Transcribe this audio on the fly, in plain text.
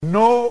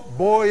No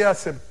voy a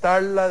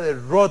aceptar la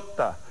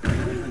derrota.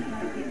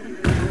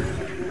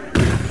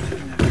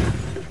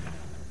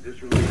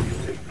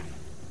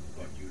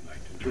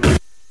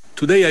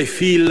 Today I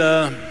feel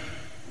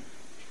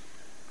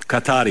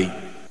Qatari.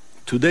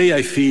 Today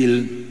I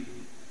feel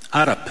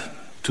Arab.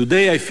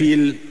 Today I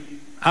feel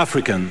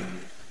African.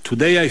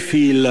 Today I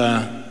feel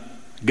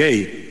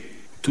gay.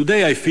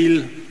 Today I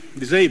feel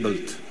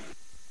disabled.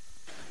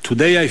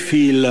 Today I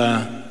feel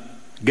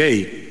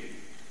gay.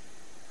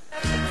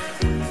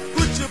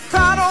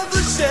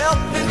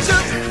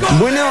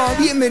 Bueno,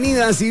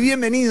 bienvenidas y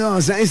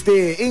bienvenidos a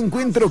este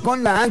encuentro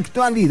con la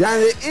actualidad.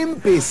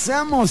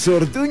 Empezamos,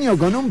 Ortuño,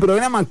 con un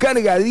programa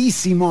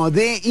cargadísimo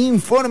de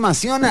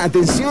información.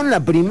 Atención,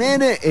 la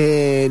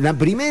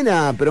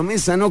primera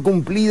promesa no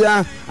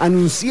cumplida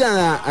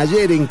anunciada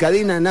ayer en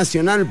cadena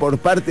nacional por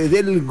parte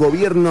del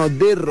gobierno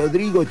de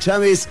Rodrigo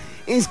Chávez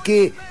es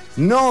que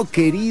no,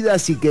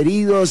 queridas y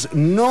queridos,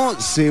 no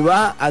se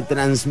va a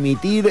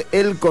transmitir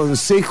el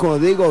Consejo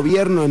de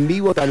Gobierno en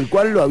vivo tal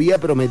cual lo había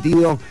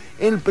prometido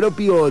el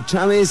propio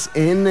Chávez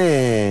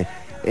en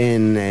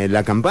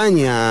la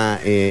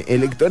campaña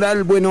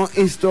electoral. Bueno,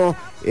 esto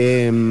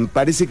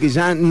parece que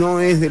ya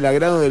no es del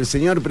agrado del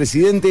señor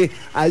presidente.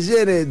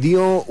 Ayer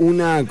dio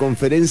una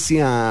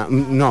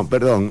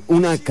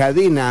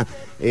cadena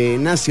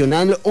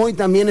nacional. Hoy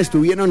también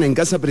estuvieron en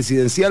Casa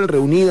Presidencial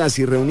reunidas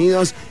y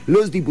reunidos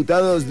los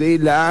diputados de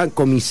la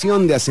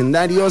Comisión de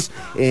Hacendarios.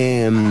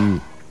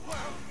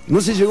 No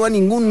se llegó a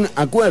ningún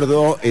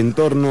acuerdo en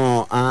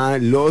torno a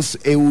los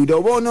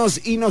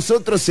eurobonos y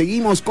nosotros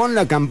seguimos con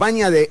la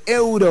campaña de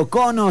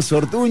Euroconos,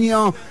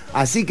 Ortuño,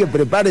 así que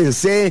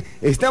prepárense,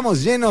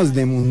 estamos llenos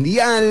de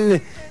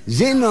mundial,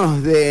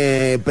 llenos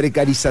de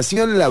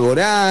precarización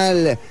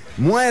laboral,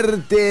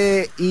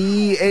 muerte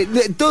y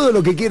de todo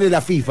lo que quiere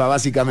la FIFA,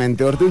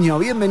 básicamente. Ortuño,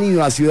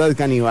 bienvenido a Ciudad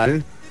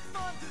Canibal.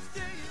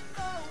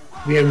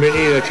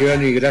 Bienvenido,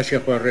 Chivani,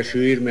 gracias por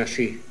recibirme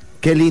así.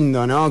 Qué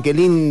lindo, ¿no? Qué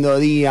lindo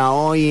día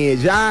hoy,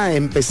 ya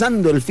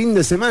empezando el fin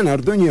de semana,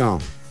 Ortuño.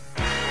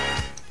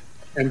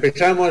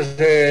 Empezamos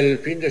el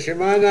fin de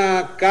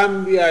semana,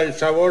 cambia el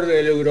sabor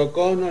del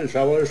Eurocono, el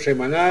sabor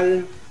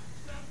semanal.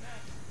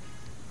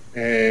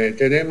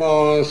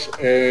 Tenemos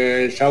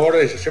el sabor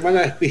de esa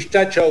semana es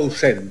pistacho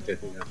ausente,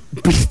 digamos.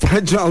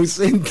 Pistacho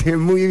ausente,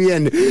 muy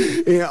bien.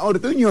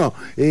 Ortuño,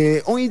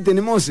 hoy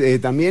tenemos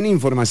también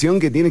información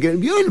que tiene que ver.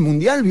 ¿Vio el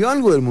Mundial? ¿Vio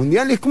algo del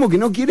Mundial? Es como que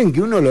no quieren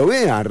que uno lo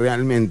vea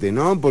realmente,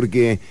 ¿no?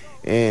 Porque,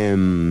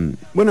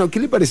 bueno, ¿qué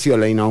le pareció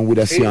la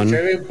inauguración? Sí,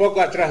 se ven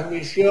pocas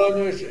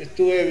transmisiones,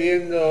 estuve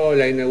viendo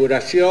la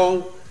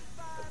inauguración.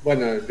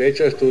 Bueno, de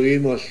hecho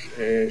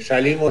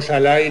salimos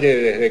al aire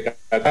desde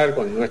Qatar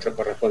con nuestros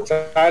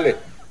corresponsales.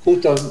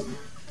 Justo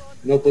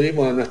no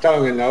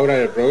estaban en la hora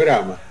del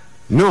programa.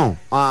 No,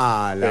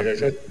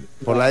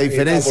 por la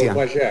diferencia.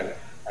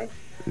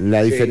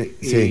 La diferencia,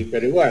 sí.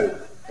 Pero igual,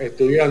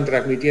 estuvieron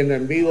transmitiendo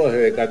en vivo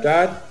desde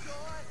Qatar.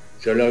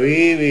 Yo lo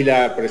vi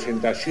la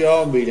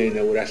presentación, vi la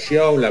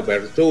inauguración, la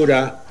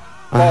apertura.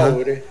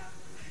 Pobre.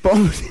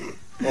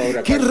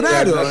 Qué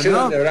raro, no sé ¿no?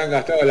 dónde habrán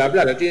gastado la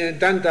plata. Tienen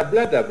tanta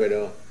plata,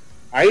 pero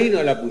ahí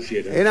no la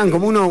pusieron. Eran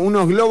como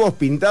unos globos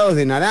pintados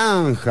de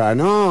naranja,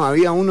 ¿no?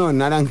 Había uno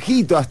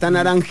naranjito, hasta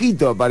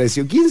naranjito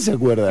apareció. ¿Quién se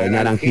acuerda de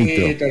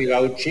naranjito? El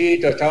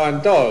gauchito,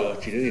 estaban todos,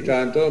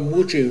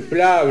 mucho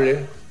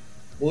inflable.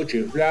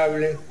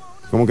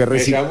 Como que me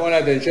llamó la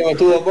atención,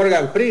 estuvo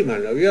Morgan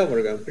Freeman, ¿lo vio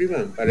Morgan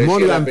Freeman? Parecía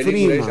Morgan la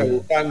película Freeman. Ella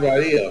buscando a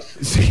Dios.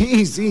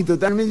 Sí,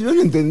 totalmente, yo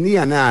no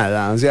entendía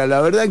nada, o sea, la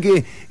verdad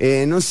que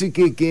no sé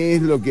qué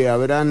es lo que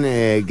habrán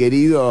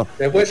querido.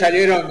 Después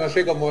salieron, no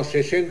sé, como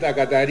 60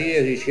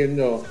 cataríes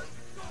diciendo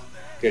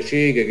que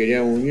sí, que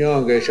querían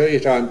unión, que yo, y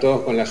estaban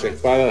todos con las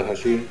espadas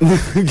así.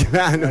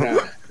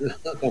 Claro.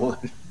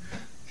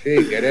 Sí,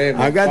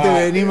 queremos. Acá te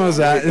venimos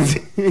a...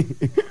 Sí.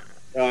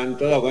 Estaban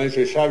todos con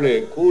ese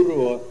sable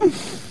curvo.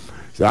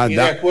 Y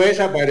después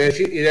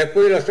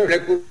de los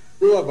sables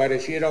curvos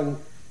aparecieron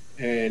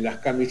las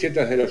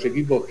camisetas de los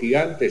equipos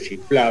gigantes,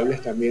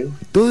 inflables también.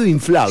 Todo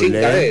inflable.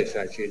 Sin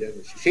cabeza, Chile,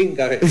 sin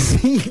cabeza.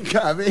 Sin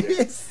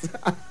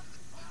cabeza.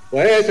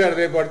 Puede ser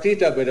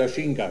deportista, pero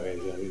sin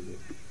cabeza.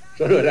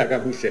 Solo la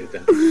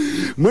camiseta.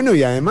 Bueno,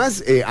 y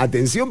además,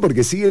 atención,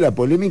 porque sigue la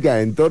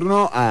polémica en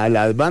torno a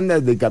las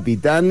bandas de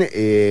capitán.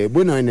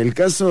 Bueno, en el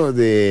caso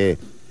de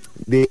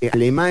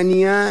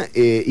Alemania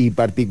y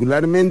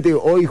particularmente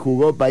hoy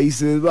jugó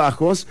Países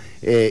Bajos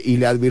y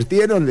le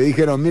advirtieron, le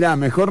dijeron, mira,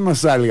 mejor no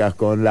salgas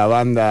con la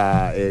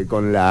banda,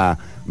 con la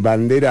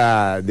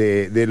bandera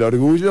del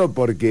orgullo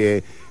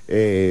porque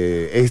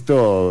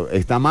esto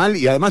está mal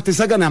y además te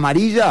sacan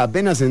amarilla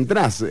apenas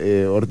entras,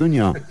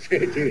 Ortuño.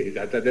 Sí,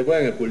 hasta te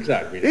pueden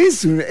expulsar. Mira.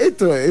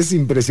 Esto es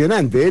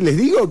impresionante, les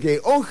digo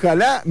que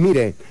ojalá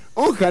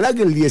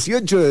que el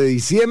 18 de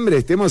diciembre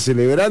estemos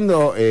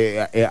celebrando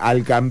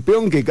al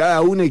campeón que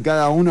cada una y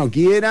cada uno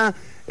quiera,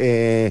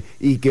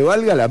 y que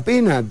valga la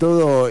pena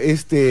todo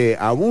este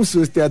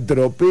abuso, este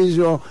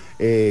atropello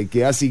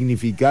que ha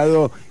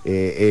significado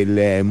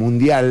el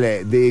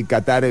Mundial de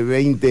Qatar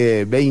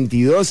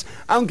 2022.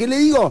 Aunque le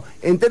digo,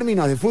 en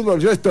términos de fútbol,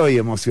 yo estoy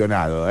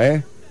emocionado,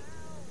 ¿eh?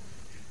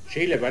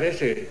 ¿Sí, le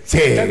parece? Sí,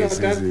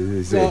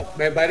 sí. No,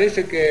 me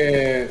parece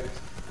que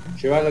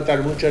se va a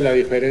notar mucho la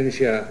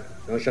diferencia,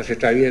 ¿no? Ya se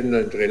está viendo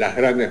entre las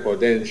grandes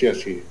potencias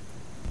y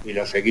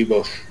los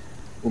equipos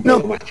un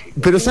poco más chicos.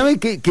 Pero ¿sabe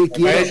qué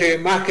quiero? Parece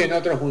más que en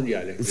otros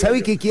mundiales.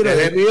 ¿Sabe qué quiero?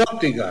 Desde mi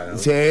óptica, ¿no?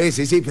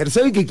 Sí, pero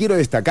 ¿sabe qué quiero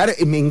destacar?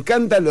 Me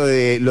encanta lo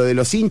de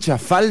los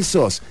hinchas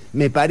falsos,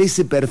 me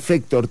parece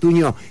perfecto,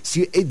 Ortuño.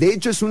 De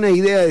hecho es una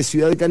idea de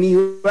Ciudad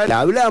Canibal,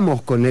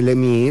 hablamos con el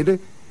emir,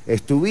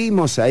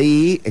 estuvimos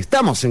ahí,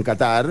 estamos en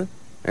Qatar,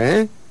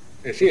 ¿eh?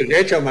 Es decir, de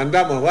hecho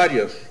mandamos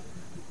varios.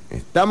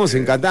 Estamos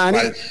en Qatar.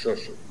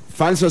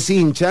 Falsos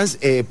hinchas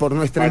por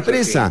nuestra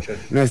empresa.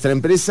 Nuestra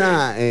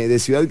empresa de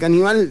Ciudad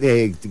Canibal,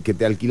 que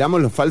te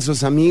alquilamos los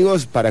falsos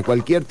amigos para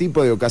cualquier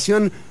tipo de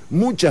ocasión.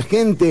 Mucha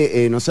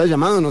gente nos ha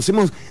llamado,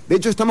 de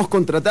hecho estamos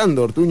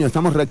contratando, Ortuño,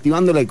 estamos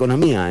reactivando la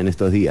economía en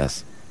estos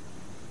días.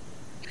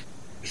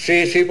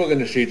 Sí, porque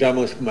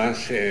necesitamos más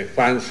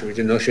fans,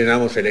 no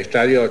llenamos el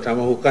estadio,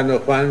 estamos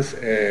buscando fans,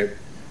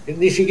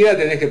 ni siquiera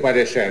tenés que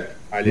parecer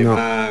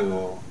alemán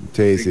o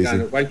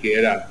americano,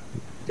 cualquiera.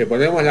 Te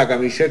ponemos la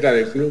camiseta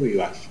del club y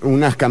vas.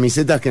 Unas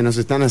camisetas que nos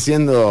están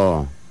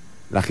haciendo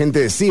la gente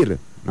decir,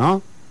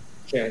 ¿no?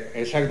 Sí,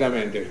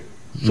 exactamente.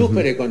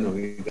 Súper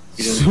económica.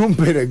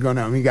 Súper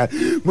económica.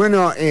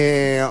 Bueno,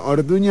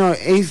 Ortuño,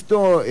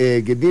 esto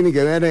que tiene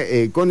que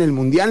ver con el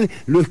Mundial,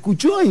 ¿lo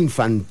escuchó a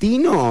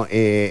Infantino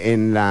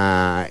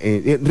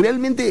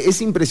realmente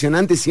es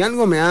impresionante. Si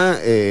algo me ha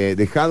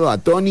dejado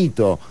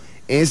atónito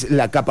es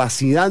la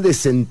capacidad de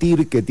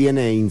sentir que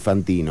tiene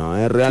Infantino.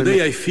 Realmente.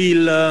 Today I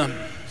feel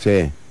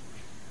sí.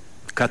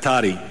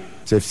 Qatari.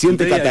 Se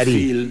siente Today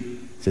catarí.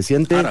 Se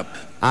siente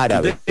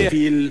árabe. Today I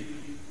feel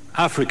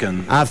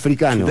African.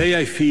 Africano.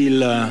 Today I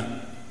feel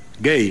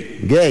gay.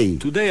 Gay.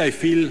 Today I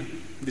feel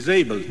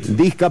disabled.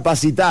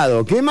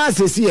 Discapacitado. ¿Qué más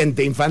se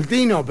siente,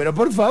 Infantino? Pero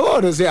por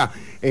favor,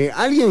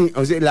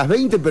 las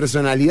 20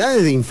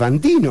 personalidades de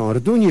Infantino,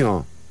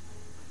 Ortuño.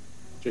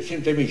 Se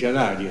siente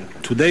millonario.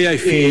 Today I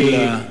feel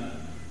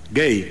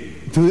gay.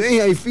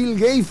 Today I Feel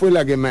Gay fue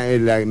la que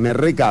me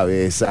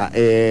recabe esa.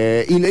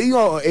 Y le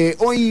digo,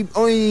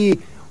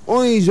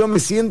 hoy yo me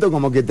siento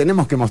como que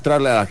tenemos que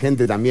mostrarle a la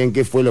gente también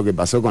qué fue lo que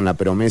pasó con la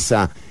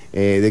promesa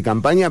de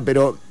campaña,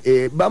 pero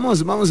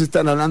vamos a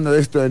estar hablando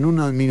de esto en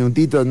unos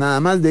minutitos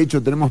nada más. De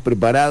hecho, tenemos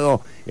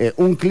preparado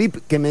un clip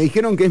que me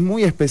dijeron que es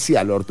muy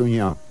especial,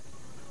 Ortuño.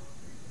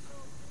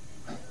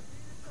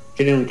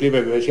 Tiene un clip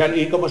especial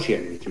y como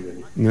siempre.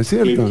 ¿No es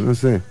cierto? No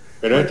sé.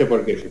 Pero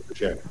 ¿por qué es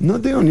especial?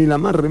 No tengo ni la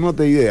más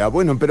remota idea.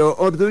 Bueno, pero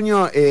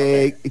Ortuño,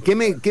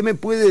 ¿qué me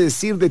puede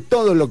decir de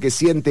todo lo que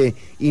siente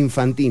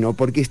Infantino?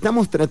 Porque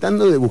estamos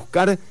tratando de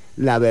buscar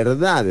la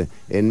verdad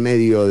en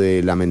medio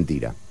de la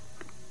mentira.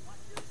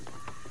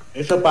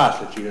 Eso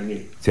pasa,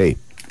 Chironí. Sí.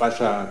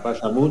 Pasa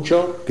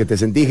mucho. Que te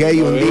sentís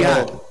gay un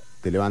día,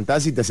 te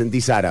levantás y te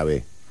sentís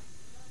árabe.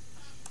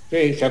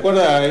 Sí, ¿se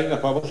acuerda de una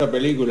famosa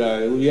película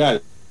de Woody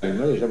Allen,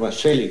 ¿no? Que se llama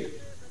Selig?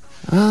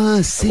 Ah,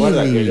 sí. ¿Se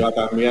acuerda que le va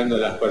cambiando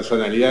las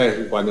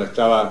personalidades? Cuando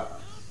estaba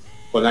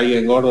con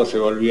alguien gordo se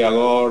volvía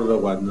gordo,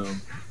 cuando...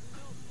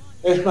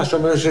 Es más o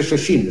menos ese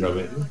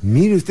síndrome, ¿no?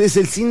 Mire usted, es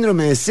el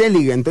síndrome de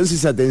Selig.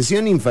 Entonces,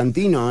 atención,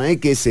 Infantino,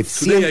 que se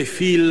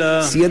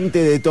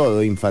siente de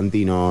todo,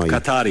 Infantino, hoy.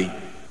 Qatari.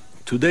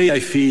 Today I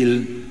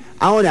feel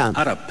Ahora,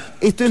 Arab.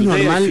 Esto es Today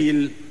normal, I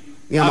feel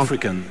digamos,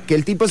 African. que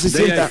el tipo se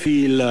Today sienta... I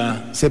feel,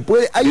 se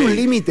puede, hay gay. un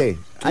límite.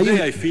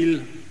 Today I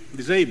feel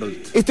disabled.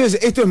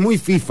 Esto es muy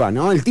FIFA,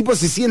 ¿no? El tipo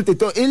se siente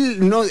todo,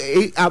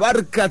 él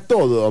abarca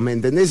todo, ¿me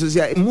entendés? O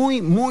sea,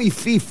 muy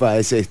FIFA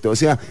es esto, o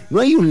sea, no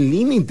hay un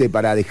límite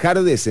para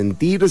dejar de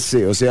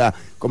sentirse, o sea,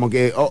 como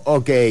que,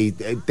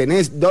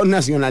 tenés 2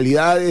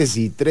 nacionalidades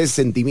y 3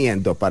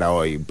 sentimientos para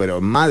hoy,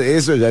 pero más de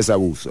eso ya es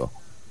abuso.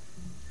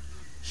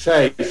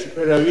 6,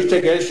 pero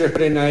viste que él se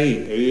frena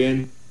ahí,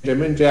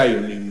 evidentemente hay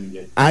un límite.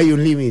 Hay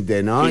un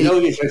límite, ¿no? Si no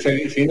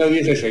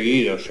hubiese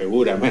seguido,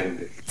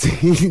 seguramente.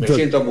 Sí, me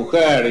siento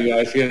mujer, iba a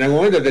decir, en algún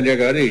momento tendría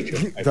que haber dicho.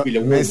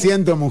 Me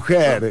siento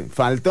mujer,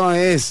 faltó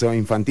eso,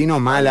 Infantino,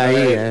 mal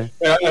ahí,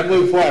 Pero es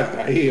muy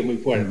fuerte, ahí es muy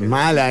fuerte.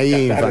 Mal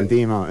ahí,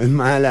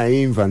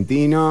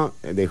 Infantino,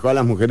 dejó a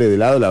las mujeres de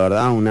lado, la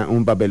verdad,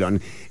 un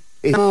papelón.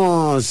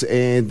 Estamos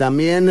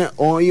también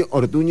hoy,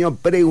 Ortuño,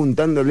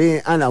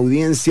 preguntándole a la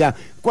audiencia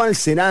cuál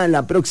será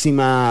la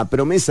próxima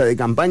promesa de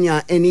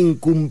campaña en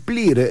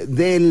incumplir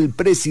del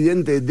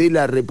presidente de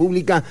la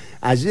República.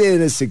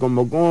 Ayer se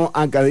convocó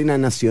a cadena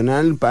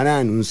nacional para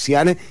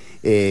anunciar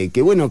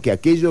que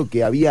aquello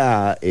que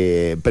había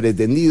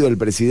pretendido el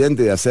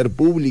presidente de hacer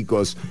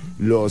públicos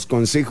los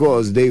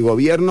consejos de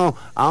gobierno,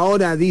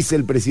 ahora dice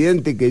el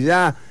presidente que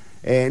ya...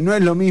 no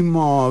es lo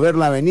mismo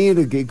verla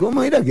venir que,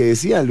 ¿cómo era que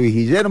decía Luis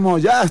Guillermo?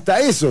 Ya hasta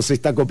eso se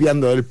está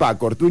copiando del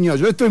Paco, Ortuño.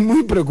 Yo estoy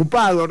muy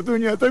preocupado,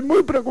 Ortuño, estoy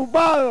muy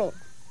preocupado.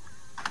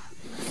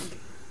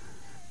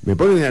 Me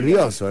pone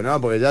nervioso,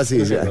 ¿no? Porque ya sí.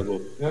 No se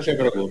preocupe, no se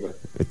preocupe.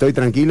 ¿Estoy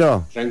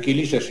tranquilo?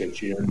 Tranquilícese,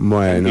 Chironi.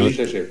 Bueno.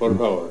 Tranquilícese, por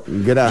favor.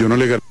 Gracias. Yo no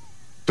le garantizo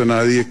a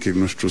nadie que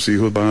nuestros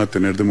hijos van a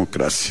tener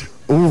democracia.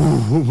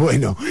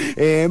 Bueno,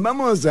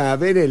 vamos a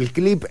ver el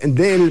clip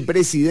del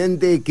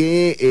presidente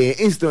que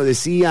esto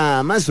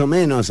decía más o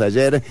menos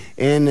ayer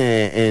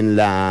en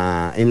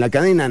la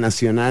cadena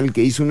nacional,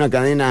 que hizo una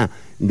cadena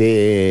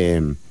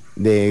de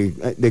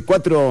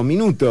 4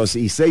 minutos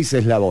y 6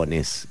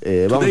 eslabones.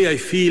 Today I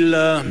feel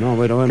No,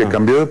 bueno. Que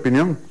cambió de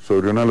opinión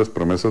sobre una de las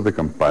promesas de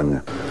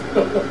campaña.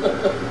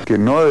 Que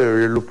no debe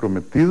haberlo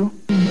prometido.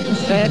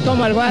 Usted es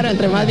como el guaro,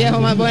 entre más viejo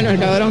más bueno el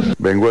cabrón.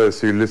 Vengo a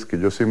decirles que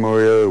yo sí me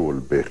voy a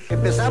devolver.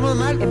 Empezamos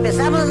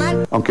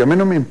mal. Aunque a mí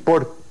no me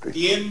importe.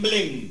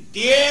 tiemblen.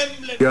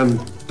 Qué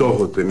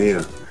antojo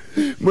tenía.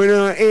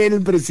 Bueno,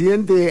 el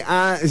presidente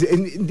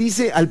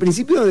dice, al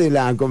principio de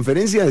la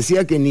conferencia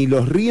decía que ni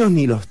los ríos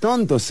ni los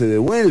tontos se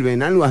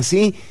devuelven, algo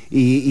así,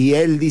 y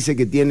él dice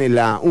que tiene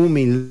la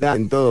humildad,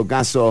 en todo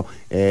caso,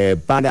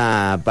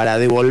 para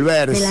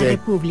devolverse. De la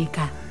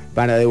República.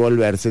 Para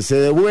devolverse. Se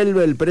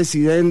devuelve el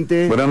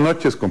presidente. Buenas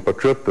noches,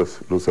 compatriotas.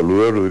 Los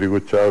saluda Rodrigo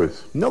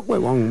Chávez. No,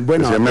 huevón.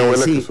 Bueno, decía mi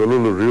abuela sí. que solo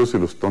los ríos y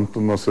los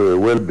tontos no se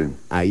devuelven.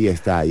 Ahí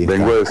está.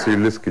 Vengo a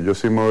decirles que yo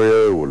sí me voy a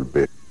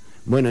devolver.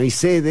 Bueno, y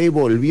se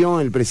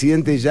devolvió, el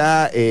presidente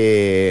ya,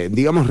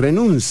 digamos,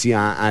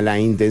 renuncia a la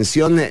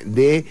intención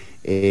de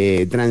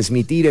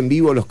transmitir en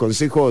vivo los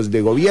consejos de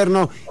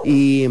gobierno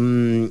y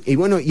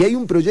bueno, y hay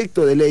un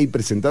proyecto de ley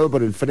presentado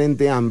por el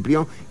Frente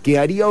Amplio que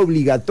haría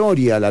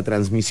obligatoria la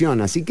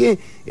transmisión, así que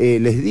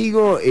les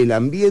digo, el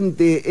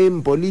ambiente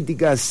en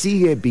política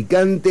sigue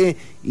picante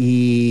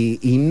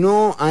y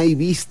no hay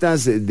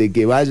vistas de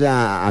que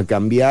vaya a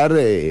cambiar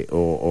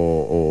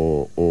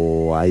o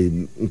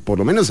por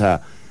lo menos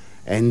a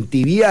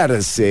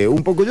entibiarse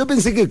un poco. Yo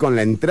pensé que con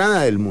la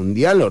entrada del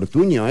Mundial,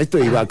 Ortuño, esto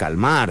iba a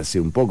calmarse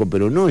un poco,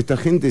 pero no, esta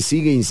gente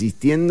sigue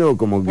insistiendo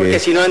como que... Porque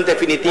si no, en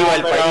definitiva,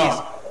 el país...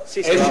 Sí,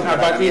 Es a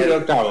partir de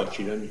octavos,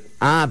 Chironi.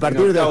 Ah, a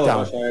partir de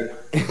octavos. Vamos a ver.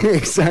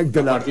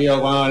 Exacto.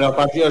 Cuando los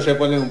partidos se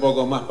ponen un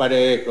poco más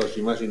parejos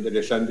y más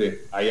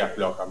interesantes, ahí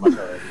aflojan, vas a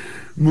ver.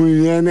 Muy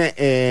bien,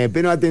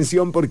 pero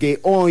atención porque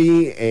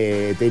hoy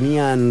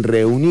tenían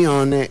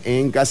reunión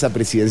en Casa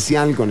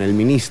Presidencial con el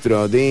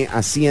ministro de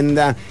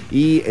Hacienda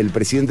y el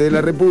presidente de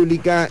la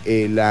República,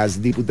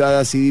 las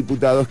diputadas y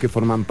diputados que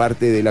forman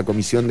parte de la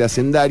Comisión de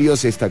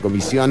Hacendarios, esta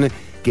comisión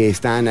que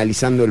está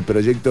analizando el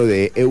proyecto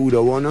de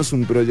eurobonos,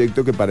 un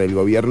proyecto que para el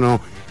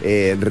gobierno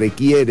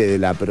requiere de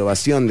la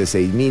aprobación de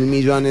 6.000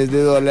 millones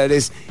de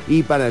dólares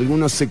y para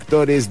algunos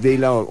sectores de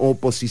la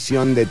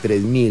oposición de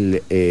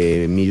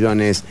 3.000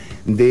 millones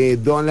de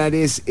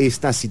dólares.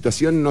 Esta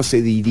situación no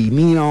se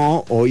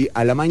dirimió hoy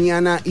a la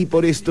mañana y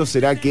por esto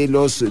será que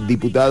los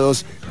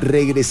diputados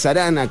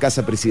regresarán a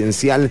Casa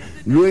Presidencial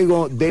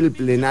luego del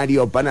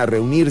plenario para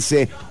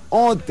reunirse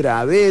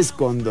otra vez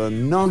con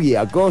don Nogui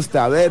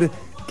Acosta a ver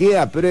qué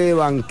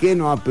aprueban, qué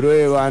no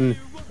aprueban.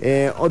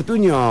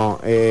 Ortuño,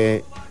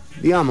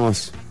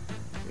 digamos,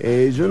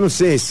 yo no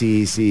sé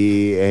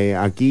si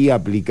aquí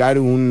aplicar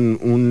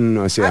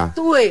o sea...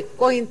 Actúe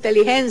con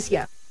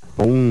inteligencia.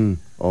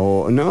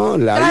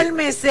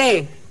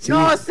 Cálmese, Sí.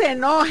 no se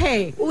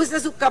enoje, use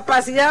su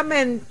capacidad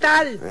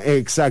mental.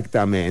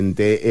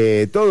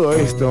 Exactamente. Todo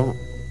esto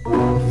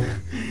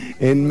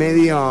en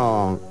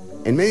medio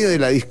de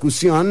la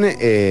discusión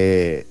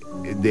de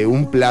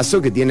un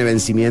plazo que tiene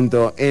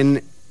vencimiento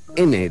en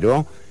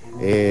enero.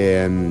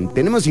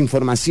 Tenemos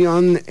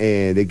información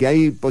de que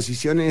hay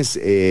posiciones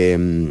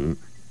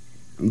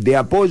de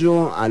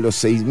apoyo a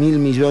los 6.000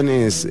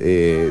 millones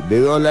de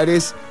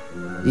dólares.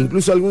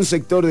 Incluso algún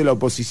sector de la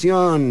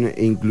oposición,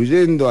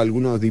 incluyendo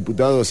algunos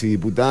diputados y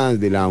diputadas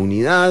de la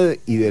Unidad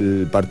y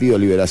del Partido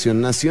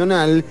Liberación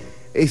Nacional,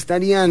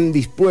 estarían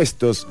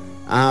dispuestos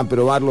a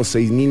aprobar los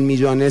 6.000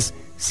 millones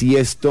si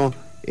esto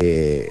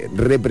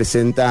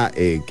representa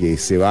que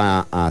se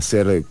va a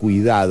hacer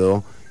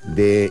cuidado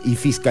y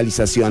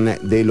fiscalización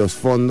de los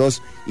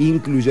fondos,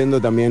 incluyendo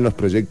también los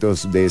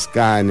proyectos de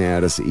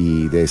escáneres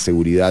y de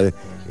seguridad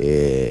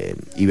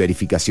y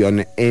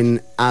verificación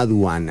en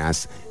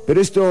aduanas. Pero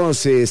esto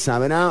se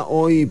sabrá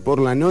hoy por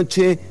la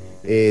noche.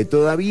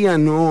 Todavía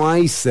no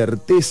hay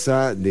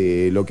certeza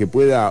de lo que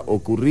pueda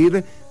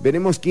ocurrir.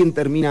 Veremos quién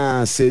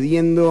termina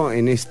cediendo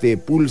en este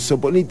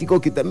pulso político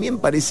que también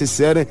parece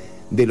ser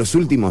de los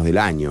últimos del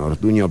año,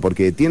 Ortuño,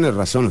 porque tiene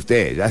razón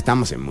usted, ya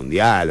estamos en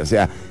Mundial, o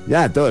sea,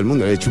 ya todo el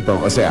mundo le chupa,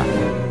 o sea,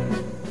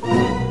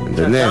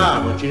 ¿entendés?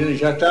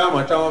 Ya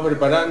estamos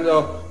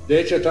preparando, de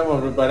hecho estamos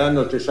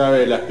preparando, usted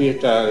sabe, las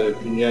fiestas de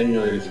fin de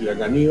año de Ciudad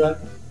Canibal.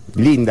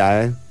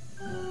 Linda, ¿eh?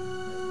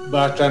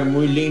 Va a estar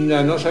muy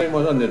linda, no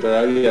sabemos dónde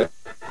todavía.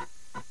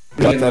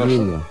 Va a estar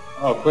lindo.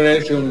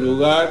 Ofrece un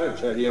lugar,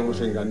 estaríamos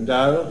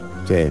encantados.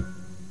 Sí.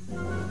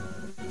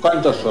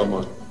 ¿Cuántos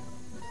somos?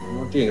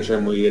 No tiene que ser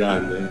muy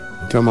grande.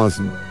 Somos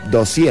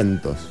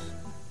 200.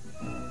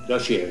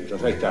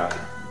 200, ahí está.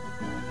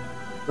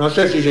 No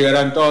sé si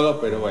llegarán todos,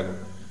 pero bueno.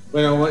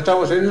 Bueno, como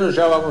estamos en eso,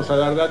 ya vamos a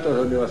dar datos de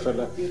dónde va a ser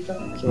la fiesta.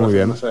 Eso va a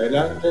ser más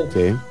adelante.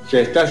 Sí.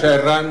 Se está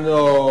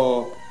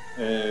cerrando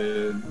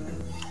el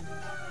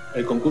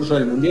concurso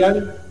del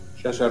Mundial.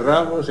 Ya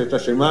cerramos esta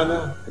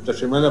semana. Esta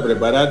semana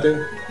prepárate.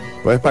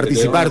 Podés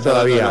participar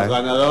todavía. Los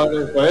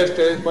ganadores.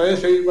 Podés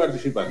seguir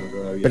participando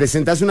todavía.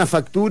 Presentás una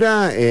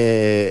factura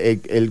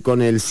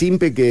con el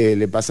simpe que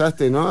le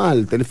pasaste, ¿no?,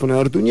 al teléfono de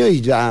Ortuño,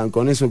 y ya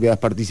con eso quedás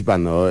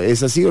participando.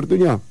 ¿Es así,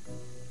 Ortuño?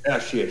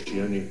 Así es,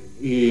 Johnny.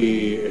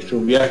 Y es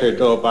un viaje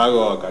todo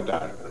pago a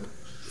Qatar, ¿no?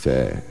 Sí,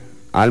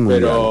 al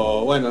Mundial.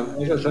 Pero bueno,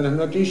 esas son las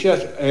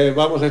noticias.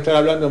 Vamos a estar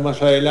hablando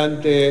más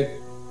adelante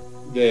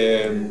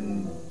de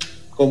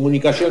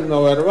comunicación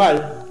no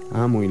verbal.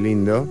 Ah, muy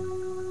lindo.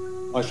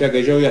 O sea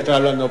que yo voy a estar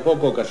hablando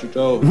poco, casi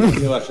todo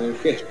me va a hacer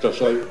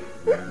gestos hoy.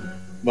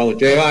 Bueno,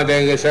 ustedes van a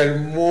tener que ser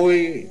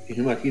muy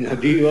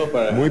imaginativos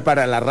para... Muy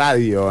para la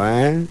radio,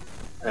 ¿eh?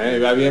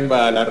 Va bien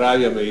para la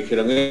radio, me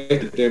dijeron, este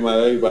es el tema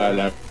de hoy para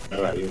la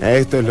radio.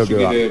 Esto es lo Así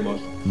que va.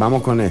 tenemos.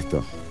 Vamos con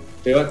esto.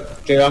 Te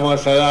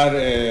vamos a dar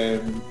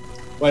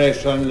cuáles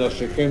son los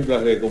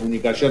ejemplos de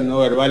comunicación no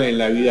verbal en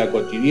la vida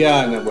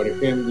cotidiana, por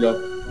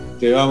ejemplo.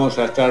 Te vamos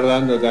a estar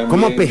dando también...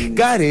 ¿Cómo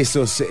pescar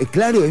esos?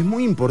 Claro, es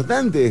muy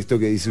importante esto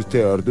que dice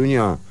usted,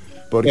 Ortuño.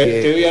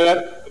 Porque... Te voy a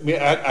dar...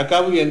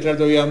 Acá voy a entrar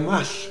todavía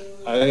más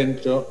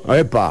adentro.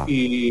 ¡Epa!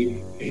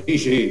 Y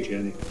sí,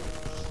 Johnny.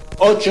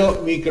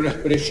 8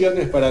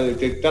 microexpresiones para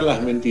detectar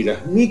las mentiras.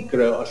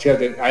 O sea,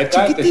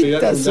 acá te estoy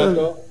dando un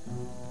dato.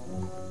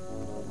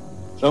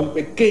 Son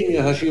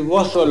pequeños, así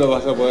vos solo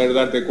vas a poder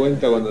darte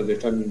cuenta cuando te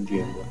están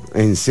mintiendo.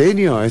 ¿En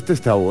serio? Esto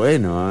está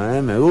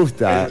bueno, me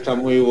gusta. Está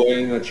muy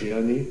bueno,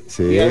 Chironi.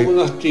 Sí. Y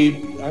algunos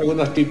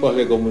tipos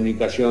de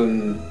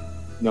comunicación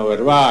no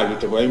verbal,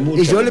 ¿viste? Porque hay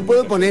mucha. Y yo le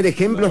puedo poner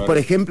ejemplos, por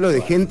ejemplo,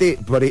 de gente...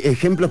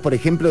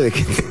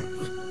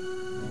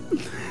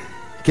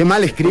 Qué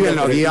mal escriben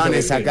los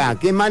guiones acá,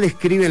 qué mal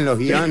escriben los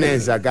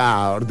guiones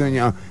acá,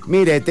 Ortuño.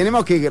 Mire,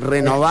 tenemos que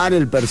renovar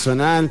el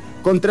personal,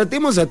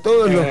 contratemos a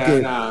todos los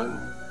que...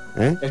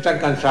 Están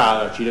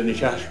cansados, Chironi,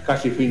 ya es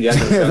casi fin de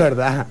año. Es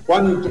verdad.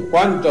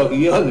 ¿Cuántos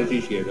guiones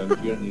hicieron,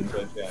 Chironi?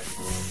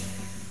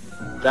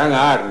 Están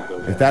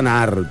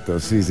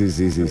hartos. Sí.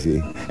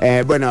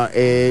 Bueno,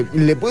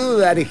 le puedo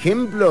dar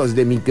ejemplos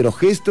de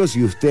microgestos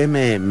y usted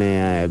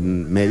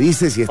me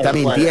dice si está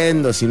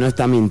mintiendo, si no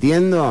está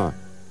mintiendo.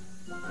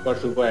 Por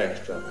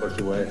supuesto.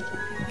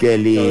 Qué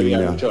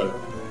lindo.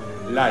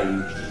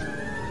 Likes.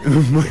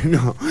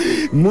 Bueno,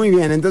 muy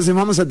bien, entonces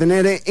vamos a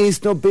tener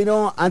esto,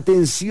 pero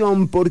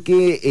atención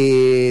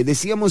porque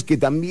decíamos que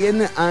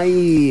también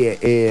hay,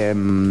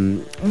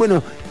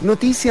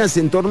 noticias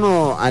en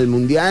torno al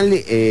Mundial.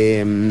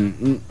 Es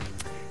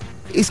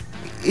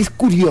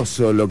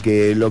curioso lo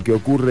que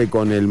ocurre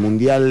con el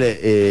Mundial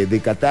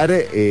de Qatar.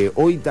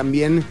 Hoy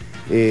también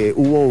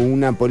hubo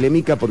una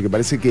polémica porque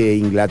parece que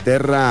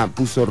Inglaterra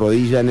puso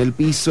rodilla en el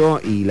piso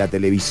y la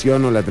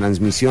televisión o la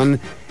transmisión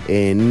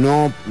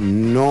no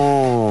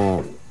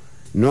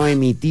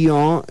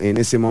emitió en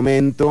ese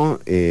momento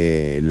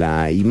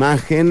la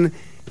imagen.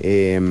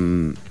 Se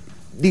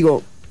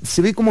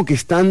ve como que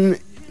están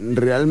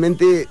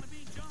realmente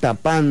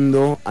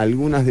tapando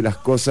algunas de las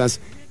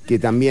cosas que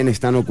también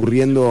están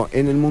ocurriendo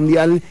en el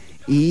Mundial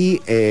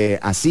y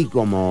así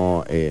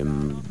como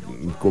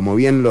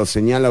bien lo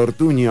señala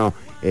Ortuño,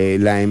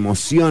 la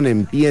emoción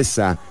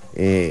empieza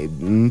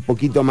un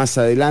poquito más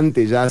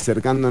adelante, ya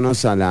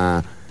acercándonos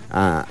a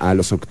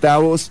los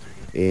octavos.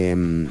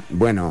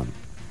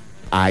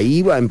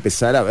 Ahí va a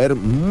empezar a haber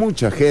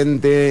mucha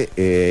gente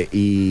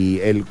y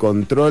el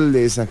control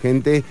de esa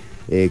gente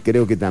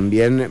creo que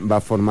también va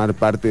a formar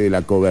parte de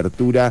la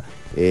cobertura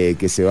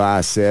que se va a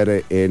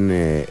hacer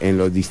en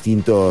los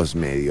distintos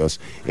medios.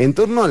 En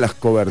torno a las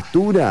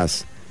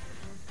coberturas,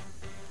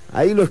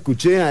 ahí lo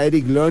escuché a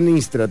Eric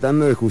Lonis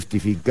tratando de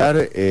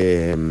justificar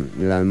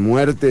las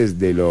muertes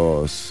de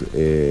los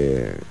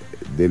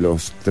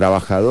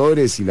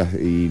trabajadores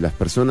y las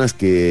personas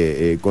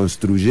que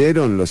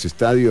construyeron los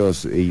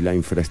estadios y la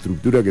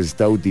infraestructura que se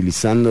está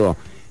utilizando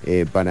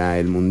para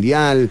el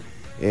Mundial.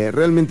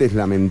 Realmente es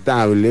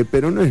lamentable,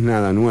 pero no es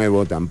nada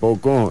nuevo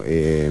tampoco.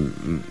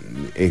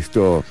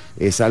 Esto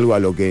es algo a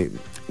lo que,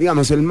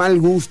 digamos, el mal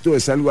gusto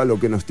es algo a lo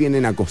que nos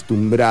tienen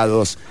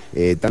acostumbrados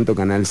tanto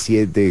Canal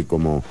 7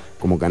 como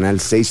Canal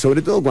 6,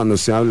 sobre todo cuando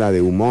se habla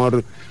de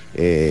humor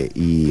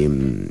y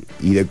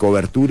de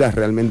coberturas.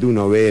 Realmente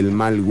uno ve el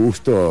mal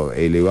gusto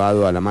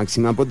elevado a la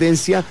máxima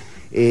potencia.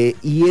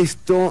 Y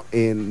esto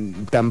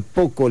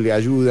tampoco le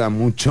ayuda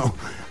mucho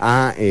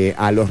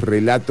a los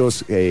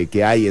relatos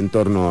que hay en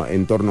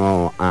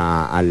torno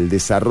al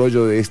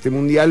desarrollo de este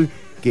mundial,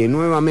 que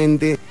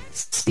nuevamente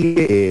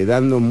sigue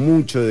dando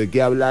mucho de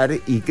qué hablar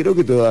y creo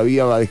que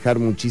todavía va a dejar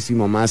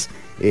muchísimo más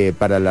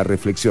para la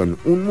reflexión.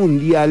 Un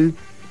mundial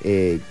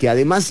que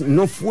además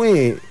no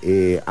fue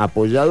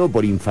apoyado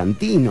por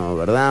Infantino,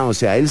 ¿verdad? O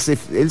sea, él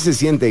se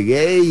siente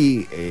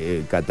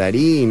gay,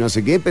 catarí, no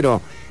sé qué,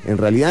 pero en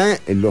realidad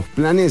los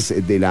planes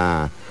de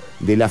la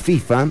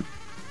FIFA,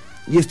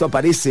 y esto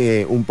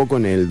aparece un poco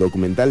en el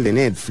documental de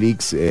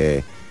Netflix,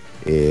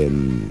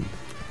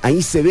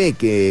 ahí se ve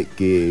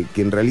que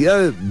en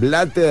realidad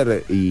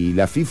Blatter y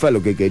la FIFA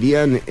lo que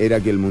querían era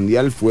que el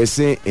Mundial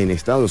fuese en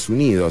Estados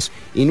Unidos.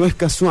 Y no es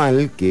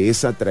casual que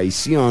esa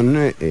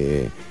traición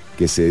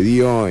que se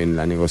dio en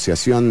la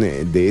negociación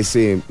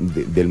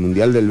del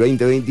Mundial del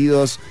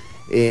 2022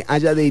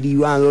 haya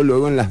derivado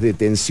luego en las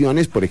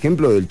detenciones, por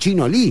ejemplo, del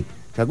Chino Lee.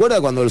 ¿Se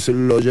acuerda cuando se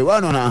lo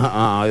llevaron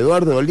a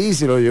Eduardo Lee,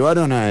 se lo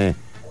llevaron a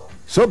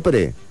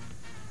Sopre?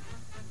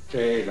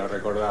 Sí, lo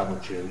recordamos,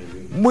 Chino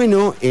Lee.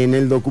 Bueno, en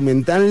el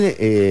documental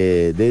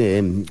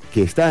que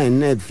está en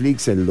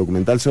Netflix, el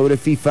documental sobre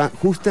FIFA,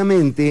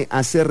 justamente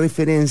hace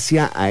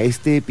referencia a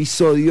este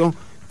episodio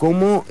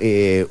como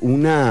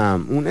una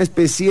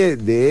especie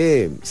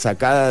de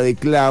sacada de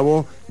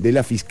clavo de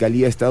la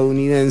Fiscalía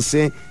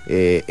estadounidense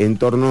en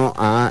torno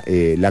a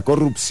la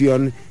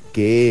corrupción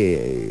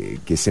que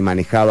se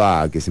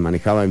manejaba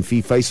en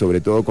FIFA, y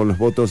sobre todo con los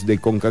votos de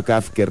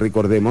CONCACAF, que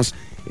recordemos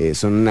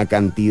son una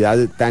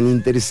cantidad tan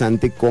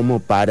interesante como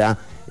para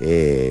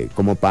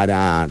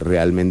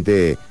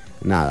realmente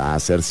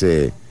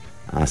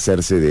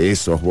hacerse de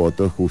esos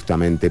votos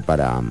justamente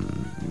para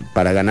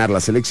ganar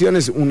las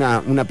elecciones,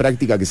 una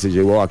práctica que se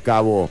llevó a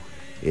cabo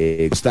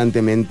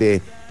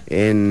constantemente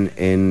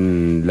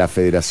en la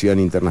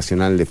Federación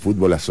Internacional de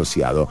Fútbol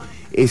Asociado.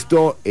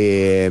 Esto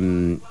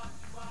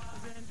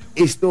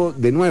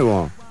de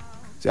nuevo, o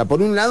sea,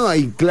 por un lado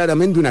hay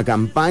claramente una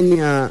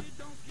campaña,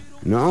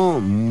 ¿no?,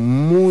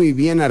 muy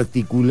bien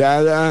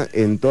articulada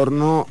en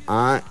torno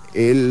a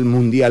el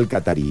Mundial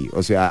Catarí.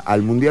 O sea,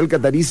 al Mundial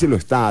Catarí se lo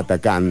está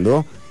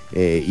atacando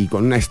y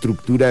con una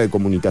estructura de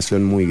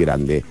comunicación muy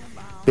grande.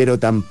 Pero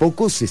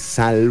tampoco se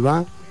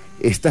salva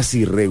estas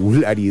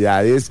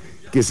irregularidades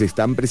que se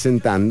están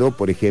presentando,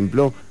 por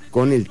ejemplo,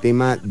 con el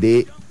tema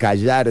de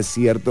callar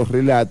ciertos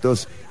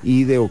relatos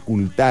y de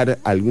ocultar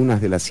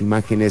algunas de las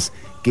imágenes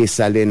que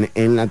salen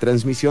en la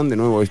transmisión. De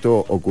nuevo,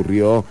 esto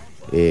ocurrió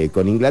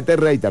con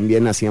Inglaterra, y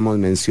también hacíamos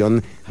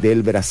mención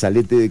del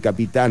brazalete de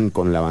capitán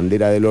con la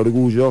bandera del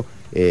orgullo,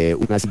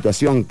 una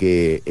situación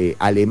que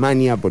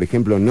Alemania, por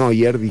ejemplo,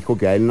 Neuer dijo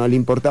que a él no le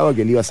importaba,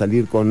 que él iba a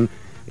salir con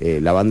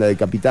la banda de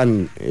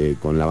capitán,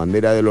 con la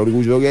bandera del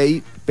orgullo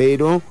gay,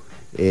 pero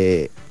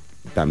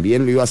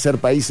también lo iba a hacer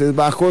Países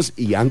Bajos,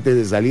 y antes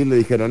de salir le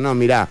dijeron, no,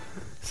 mirá,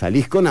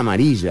 salís con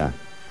amarilla.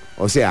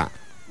 O sea,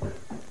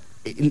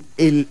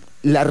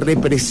 la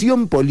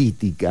represión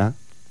política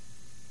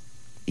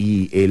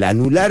y el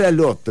anular al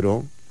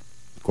otro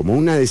como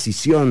una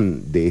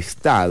decisión de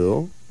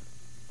Estado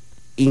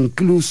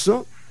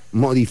incluso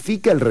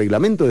modifica el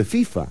reglamento de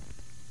FIFA,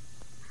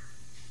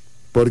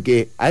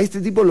 porque a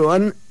este tipo lo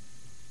van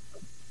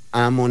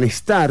a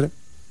amonestar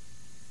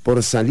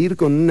por salir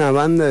con una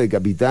banda de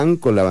capitán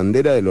con la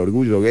bandera del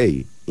orgullo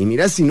gay. Y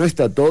mirá si no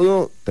está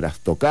todo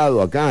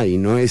trastocado acá y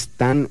no es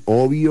tan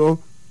obvio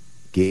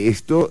que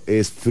esto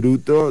es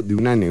fruto de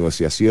una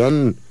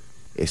negociación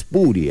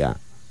espuria,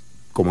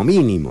 como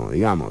mínimo,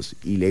 digamos,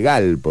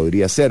 ilegal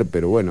podría ser,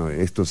 pero bueno,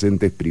 estos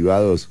entes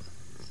privados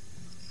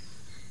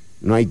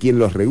no hay quien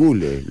los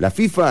regule. La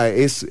FIFA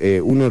es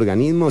un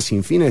organismo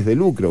sin fines de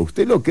lucro.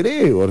 ¿Usted lo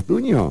cree,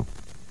 Ortuño?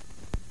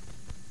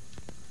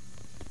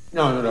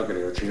 No, no lo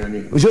creo,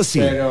 Chinoni. Yo sí.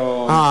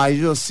 Pero... Ay,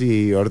 yo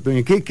sí,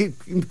 Ortuño.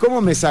 ¿Cómo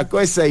me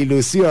sacó esa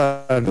ilusión,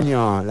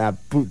 Ortuño?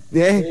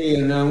 Sí,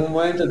 en algún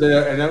momento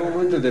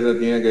te lo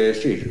tenía que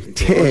decir.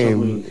 Qué,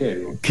 muy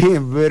ingenuo. Qué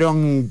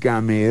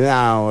bronca me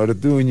da,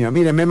 Ortuño.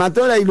 Mire, me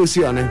mató la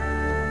ilusión,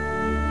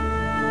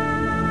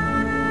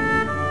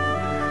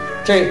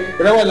 Sí,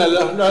 pero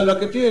bueno, lo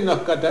que tienen los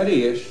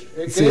cataríes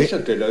es que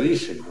ellos te lo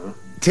dicen, ¿no?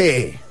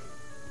 Sí.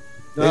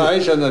 No,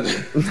 ellos no te...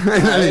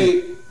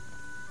 Ahí,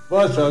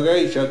 vos sos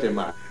gay, yo te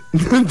mato.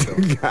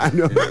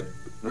 Claro.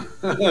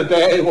 No te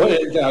das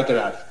vuelta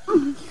atrás.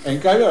 En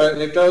cambio,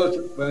 en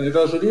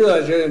Estados Unidos,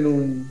 ayer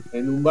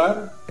en un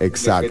bar,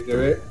 exacto, que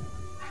TV,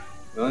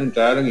 ¿no?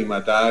 Entraron y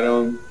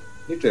mataron,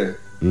 ¿viste?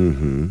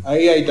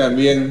 Ahí hay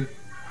también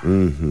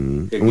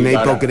una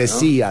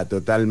hipocresía, ¿no?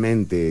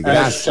 Totalmente.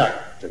 Gracias.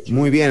 Exacto.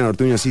 Muy bien,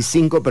 Ortuño. Sí,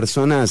 5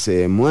 personas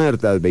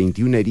muertas,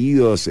 21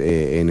 heridos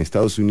en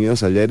Estados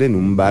Unidos ayer en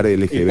un bar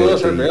LGBT. Y pudo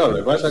ser peor, lo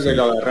que pasa es que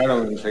lo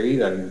agarraron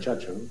enseguida el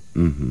muchacho,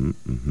 ¿no?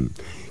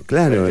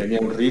 Claro. Tenía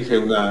un rifle,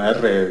 una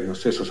R, no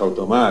sé, esos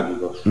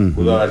automáticos.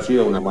 Pudo haber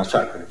sido una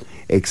masacre.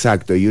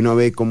 Exacto, y uno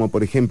ve cómo,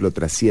 por ejemplo,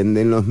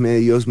 trasciende en los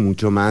medios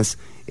mucho más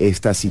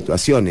esta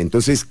situación.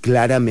 Entonces,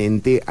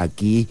 claramente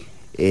aquí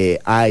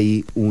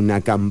hay una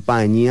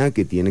campaña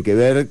que tiene que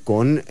ver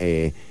con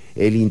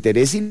el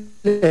interés y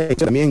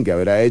también que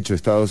habrá hecho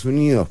Estados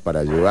Unidos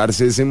para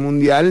llevarse ese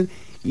mundial,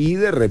 y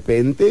de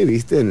repente,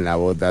 viste, en la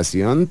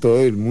votación todo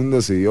el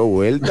mundo se dio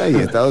vuelta y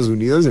Estados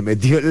Unidos se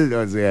metió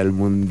el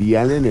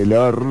mundial en el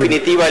horno.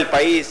 Definitiva, el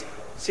país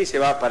sí se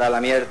va para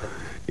la mierda.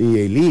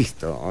 Y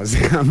listo, o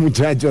sea,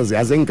 muchachos, se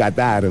hacen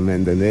Qatar, ¿me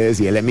entendés?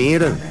 Y el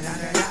Emir...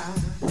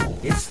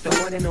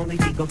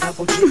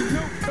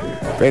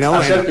 Pero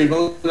bueno. Ayer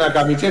firmó una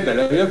camiseta,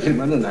 le vio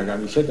firmando una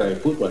camiseta de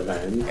fútbol.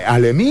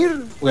 ¿Al Emir?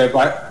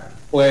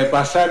 Pues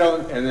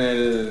pasaron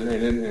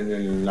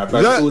en la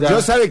apertura. Yo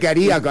sabe qué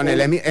haría con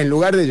el Emir, en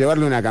lugar de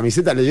llevarle una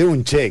camiseta, le llevo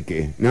un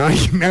cheque, ¿no?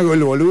 Y me hago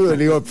el boludo y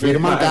le digo,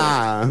 firma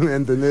acá, ¿me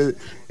entendés?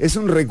 Es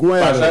un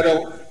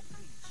recuerdo.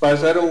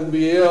 Pasaron un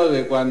video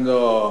de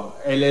cuando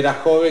él era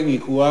joven y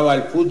jugaba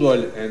al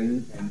fútbol,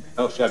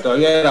 o sea,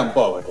 todavía eran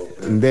pobres.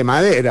 De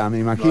madera, me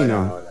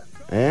imagino.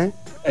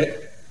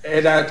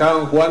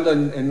 Estaban jugando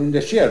en un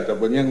desierto,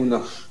 ponían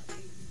unos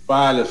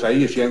palos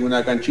ahí, hacían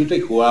una canchita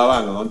y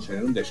jugaban,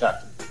 era un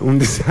desastre. Un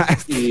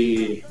desastre.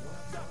 Y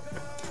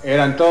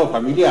eran todos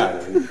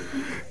familiares.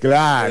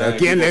 Claro,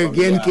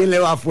 ¿quién le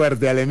va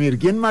fuerte al Emir?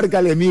 ¿Quién marca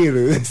al Emir?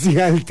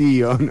 Decía el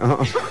tío, ¿no?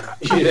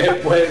 Y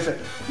después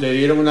le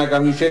dieron una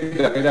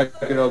camiseta que era,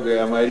 creo que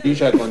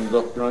amarilla, con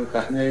 2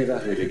 franjas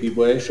negras del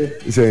equipo ese,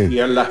 sí. Y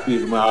él las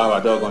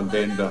firmaba, todo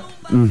contento.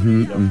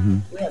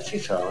 Así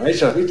son,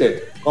 ellos,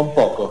 viste,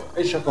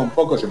 ellos con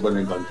poco se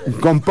ponen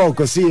contentos. Con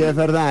poco, sí, es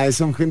verdad,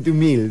 son gente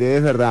humilde,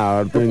 es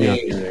verdad, Artuño.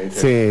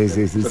 Sí.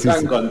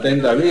 Están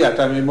contentos, a mí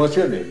hasta me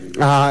emocioné.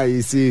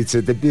 Ay, sí,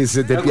 se te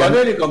con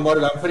él y con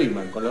Morgan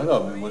Freeman, con los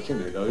dos me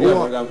emocioné. Lo vi a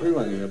Morgan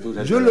Freeman y me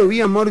puse a Yo lo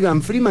vi a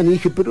Morgan Freeman y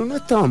dije, pero no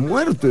estaba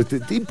muerto este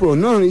tipo,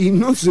 no, y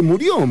no se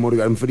murió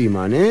Morgan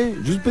Freeman, ¿eh?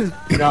 No,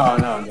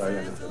 todavía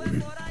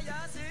no.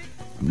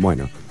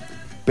 Bueno,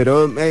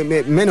 pero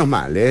menos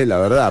mal, la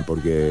verdad,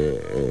 porque,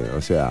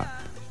 o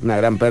sea, una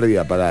gran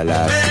pérdida para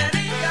la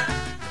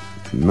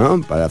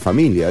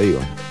familia, digo.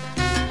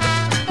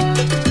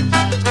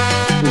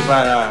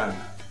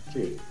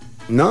 Sí.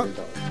 ¿No?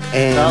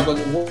 Estaba con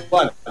un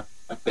guante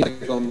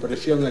de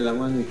compresión en la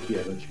mano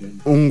izquierda.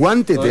 ¿Un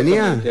guante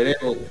tenía?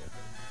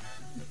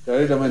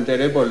 Ahorita me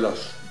enteré por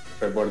los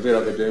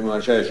reporteros que tenemos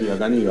allá de Ciudad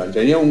Canibal.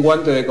 Tenía un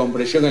guante de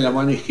compresión en la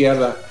mano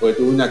izquierda porque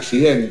tuvo un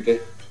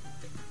accidente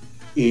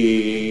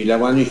y la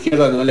mano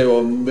izquierda no le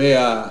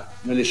bombea,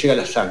 no le llega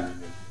la sangre.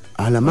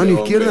 ¿A la mano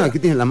izquierda? ¿Qué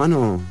tiene en la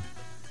mano?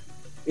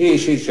 Y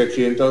sí, se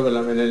accidentó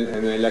en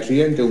el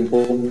accidente,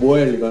 un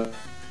vuelo,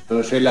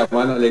 no sé, la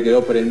mano le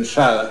quedó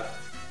prensada.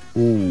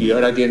 Y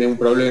ahora tiene un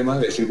problema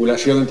de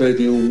circulación, entonces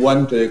tiene un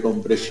guante de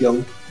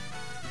compresión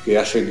que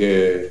hace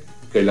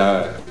que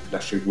la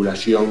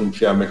circulación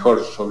sea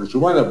mejor sobre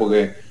su mano,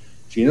 porque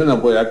si no, no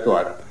puede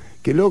actuar.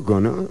 Qué loco,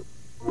 ¿no?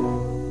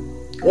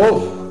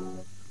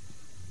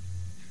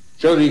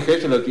 Yo dije,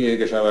 eso lo tiene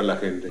que saber la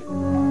gente.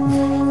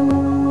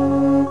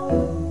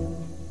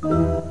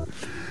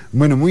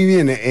 Bueno, muy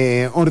bien.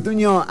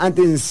 Ortuño,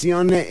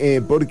 atención,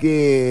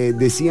 porque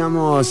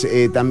decíamos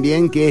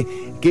también que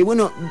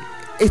bueno,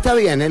 está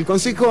bien, el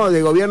Consejo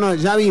de Gobierno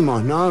ya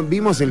vimos, ¿no?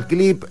 Vimos el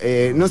clip,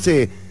 no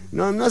sé,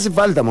 no hace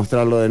falta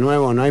mostrarlo de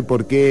nuevo, no hay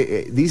por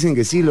qué. Dicen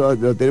que sí, lo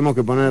tenemos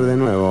que poner de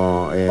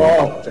nuevo.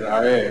 Otra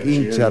vez.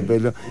 Hincha, Sí.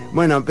 pelo.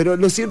 Bueno, pero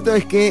lo cierto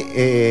es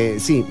que,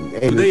 sí.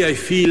 Today I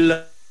feel...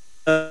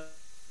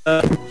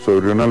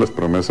 Sobre una de las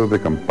promesas de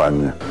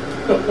campaña.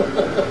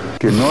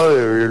 Que no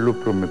debe haberlo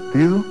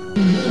prometido.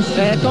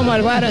 Es como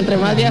el guaro, entre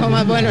más viejo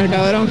más bueno el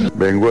cabrón.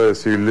 Vengo a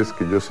decirles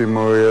que yo sí me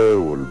voy a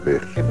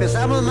devolver.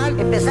 Empezamos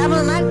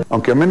mal.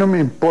 Aunque a mí no me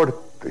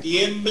importe.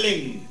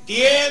 Tiemblen.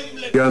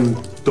 Qué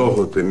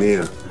antojo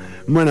tenía.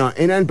 Bueno,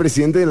 era el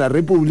presidente de la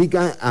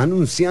República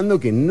anunciando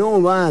que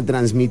no va a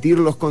transmitir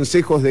los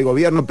consejos de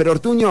gobierno. Pero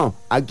Ortuño,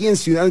 aquí en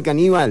Ciudad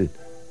Canibal,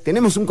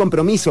 tenemos un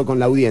compromiso con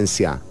la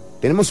audiencia.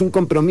 Tenemos un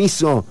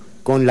compromiso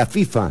con la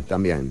FIFA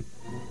también.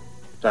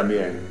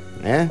 También.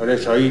 ¿Eh? Por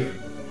eso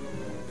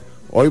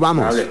Hoy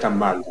vamos. No hables tan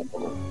mal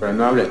tampoco. Pero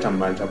no hables tan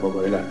mal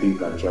tampoco de la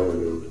FIFA, ya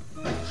boludo.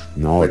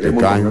 No,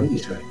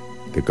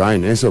 te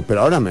caen eso.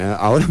 Pero ahora me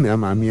da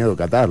más miedo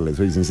catarle,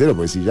 soy sincero,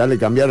 porque si ya le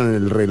cambiaron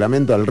el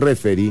reglamento al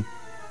referee,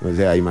 o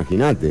sea,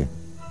 imagínate.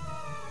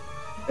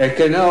 Es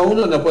que no,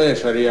 uno no puede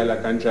salir a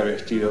la cancha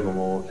vestido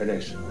como vos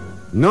querés.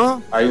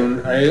 ¿No? Hay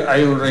un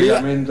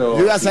reglamento.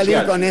 Yo iba a salir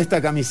oficial. con esta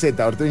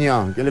camiseta,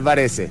 Ortuño. ¿Qué le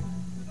parece?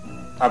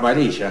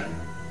 Amarilla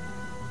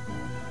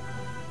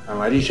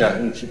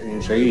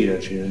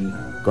enseguida. Sí.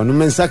 Con un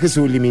mensaje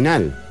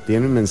subliminal.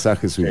 Tiene un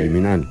mensaje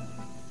subliminal.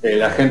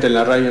 La gente en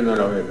la radio no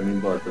lo ve, pero no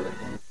importa.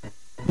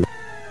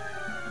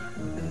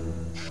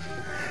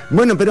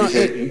 Bueno, pero...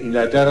 Dice,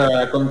 Inglaterra,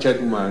 la concha de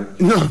tu madre.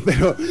 No,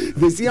 pero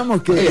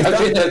decíamos que...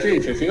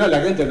 Sí, si no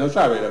la gente no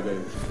sabe lo que es.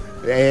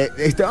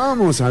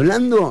 Estábamos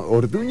hablando,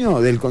 Ortuño,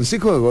 del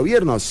Consejo de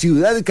Gobierno.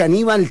 Ciudad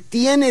Caníbal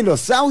tiene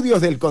los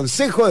audios del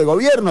Consejo de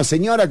Gobierno,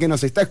 señora que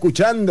nos está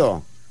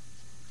escuchando.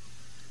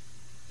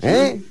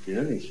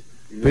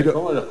 Pero,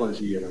 ¿cómo los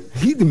consiguieron?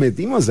 Y te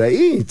metimos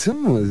ahí,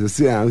 o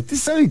sea, usted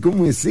sabe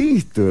cómo es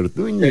esto,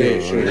 Ortuño.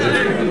 Sí.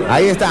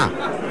 Ahí está.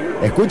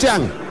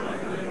 ¿Escuchan?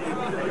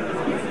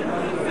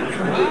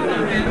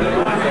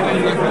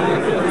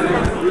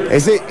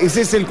 Ese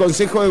es el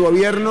Consejo de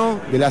Gobierno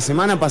de la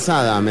semana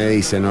pasada, me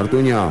dicen,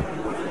 Ortuño.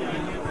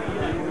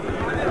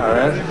 A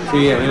ver,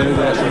 sí, es de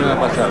la semana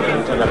pasada.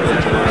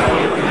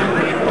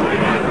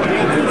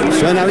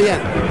 Suena bien.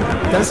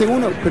 ¿Están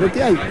seguros? ¿Pero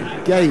qué hay?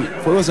 ¿Qué hay?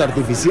 ¿Fuegos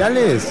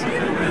artificiales?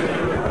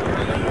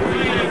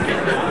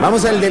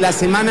 Vamos al de la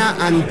semana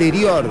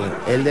anterior.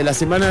 El de la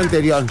semana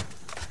anterior.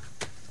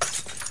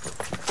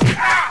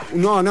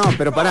 No,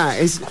 pero pará,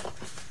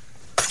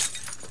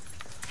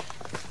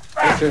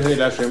 es de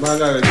la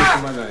semana, ¿de qué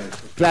semana es?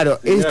 Claro,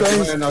 esto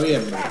semana es... de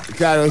noviembre.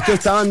 Claro, esto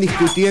estaban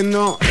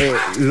discutiendo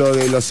lo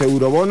de los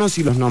eurobonos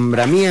y los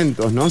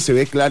nombramientos, ¿no? Se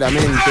ve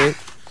claramente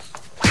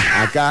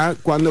acá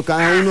cuando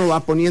cada uno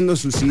va poniendo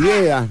sus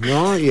ideas,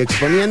 ¿no? Y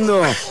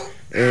exponiendo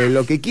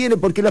lo que quiere,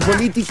 porque la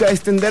política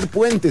es tender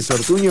puentes,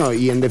 Ortuño,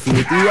 y en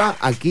definitiva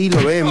aquí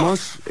lo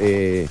vemos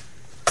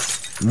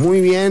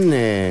muy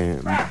bien...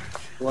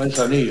 Buen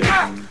sonido.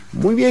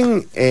 Muy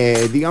bien,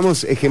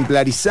 digamos,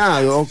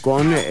 ejemplarizado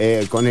con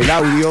el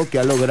audio que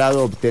ha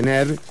logrado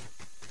obtener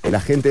el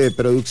agente de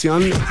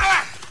producción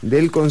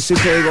del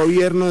Consejo de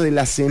Gobierno de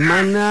la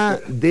semana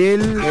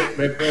del...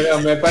 Me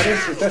parece, me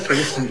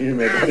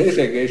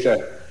parece que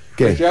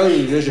ese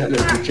audio yo ya lo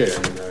escuché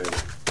una vez.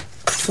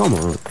 ¿Cómo?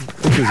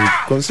 Esto es el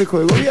Consejo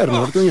de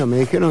Gobierno, Ortuño, me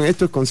dijeron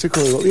esto es Consejo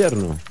de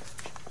Gobierno.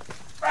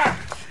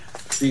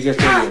 Sí que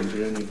estoy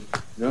bien,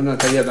 pero no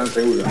estaría tan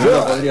seguro. No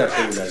lo podría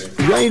asegurar.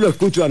 Yo ahí lo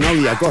escucho a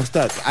Novia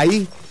Costa,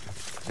 ahí.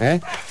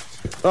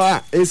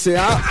 Ese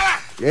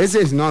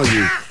es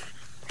Novi.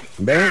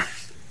 ¿Ves?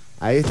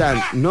 Ahí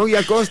está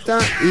Novia Costa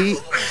y...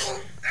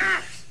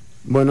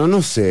 Bueno,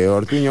 no sé,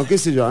 Ortuño, qué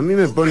sé yo, a mí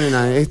me ponen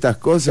a estas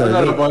cosas... Yo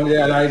no lo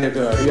pondré al aire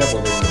todavía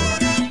porque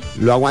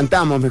lo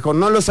aguantamos, mejor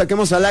no lo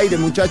saquemos al aire,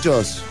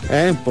 muchachos,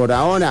 por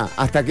ahora,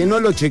 hasta que no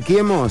lo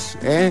chequeemos.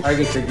 Hay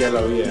que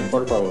chequearlo bien,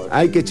 por favor.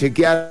 Hay que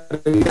chequear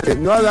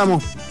bien, no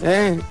hagamos,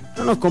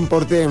 no nos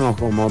comportemos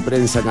como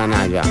prensa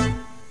canalla.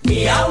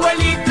 Mi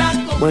abuelita...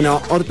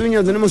 Bueno,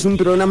 Ortuño, tenemos un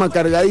programa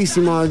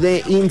cargadísimo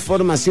de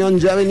información,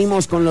 ya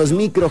venimos con los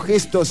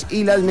microgestos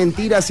y las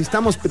mentiras,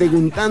 estamos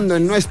preguntando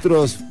en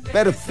nuestros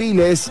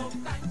perfiles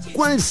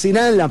cuál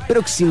será la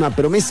próxima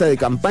promesa de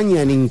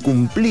campaña en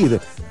incumplir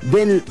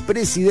del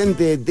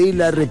presidente de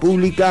la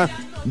República.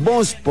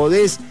 Vos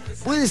podés,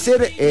 puede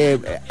ser,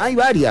 hay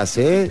varias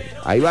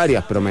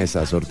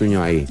promesas,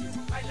 Ortuño, ahí.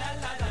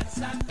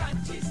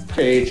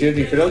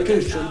 Sí, pero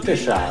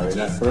usted sabe,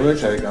 las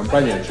promesas de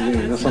campaña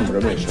chilenas no son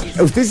promesas.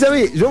 Usted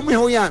sabe, yo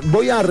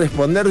voy a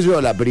responder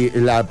yo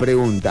la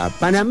pregunta.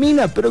 Para mí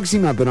la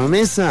próxima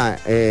promesa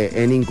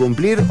en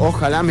incumplir,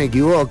 ojalá me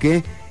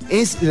equivoque,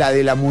 es la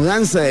de la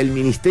mudanza del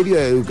Ministerio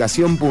de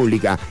Educación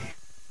Pública.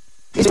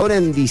 Es ahora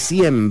en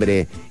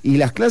diciembre y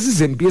las clases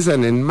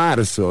empiezan en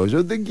marzo.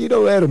 Yo te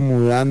quiero ver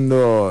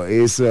mudando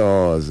ese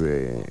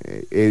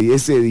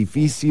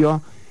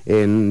edificio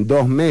en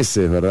 2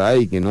 meses, ¿verdad?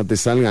 Y que no te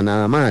salga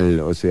nada mal.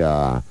 O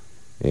sea,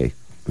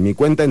 mi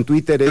cuenta en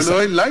Twitter es... Yo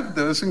le doy like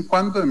de vez en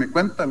cuando de mi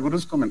cuenta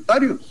algunos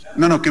comentarios.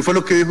 No, ¿qué fue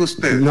lo que dijo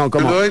usted? No,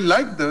 ¿cómo? Yo le doy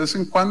like de vez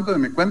en cuando de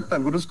mi cuenta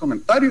algunos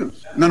comentarios.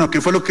 No, ¿qué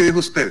fue lo que dijo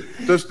usted?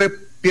 Entonces usted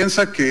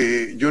piensa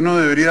que yo no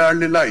debería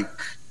darle like.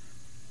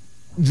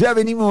 Ya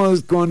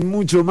venimos con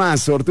mucho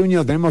más,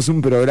 Ortuño, tenemos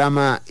un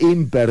programa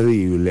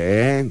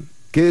imperdible,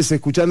 Quédese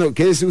escuchando,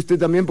 quédese usted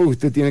también porque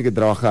usted tiene que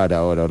trabajar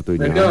ahora,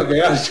 Ortuño. Yo me tengo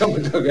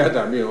que quedar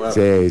también. Bueno.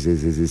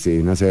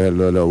 Sí, no sé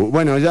lo.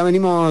 Bueno, ya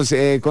venimos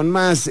con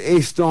más,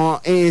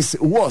 esto es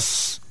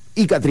Woz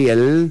y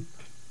Catriel.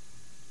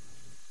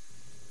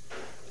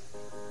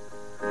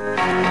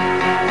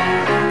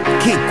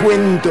 ¿Qué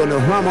cuento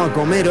nos vamos a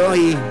comer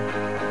hoy?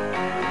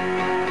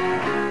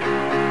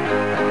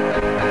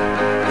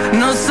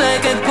 No sé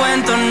qué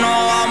cuento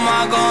no vamos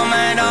a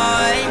comer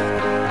hoy.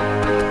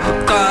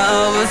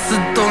 Cada vez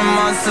estoy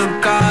más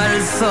cerca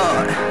del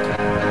sol.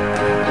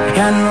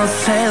 Ya no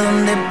sé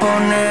dónde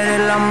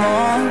poner el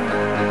amor.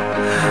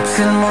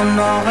 Si el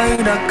mundo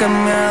gira, ¿qué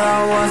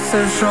miedo voy a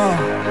hacer yo?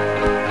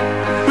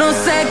 No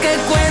sé qué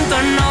cuento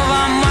no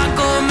vamos a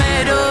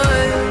comer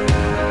hoy.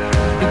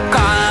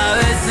 Cada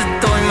vez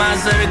estoy más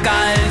cerca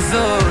del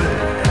sol.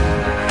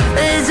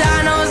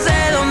 Ya no sé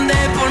dónde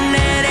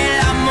poner el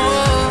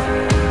amor.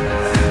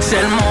 Si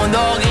el mundo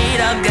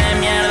gira, ¿qué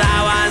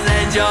mierda va a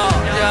hacer yo?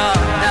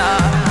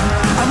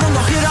 El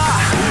mundo gira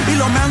y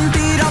lo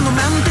mentira, no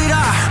mentira.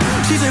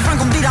 Si soy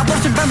franco, un tirador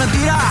siempre me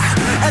tira.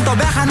 Esto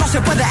viaja, no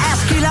se puede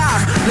esquilar.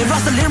 Le va a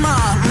salir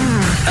mal.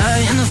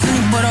 No sé ni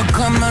por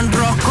acá me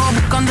enrosco,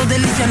 buscando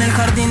delicia en el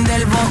jardín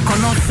del bosco.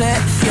 No sé,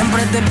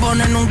 siempre te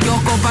ponen un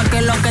kiosco pa'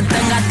 que lo que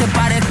tengas te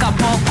parezca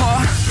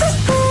poco.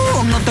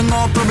 No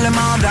tengo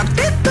problema de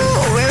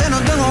actitud, bebé, no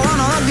tengo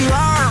ganas de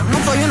activar.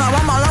 No soy una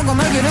bomba, loco,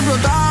 me quiere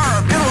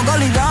explotar. Pierdo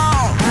calidad.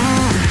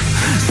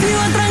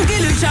 Sigo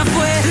tranquilo y ya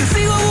fue.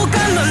 Sigo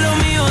buscando lo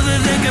mío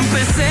desde que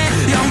empecé.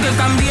 Y aunque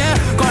cambié,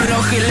 con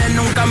los giles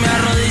nunca me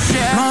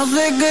arrodillé. No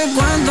sé qué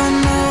cuento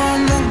no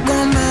vamos a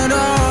comer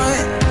hoy.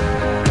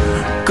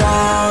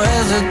 Cada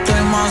vez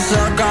estoy más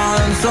cerca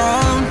del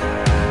sol.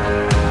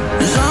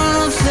 Ya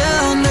no sé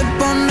dónde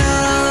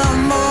poner el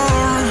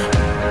amor.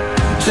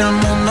 Si el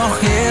mundo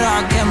gira,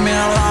 ¿qué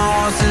mierda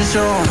voy a hacer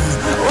yo?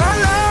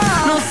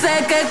 No sé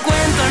qué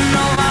cuento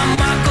no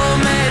vamos a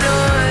comer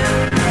hoy.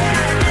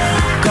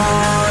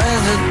 Cada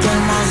vez estoy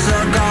más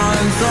cerca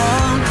del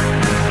sol.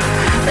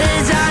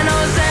 Ya no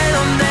sé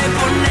dónde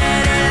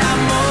poner el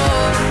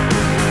amor.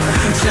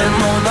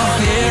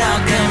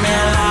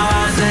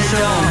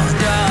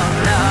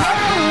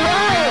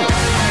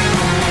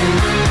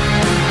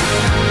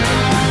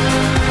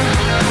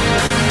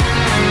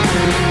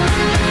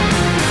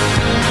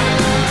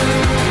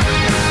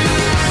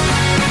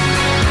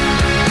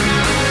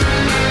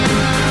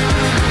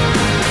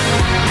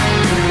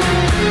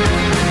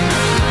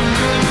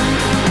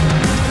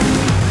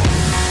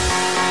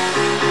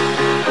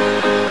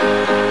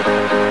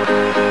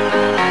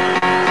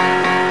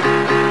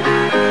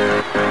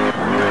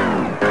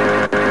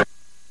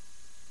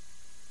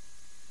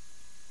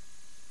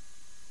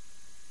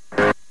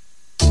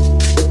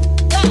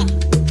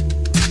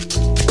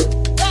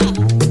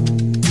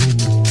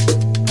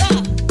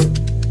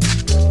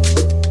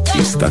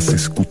 Estás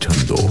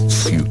escuchando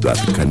Ciudad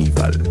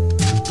Canibal.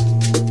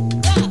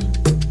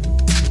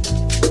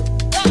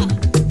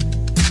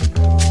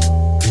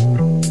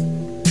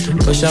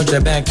 Push out your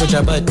back, put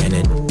your butt in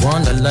it.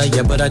 Wanna love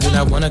you, but I do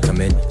not wanna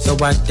commit. So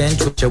I then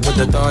twitch you with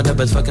the thought of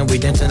us fucking. We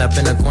dancing up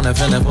in the corner,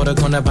 feeling for the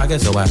corner pocket.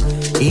 So I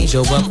ease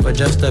you up for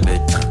just a bit.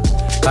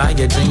 Buy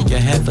your drink, you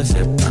have a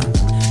sip.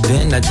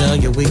 Then I tell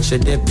you we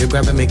should dip. You're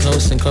grabbing me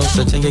close and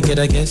closer till you get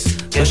a kiss.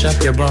 Push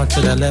up your bra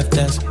to the left,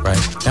 that's right.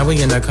 Now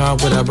we in the car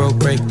with a broke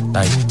brake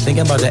light.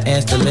 Thinking about the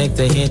ass, the leg,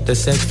 the hit, the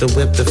sex, the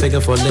whip, the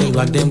figure for leg.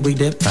 Like then we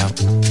dip out.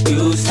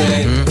 You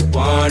say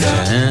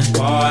wanna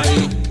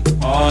party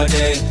all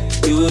day.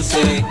 You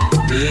say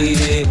need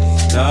it,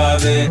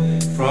 love it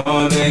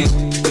from me.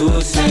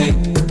 You say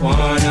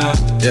wanna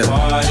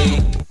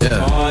party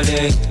all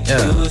day.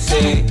 You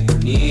say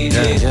need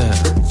it.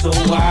 So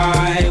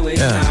why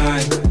waste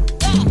time?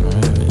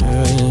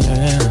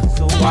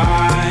 So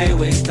why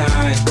waste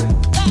time?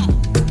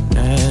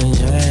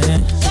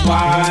 So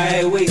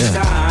why waste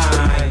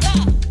time?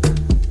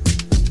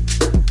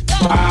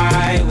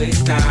 Why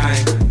waste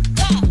time?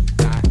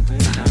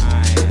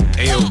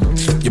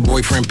 Your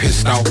boyfriend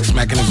pissed off,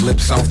 smacking his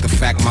lips off. The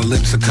fact my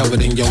lips are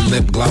covered in your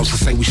lip gloss. I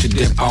say we should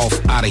dip off,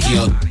 out of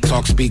here.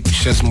 Talk, speak,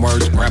 share some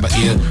words, grab a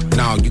ear.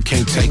 No, you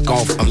can't take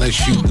off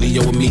unless you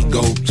Leo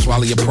amigo.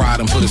 Swallow your pride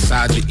and put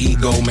aside your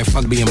ego. Man,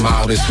 fuck being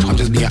modest, I'm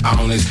just being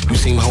honest. You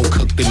seem home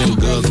cooked in them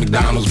girls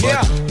McDonald's,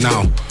 but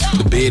no,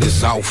 the bid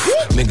is off.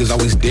 Niggas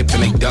always dip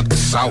and they duck the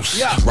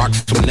sauce.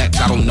 Rocks to neck,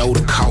 I don't know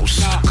the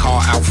cost.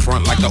 Car out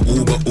front like the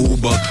Uber.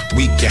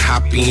 We can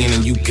hop in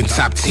and you can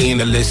top 10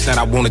 the list that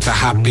I wanted to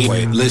hop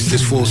in. List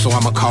is full, so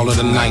I'ma call it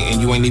a night.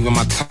 And you ain't even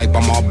my type,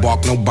 I'm all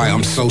bark, no bite.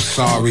 I'm so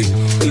sorry.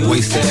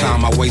 Wasted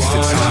time, I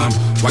wasted time.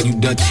 While you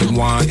Dutchy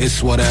wine,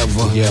 it's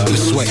whatever. The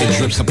sweat, it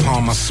drips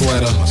upon my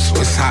sweater.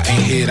 It's hot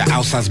in here, the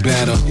outside's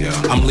better.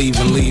 I'm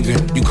leaving.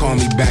 You call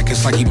me back,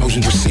 it's like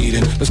emotions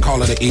receding. Let's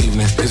call it an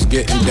evening, it's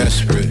getting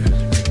desperate.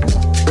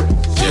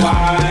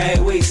 Why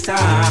waste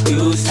time?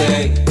 You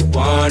say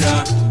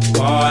wanna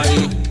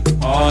party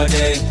all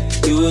day.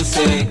 You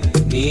say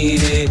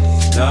need it,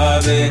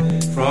 love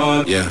it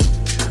from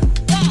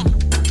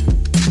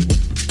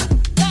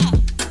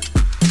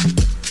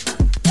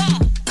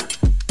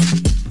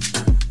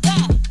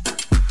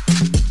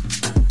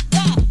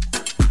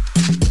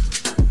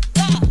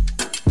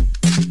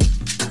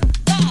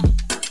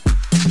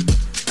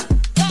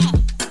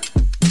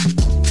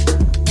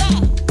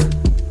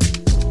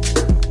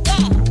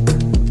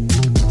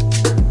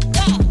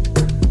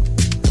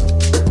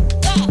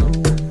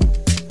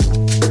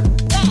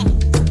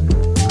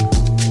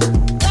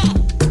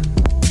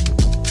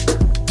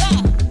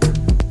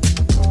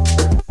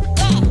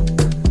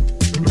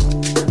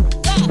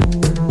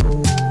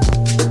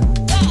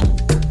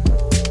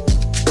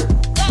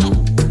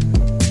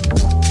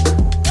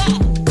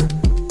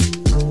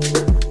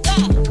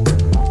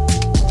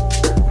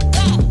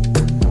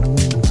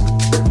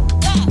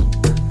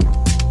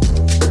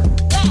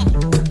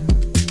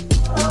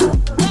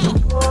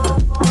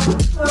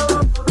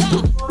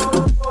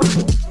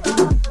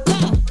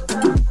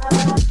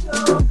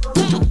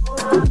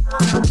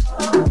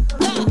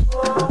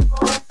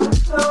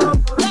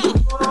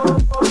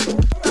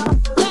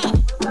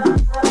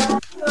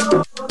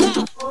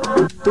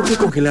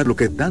congelar lo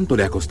que tanto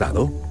le ha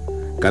costado?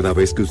 Cada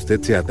vez que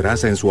usted se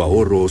atrasa en su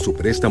ahorro o su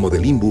préstamo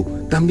del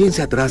INBU, también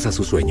se atrasa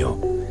su sueño.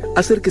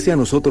 Acérquese a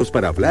nosotros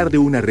para hablar de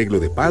un arreglo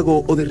de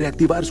pago o de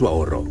reactivar su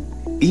ahorro.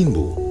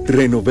 INBU,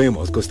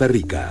 renovemos Costa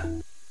Rica.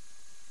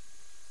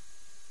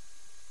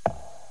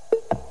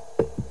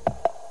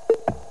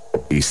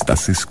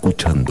 Estás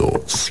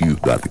escuchando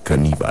Ciudad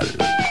Canibal.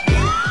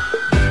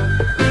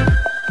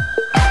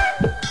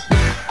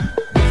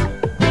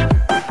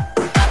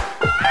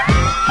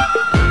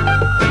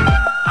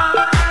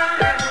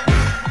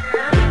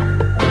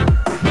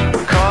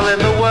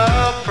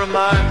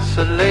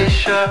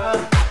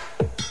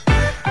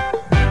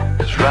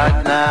 Cause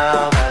right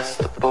now that's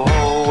the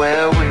ball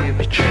where we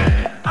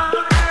return.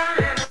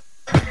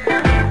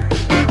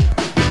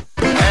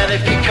 And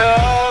if you're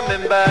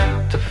coming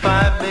back to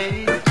find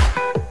me,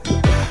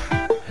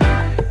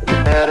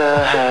 you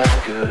better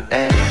have good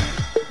aim.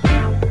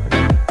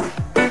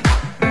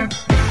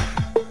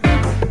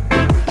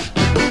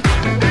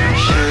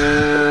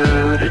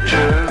 Shoot it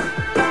true,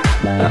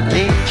 I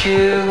need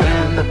you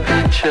in the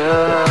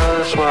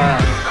pictures while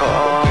I'm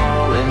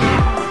calling you.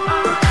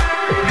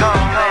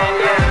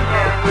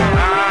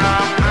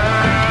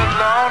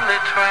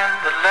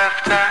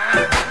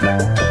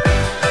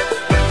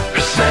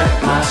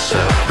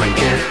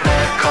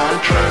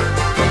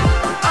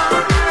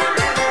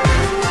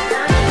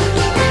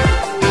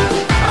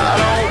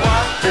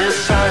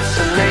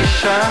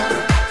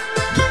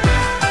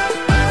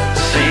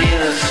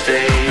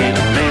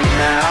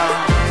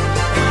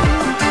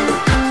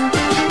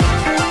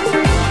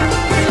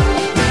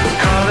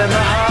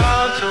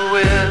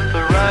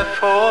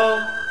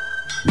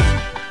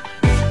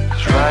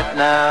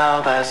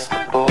 Now that's the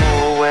ball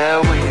where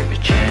we be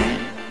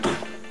changed.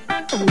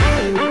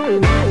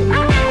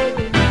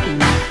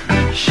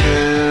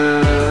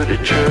 Shoot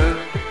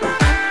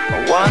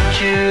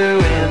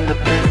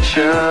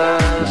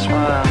pictures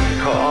while I'm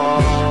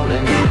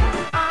calling you.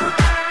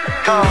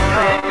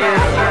 Calling you.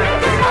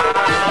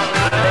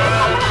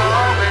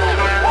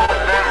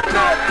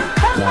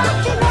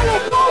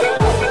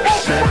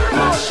 Set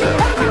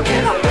myself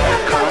again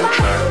back on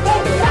track.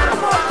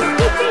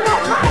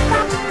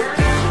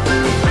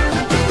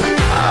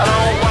 I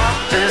don't want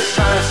this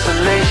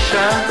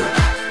isolation.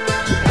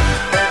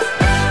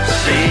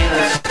 See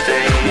the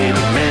state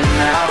of me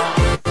now.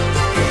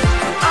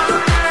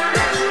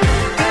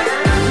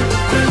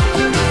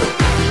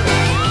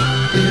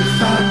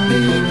 If I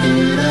pick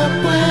it up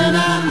when I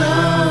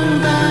know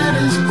that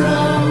it's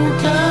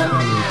broken,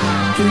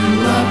 do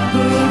I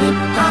put it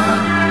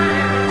back?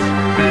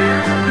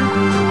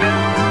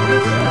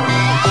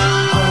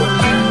 Or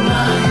do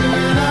I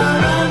head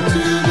out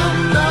onto the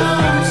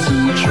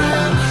lonesome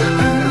trail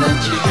and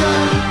let you go?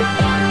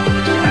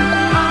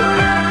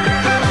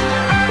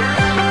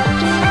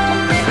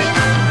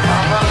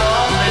 I'm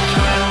alone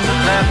between the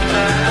left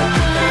and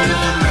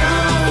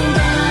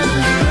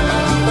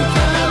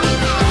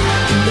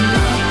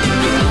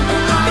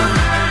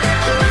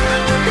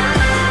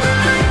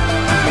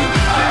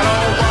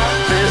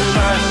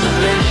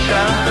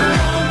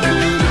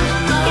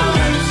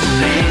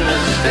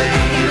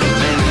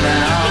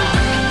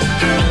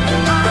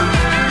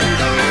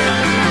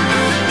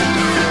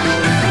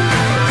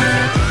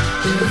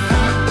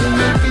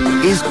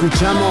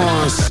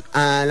Escuchamos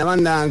a la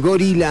banda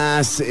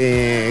Gorillaz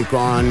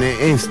con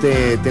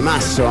este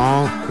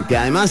temazo, que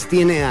además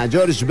tiene a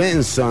George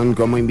Benson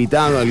como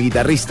invitado, el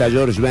guitarrista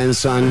George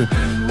Benson.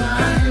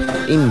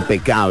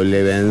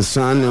 Impecable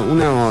Benson,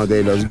 uno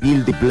de los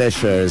guilty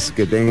pleasures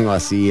que tengo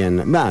así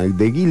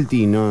de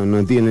guilty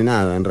no tiene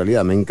nada, en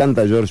realidad me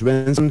encanta George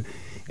Benson.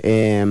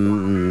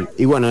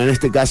 Y bueno, en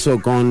este caso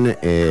con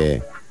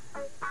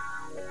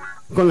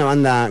la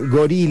banda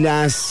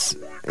Gorillaz.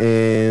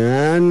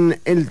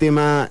 El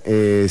tema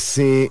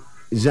se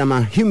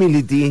llama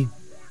Humility,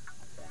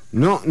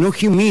 no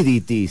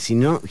Humidity,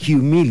 sino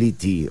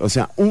Humility, o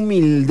sea,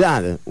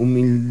 humildadez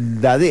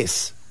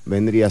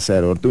vendría a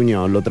ser.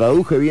 Ortuño, ¿lo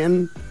traduje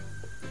bien?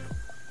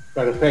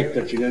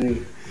 Perfecto,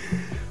 Chilani.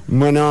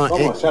 Bueno,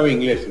 ¿Cómo sabe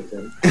inglés usted?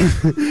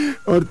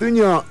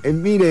 Ortuño,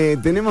 mire,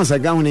 tenemos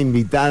acá una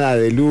invitada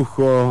de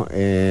lujo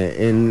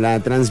en la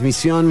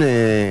transmisión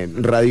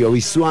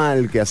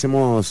radiovisual que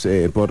hacemos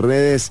por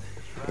redes.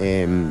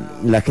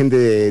 La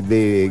gente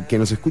que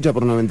nos escucha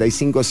por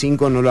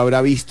 95.5 no lo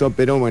habrá visto,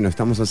 pero bueno,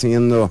 estamos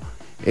haciendo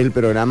el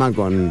programa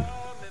con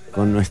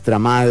nuestra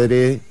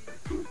madre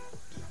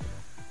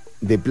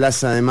de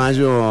Plaza de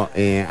Mayo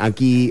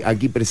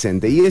aquí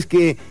presente. Y es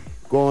que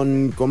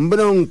con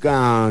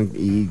bronca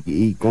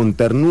y con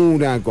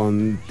ternura,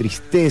 con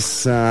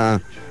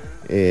tristeza,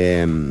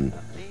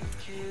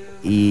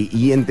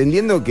 y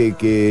entendiendo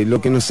que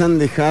lo que nos han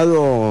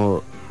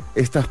dejado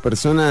estas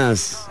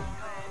personas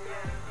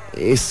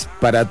es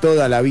para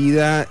toda la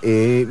vida,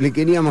 le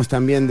queríamos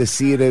también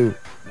decir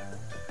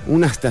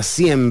un hasta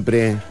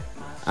siempre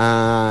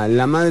a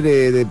la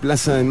madre de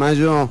Plaza de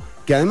Mayo,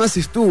 que además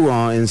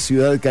estuvo en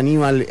Ciudad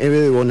Canibal. Eve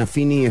de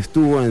Bonafini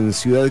estuvo en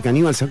Ciudad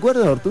Canibal. ¿Se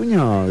acuerda,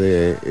 Ortuño,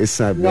 de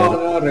esa?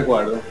 No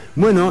recuerdo.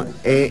 Bueno,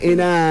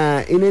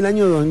 era en el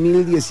año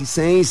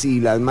 2016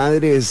 y las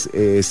madres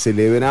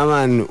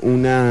celebraban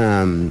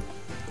una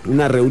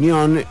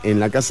reunión en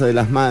la Casa de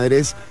las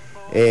Madres.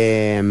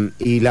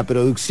 Y la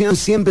producción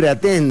siempre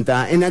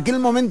atenta. En aquel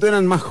momento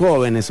eran más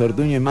jóvenes,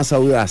 Ortuño, y más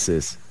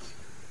audaces.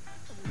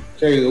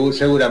 Sí,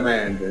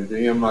 seguramente.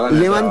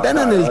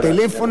 Levantaron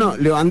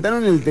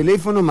el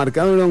teléfono,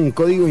 marcaron un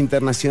código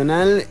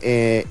internacional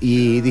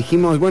y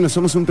dijimos, bueno,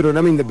 somos un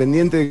programa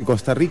independiente de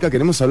Costa Rica,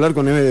 queremos hablar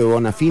con Eve de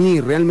Bonafini,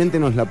 y realmente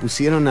nos la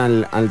pusieron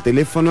al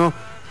teléfono.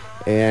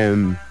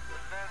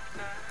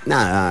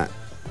 Nada,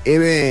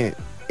 Eve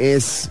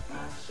es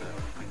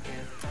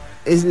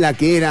la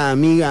que era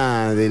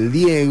amiga del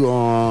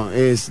Diego,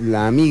 es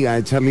la amiga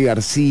de Charly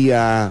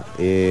García,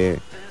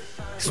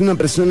 es una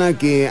persona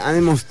que ha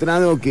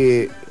demostrado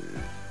que,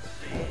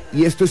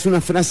 y esto es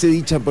una frase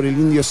dicha por el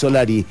Indio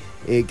Solari,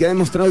 que ha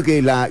demostrado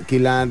que la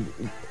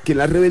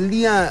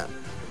rebeldía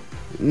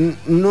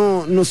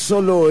no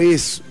solo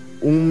es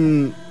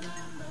un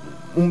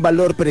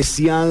valor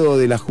preciado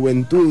de la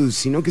juventud,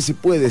 sino que se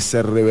puede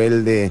ser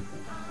rebelde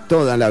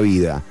toda la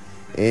vida.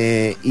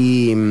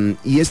 Y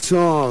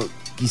eso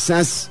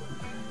quizás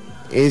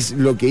es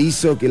lo que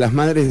hizo que las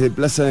madres de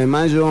Plaza de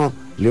Mayo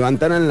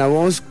levantaran la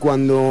voz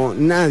cuando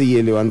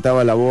nadie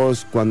levantaba la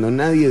voz, cuando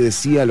nadie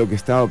decía lo que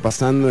estaba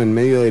pasando en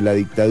medio de la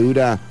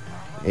dictadura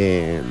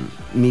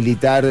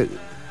militar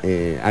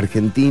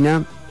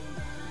argentina,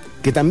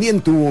 que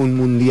también tuvo un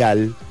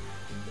mundial.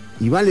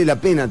 Y vale la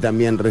pena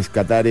también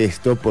rescatar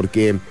esto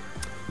porque,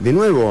 de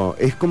nuevo,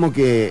 es como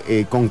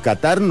que con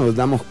Qatar nos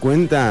damos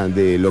cuenta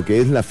de lo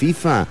que es la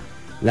FIFA.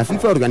 La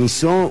FIFA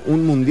organizó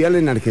un mundial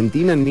en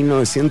Argentina en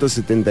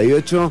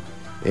 1978,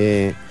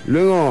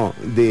 luego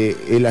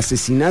del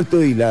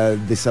asesinato y la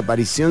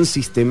desaparición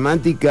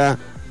sistemática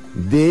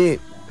de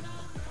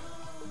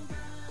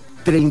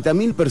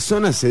 30.000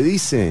 personas, se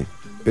dice,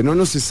 pero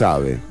no se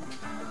sabe.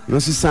 No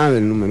se sabe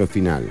el número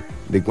final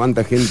de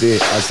cuánta gente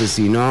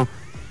asesinó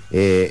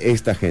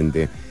esta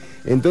gente.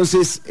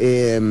 Entonces,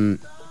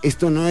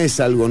 esto no es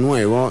algo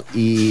nuevo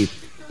y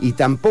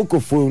tampoco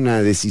fue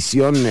una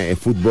decisión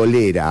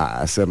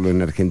futbolera hacerlo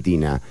en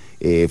Argentina.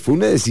 Fue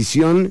una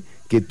decisión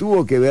que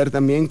tuvo que ver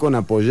también con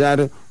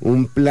apoyar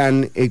un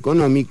plan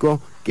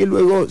económico que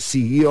luego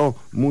siguió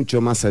mucho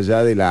más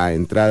allá de la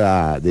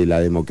entrada de la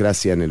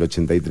democracia en el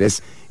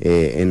 83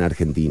 en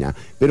Argentina.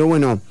 Pero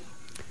bueno,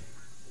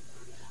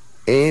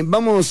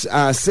 vamos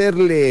a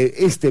hacerle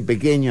este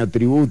pequeño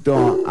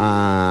tributo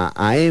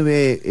a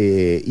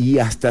Eve y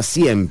hasta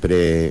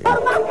siempre.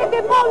 Por más que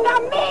se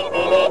pongan 1000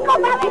 milicos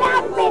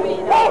adelante,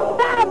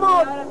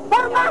 estamos.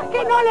 Por más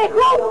que no les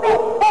guste,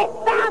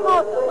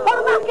 estamos. Por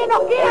más que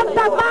nos quieran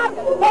tapar,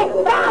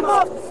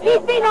 estamos. Y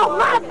si nos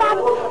matan,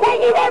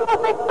 seguiremos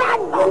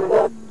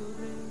estando.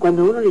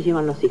 Cuando a uno le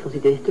llevan los hijos y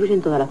te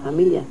destruyen toda la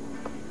familia,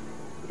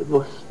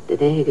 vos te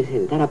tenés que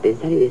sentar a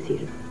pensar y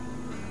decir,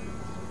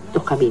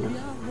 2 caminos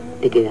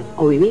te quedan,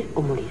 o vivir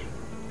o morir.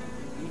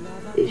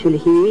 Yo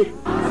elegí vivir.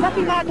 Vas a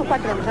firmar a tus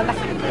patrones, andá.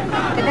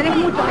 Que tenés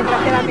mucho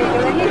desgraciadamente.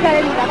 Obediencia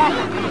de vida,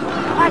 vaya.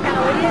 Vayan,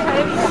 obediencia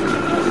de vida.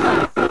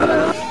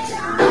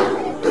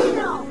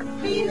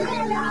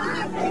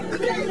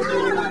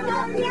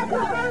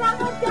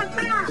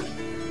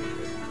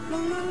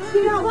 Si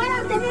nos van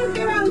a tener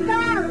que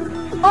bancar.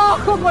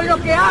 Ojo con lo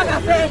que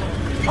hagas,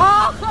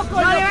 Ojo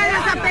con lo que hagas. No le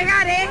vayas a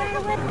pegar,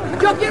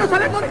 Yo quiero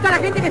saber dónde está la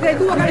gente que se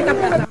detuvo acá en esta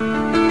plaza.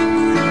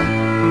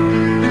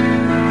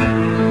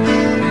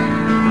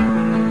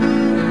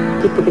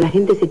 Porque la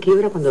gente se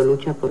quiebra cuando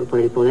lucha por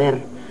el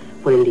poder,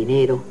 por el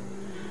dinero,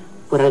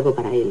 por algo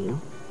para él, ¿no?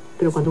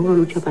 Pero cuando uno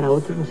lucha para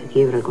otro no se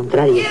quiebra, al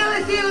contrario. Quiero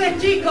decirles,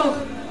 chicos,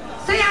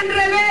 sean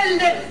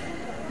rebeldes,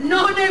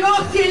 no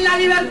negocien la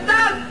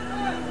libertad,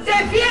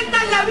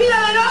 defiendan la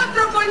vida del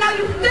otro con la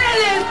de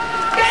ustedes,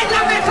 que es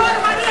la mejor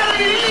manera de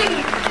vivir.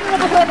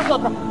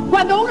 Nosotros,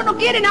 cuando uno no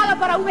quiere nada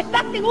para uno,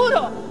 está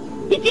seguro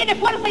y tiene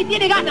fuerza y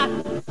tiene ganas,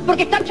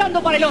 porque está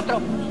luchando por el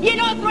otro. Y el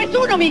otro es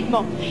uno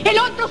mismo. El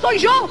otro soy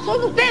yo,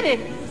 son ustedes.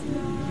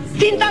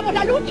 Sintamos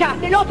la lucha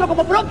del otro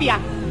como propia.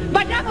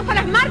 Vayamos a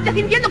las marchas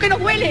sintiendo que nos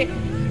duele.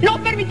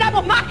 No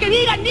permitamos más que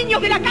digan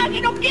niños de la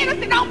calle. No quiero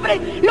ese nombre,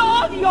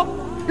 lo odio.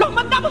 Los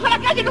mandamos a la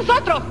calle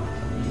nosotros.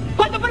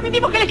 Cuando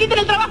permitimos que les quiten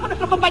el trabajo a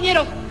nuestros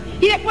compañeros.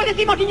 Y después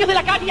decimos niños de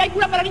la calle, hay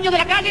cura para niños de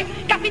la calle,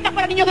 casitas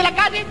para niños de la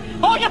calle,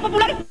 ollas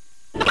populares.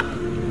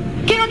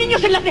 Quiero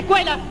niños en las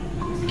escuelas.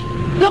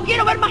 No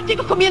quiero ver más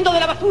chicos comiendo de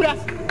la basura.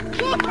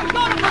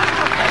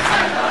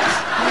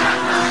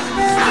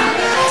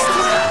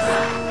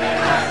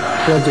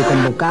 Pero te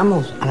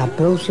convocamos a la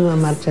próxima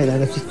marcha de la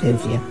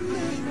resistencia,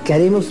 que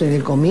haremos en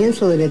el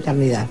comienzo de la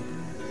eternidad.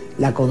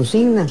 La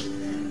consigna,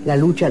 la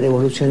lucha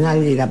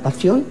revolucionaria y la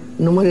pasión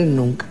no mueren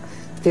nunca.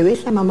 ¿Te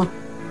besa, mamá?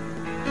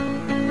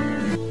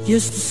 Y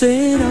esto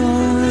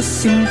será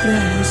siempre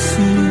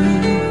así,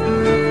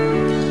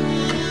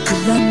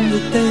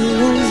 quedándote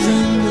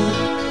oyendo.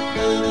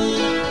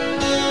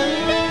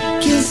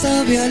 ¿Quién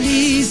sabe,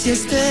 Alicia,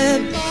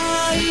 este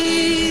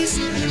país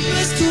no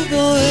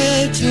estuvo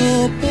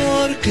hecho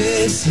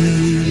porque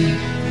sí?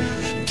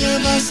 Te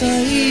vas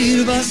a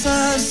ir, vas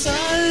a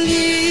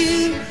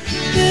salir,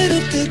 pero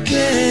te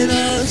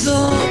quedas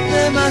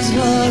donde más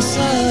vas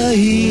a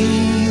ir.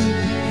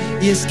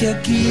 Y es que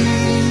aquí,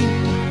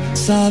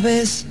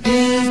 sabes,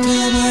 el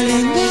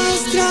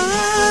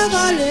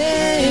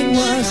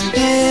trabalenguas,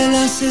 el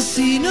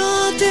asesino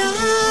te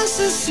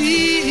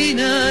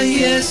asesina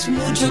y es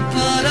mucho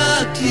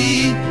para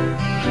ti.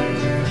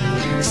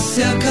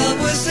 Se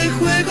acabó ese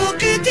juego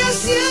que te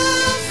hacía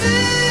feliz.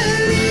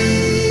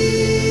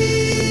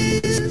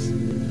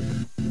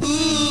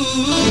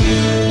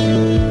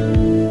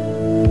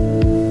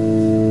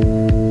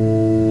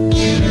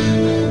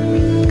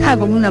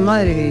 Como una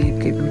madre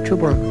que luchó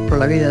por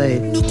la vida de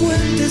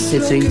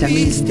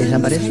 30.000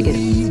 desaparecidos.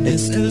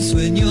 El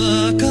sueño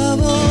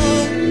acabó.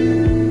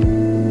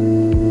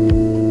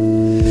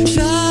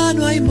 Ya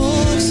no hay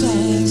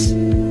morsas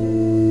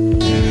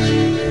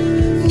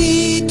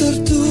ni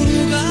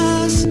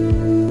tortugas.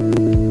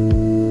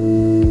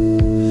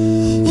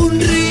 Un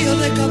río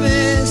de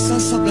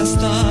cabezas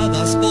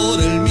aplastadas por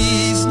el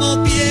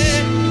mismo pie.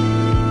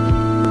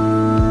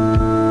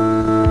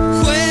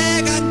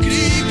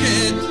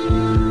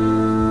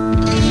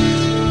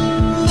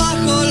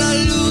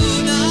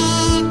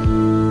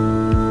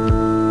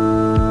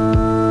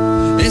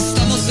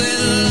 Estamos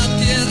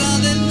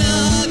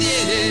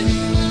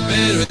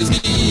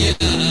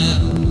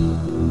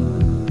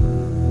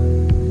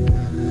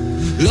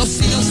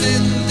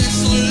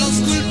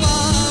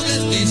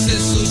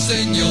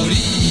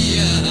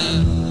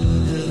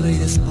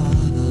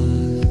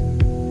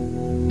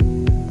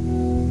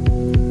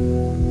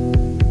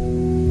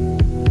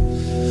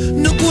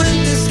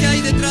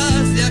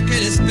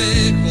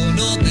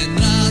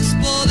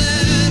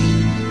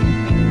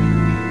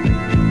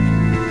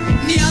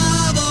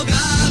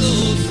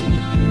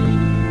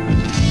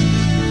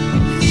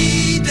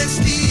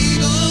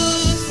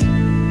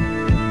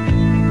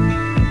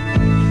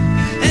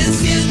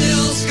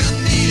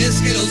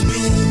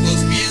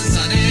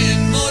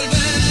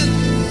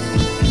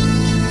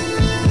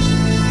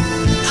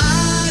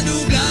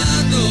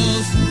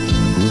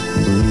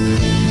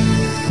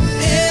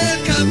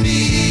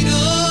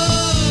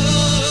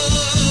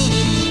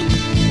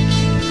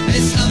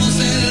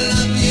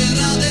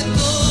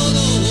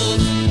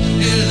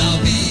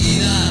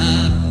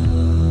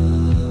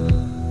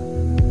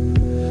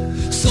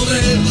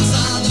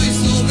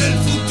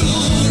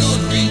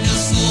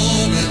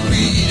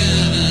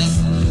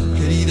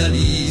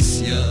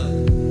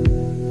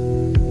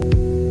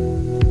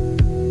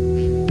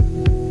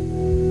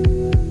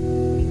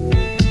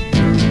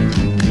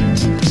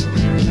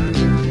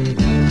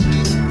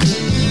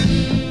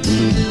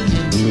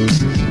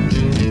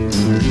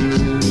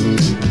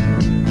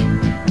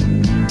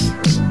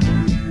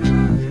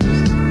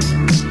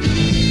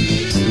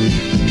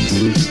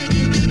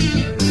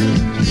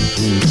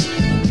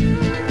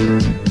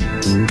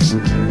 ¿Quién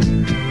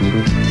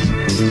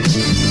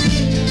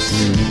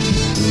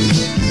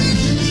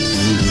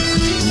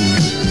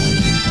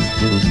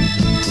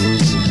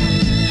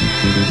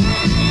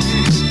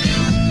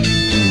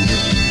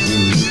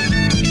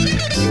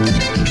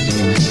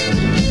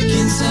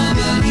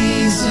sabe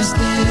si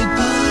este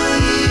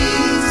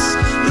país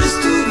no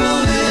estuvo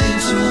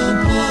hecho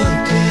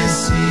porque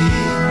sí?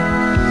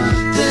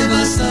 Te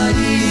vas a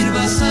ir,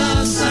 vas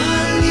a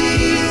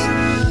salir,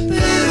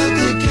 pero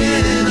te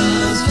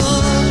quedas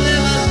donde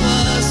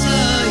vas a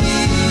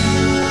ir.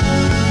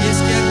 Y es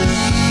que aquí,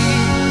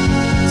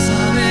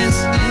 sabes,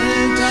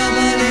 el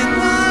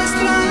trabalenguas,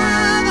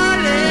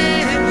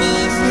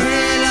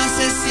 el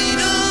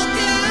asesino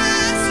te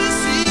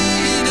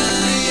asesina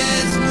y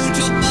es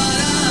mucho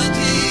para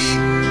ti.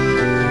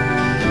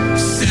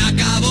 Se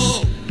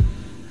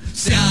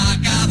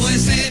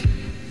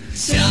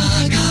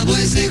acabó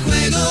ese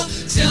juego,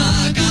 se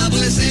acabó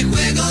ese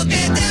juego que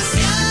te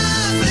hacía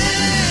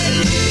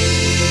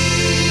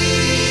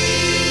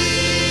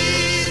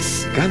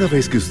feliz. Cada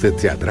vez que usted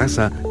se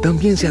atrasa,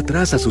 también se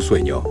atrasa su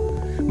sueño.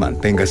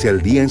 Manténgase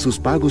al día en sus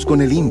pagos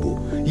con el INBU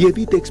y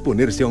evite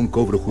exponerse a un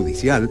cobro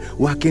judicial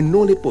o a que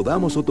no le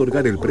podamos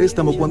otorgar el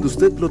préstamo cuando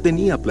usted lo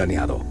tenía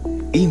planeado.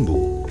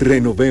 INBU,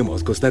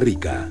 renovemos Costa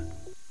Rica.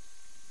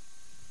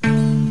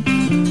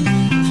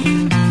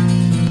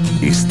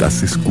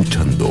 Estás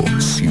escuchando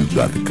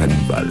Ciudad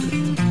Canibal.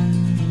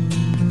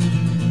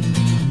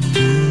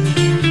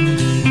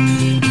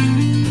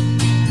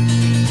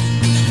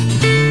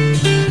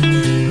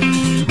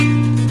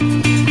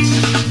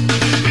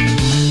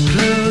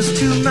 Close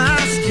to my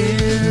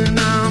skin,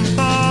 I'm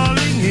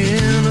falling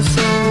in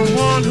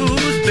someone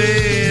who's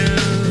been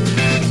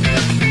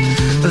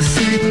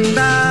sitting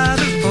by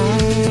the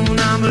phone.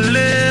 I'm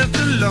left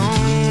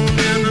alone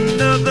in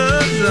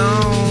another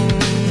zone.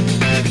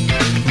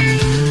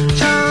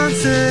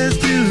 Chances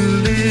to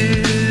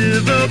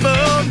live above.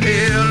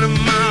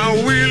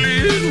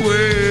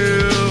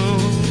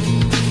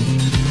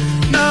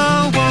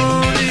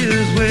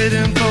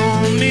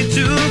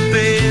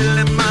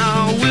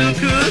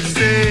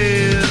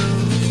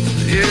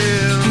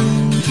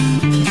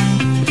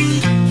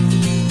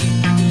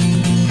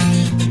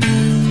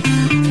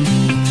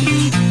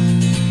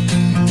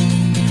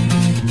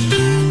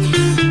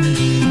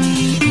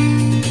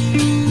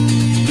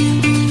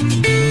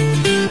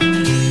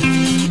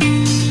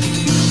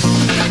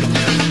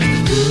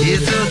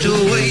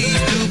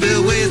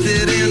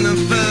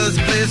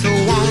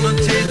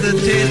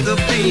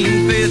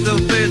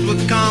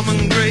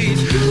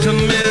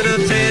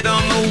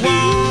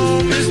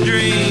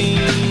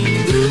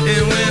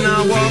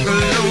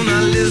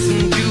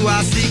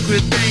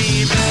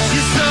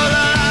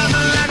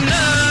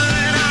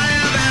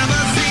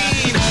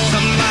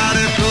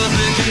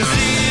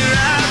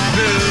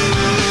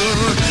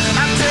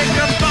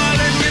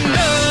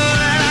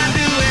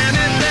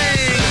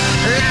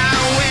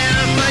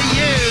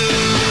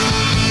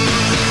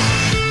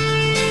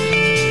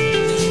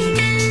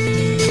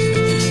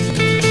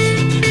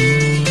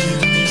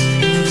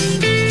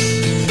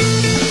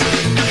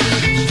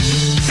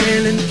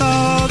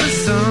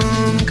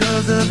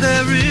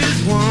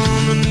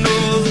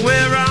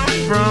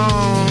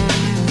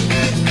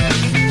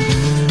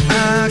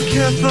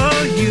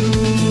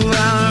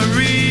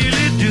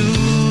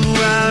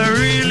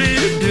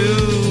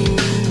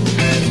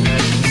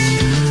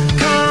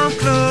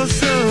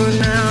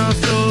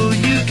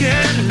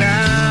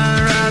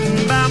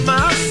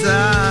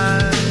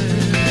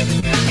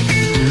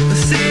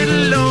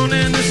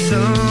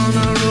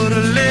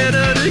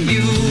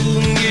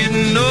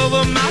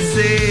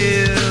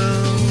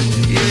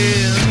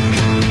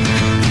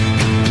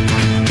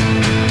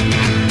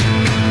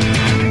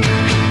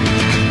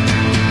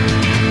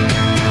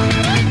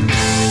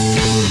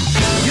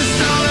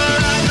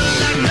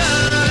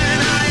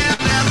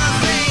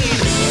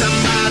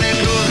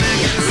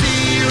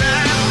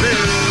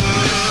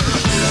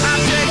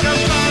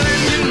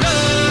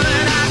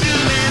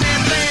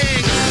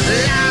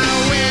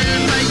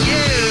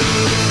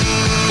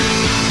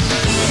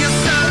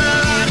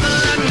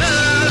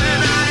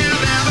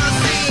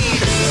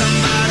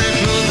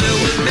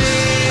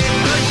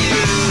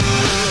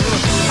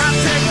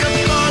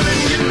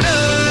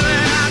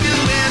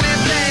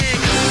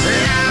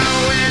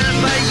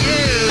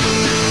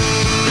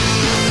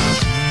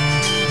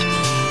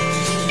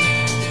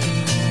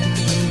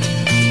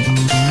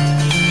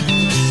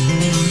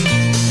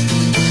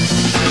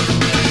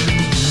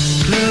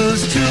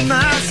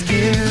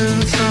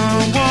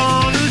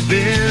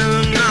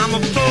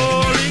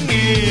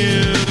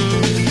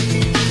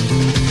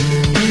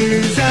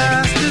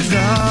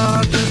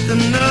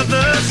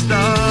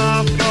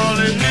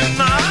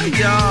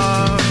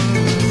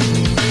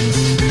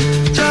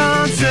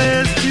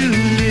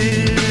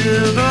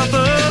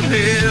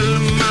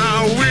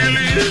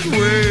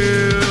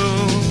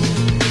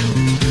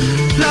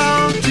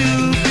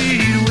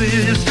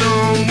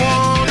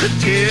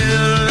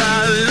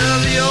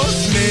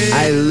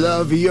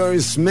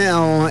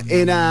 Smell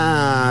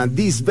era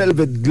This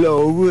Velvet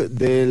Glow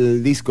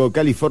del disco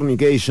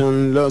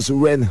Californication, los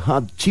Red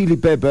Hot Chili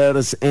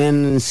Peppers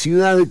en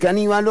Ciudad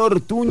Canibal.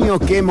 Ortuño,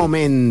 qué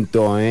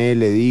momento,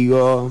 le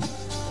digo.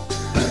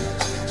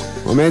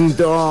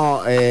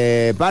 Momento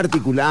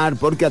particular,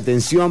 porque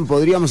atención,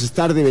 podríamos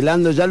estar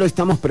develando, ya lo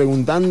estamos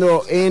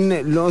preguntando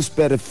en los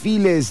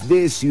perfiles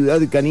de Ciudad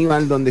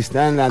Canibal, donde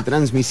está en la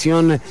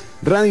transmisión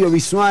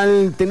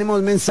radiovisual.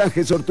 Tenemos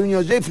mensajes,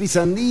 Ortuño. Jeffrey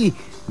Sandí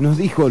nos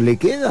dijo, ¿le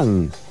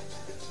quedan?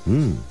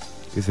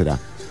 ¿Qué será?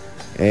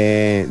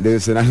 Debe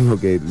ser algo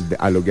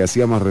a lo que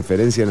hacíamos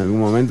referencia en algún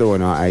momento.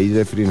 Bueno, ahí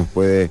Jeffrey nos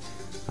puede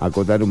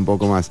acotar un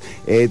poco más.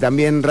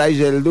 También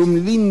Rigel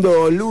Doom,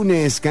 lindo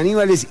lunes,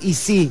 caníbales. Y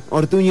sí,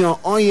 Ortuño,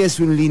 hoy es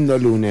un lindo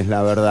lunes,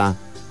 la verdad.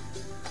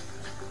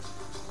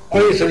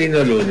 Hoy es un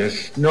lindo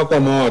lunes, no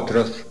como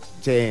otros.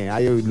 Che,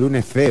 hay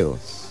lunes feos.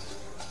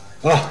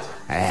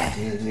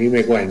 Ni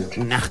me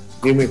cuente.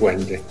 Ni me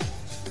cuente.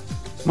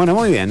 Bueno,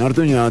 muy bien,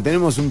 Ortuño,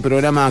 tenemos un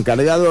programa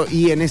cargado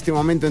y en este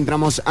momento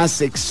entramos a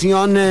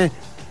sección...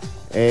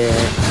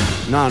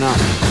 No,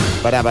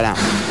 pará.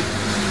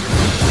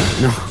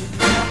 No.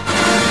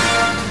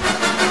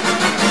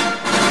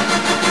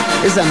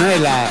 Esa no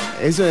es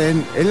eso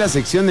es la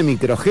sección de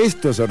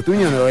microgestos,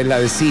 Ortuño, ¿o es la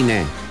de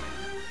cine?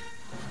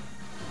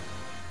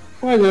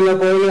 Bueno, lo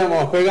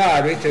podríamos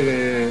pegar, viste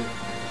que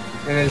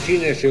en el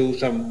cine se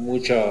usa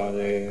mucho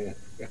de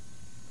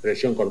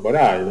expresión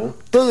corporal, ¿no?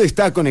 Todo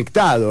está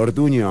conectado,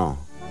 Ortuño.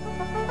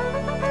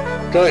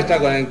 Todo está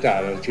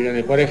conectado,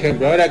 Chironi. Por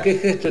ejemplo, ahora, ¿qué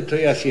gesto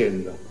estoy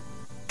haciendo?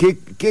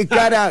 ¿Qué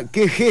cara,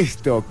 qué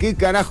gesto, qué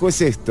carajo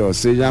es esto?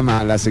 Se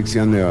llama la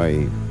sección de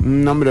hoy.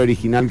 Un nombre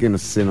original que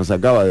se nos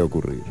acaba de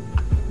ocurrir.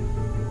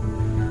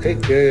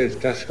 Que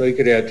estás hoy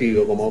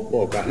creativo como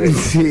pocas veces.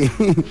 Sí.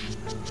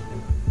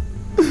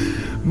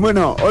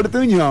 Bueno,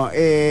 Ortuño,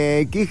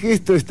 ¿qué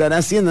gesto estará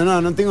haciendo?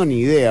 No tengo ni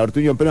idea,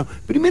 Ortuño, pero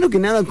primero que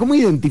nada, ¿cómo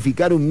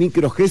identificar un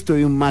microgesto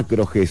y un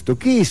macrogesto?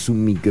 ¿Qué es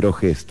un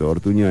microgesto,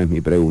 Ortuño? Es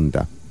mi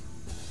pregunta.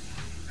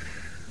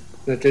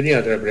 No tenía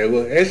otra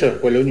pregunta. ¿Eso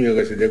fue lo único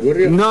que se te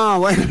ocurrió? No,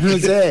 bueno, no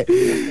sé.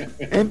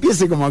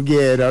 Empiece como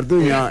quiera,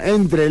 Ortuño.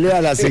 Entrele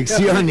a la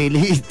sección y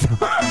listo.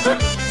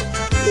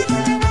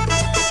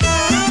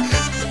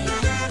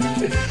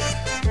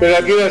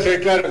 Pero quiero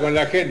ser claro con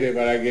la gente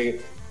para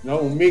que, ¿no?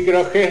 Un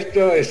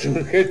microgesto es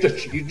un gesto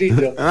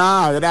chiquitito.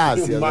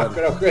 Gracias. Un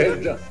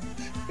macrogesto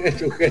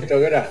es un gesto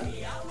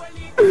grande.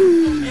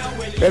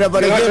 Pero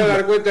por ejemplo, vas a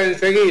dar cuenta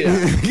enseguida.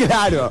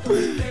 Claro.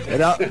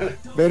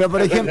 Pero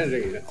por ejemplo,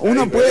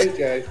 uno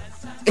puede,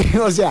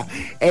 o sea,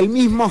 el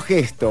mismo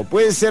gesto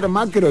puede ser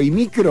macro y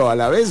micro a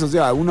la vez, o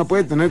sea, uno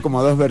puede tener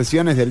como dos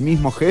versiones del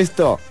mismo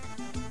gesto.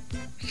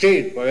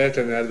 Sí, podés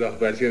tener dos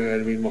versiones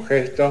del mismo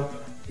gesto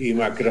y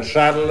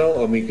macrosarlo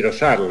o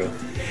microsarlo.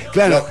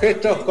 Claro. Los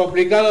gestos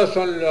complicados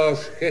son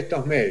los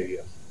gestos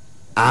medios.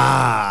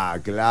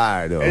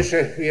 Claro. Eso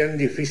es bien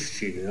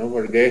difícil, ¿no?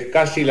 Porque es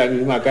casi la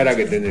misma cara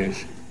que tenés.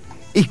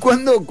 ¿Y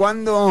cuándo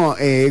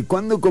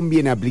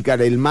conviene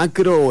aplicar el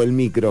macro o el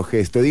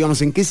microgesto?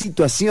 Digamos, ¿en qué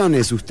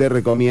situaciones usted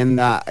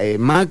recomienda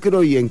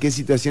macro y en qué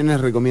situaciones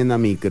recomienda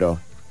micro?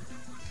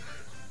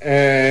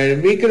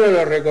 El micro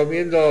lo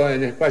recomiendo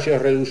en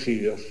espacios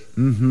reducidos.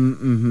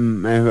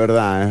 Es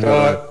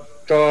verdad.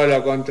 Todo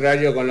lo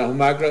contrario con los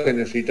macros, que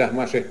necesitas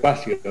más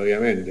espacio,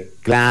 obviamente.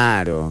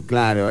 Claro.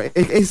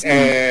 Es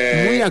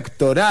muy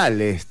actoral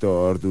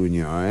esto,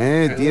 Ortuño.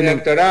 Muy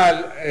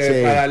actoral.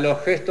 Sí. Para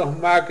los gestos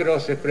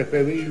macros es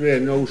preferible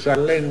no usar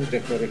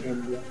lentes, por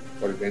ejemplo,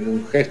 porque en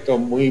un gesto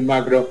muy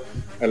macro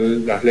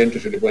las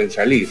lentes se te pueden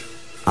salir.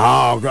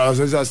 Claro,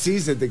 eso así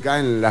se te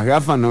caen las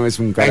gafas, no es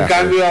un carajo. En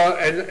cambio,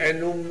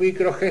 en un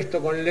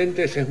microgesto con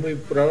lentes es muy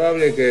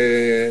probable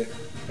que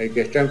el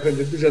que está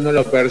enfrente tuyo no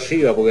lo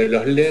perciba, porque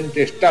los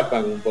lentes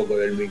tapan un poco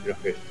del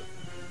microgesto.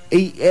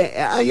 Y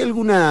hay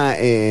alguna,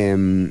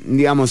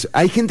 digamos,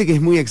 hay gente que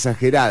es muy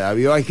exagerada,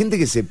 ¿vio? Hay gente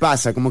que se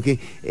pasa, como que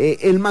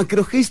el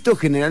macrogesto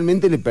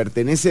generalmente le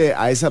pertenece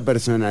a esa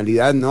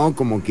personalidad, ¿no?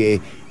 Como que,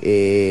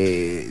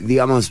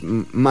 digamos,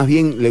 más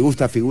bien le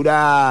gusta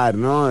figurar,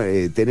 ¿no?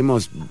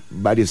 Tenemos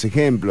varios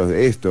ejemplos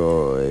de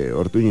esto,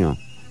 Ortuño.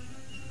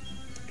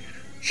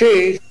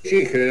 Sí,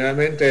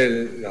 generalmente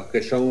los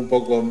que son un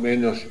poco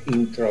menos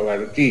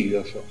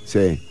introvertidos,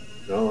 sí,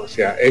 ¿no? O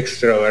sea,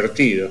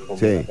 extrovertidos, como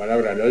la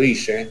palabra lo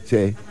dice,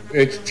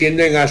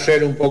 tienden a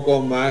ser un poco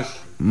más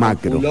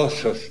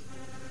musculosos,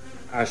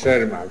 a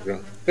ser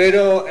macro.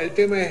 Pero el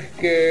tema es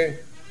que,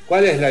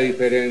 ¿cuál es la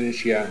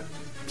diferencia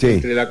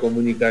entre la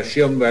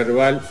comunicación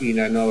verbal y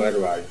la no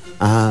verbal?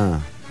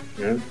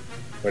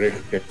 Por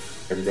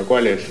ejemplo,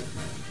 ¿cuál es?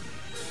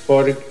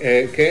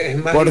 Que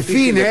es más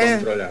difícil de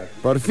controlar.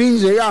 Por fin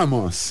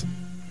llegamos.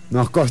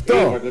 Nos costó. Sí,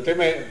 porque usted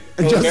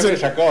me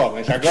sacó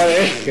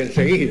de eje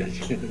enseguida.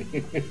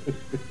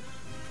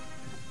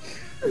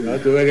 No,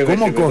 tuve que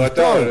 ¿Cómo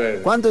costó?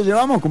 ¿Cuánto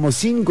llevamos? Como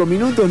 5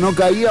 minutos, no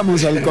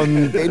caíamos al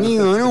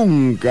contenido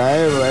nunca.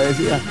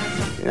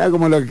 Era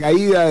como la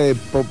caída de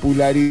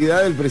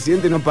popularidad del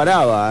presidente, no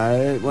paraba.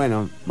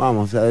 Bueno,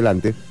 vamos,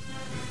 adelante.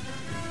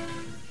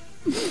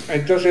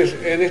 Entonces,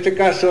 en este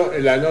caso,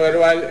 la no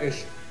verbal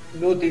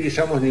no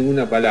utilizamos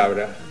ninguna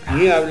palabra,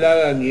 ni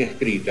hablada ni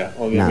escrita,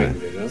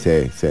 obviamente, ¿no?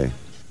 Sí, sí.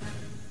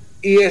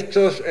 Y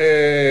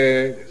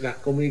las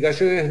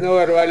comunicaciones no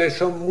verbales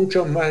son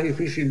mucho más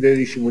difíciles de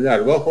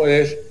disimular. Vos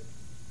podés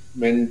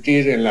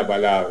mentir en la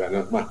palabra, ¿no?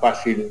 Es más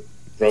fácil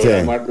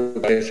programar tu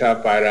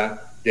cabeza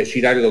para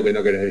decir algo que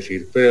no querés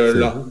decir. Pero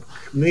los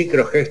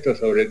microgestos,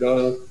 sobre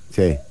todo,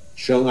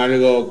 son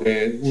algo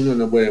que uno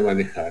no puede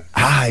manejar.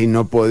 Ay,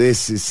 no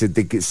podés,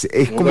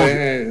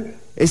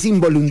 es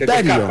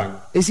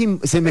involuntario.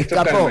 Se me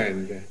escapó.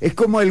 Totalmente. Es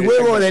como el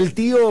huevo del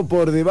tío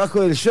por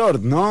debajo del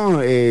short,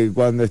 ¿no?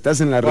 Cuando estás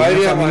en la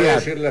reunión familiar.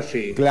 Decirlo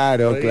así.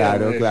 Claro.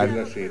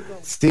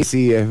 Así.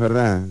 Sí, es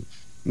verdad.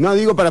 No,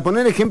 digo, para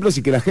poner ejemplos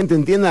y que la gente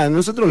entienda, a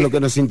nosotros lo que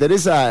nos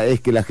interesa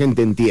es que la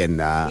gente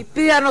entienda. Y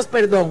pídanos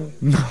perdón.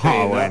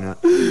 No, bueno.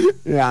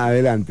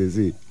 Adelante,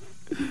 sí.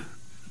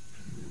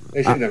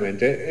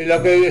 Exactamente.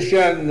 Lo que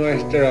decían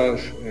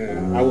nuestros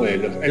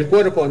abuelos, el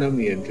cuerpo no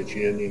miente,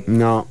 Chironi.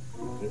 No.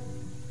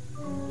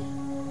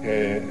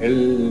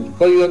 El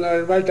código no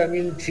verbal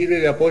también sirve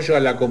de apoyo a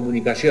la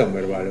comunicación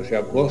verbal, o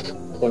sea, vos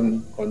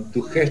con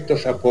tus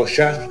gestos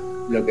apoyás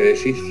lo que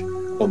decís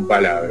con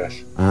palabras.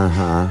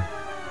 Ajá.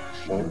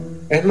 ¿No?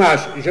 Es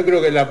más, yo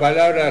creo que las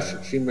palabras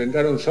se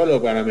inventaron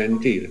solo para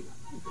mentir.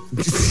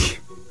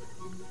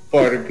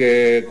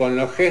 Porque con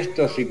los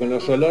gestos y con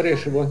los olores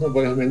vos no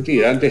podés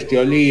mentir. Antes te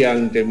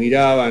olían, te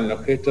miraban,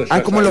 los gestos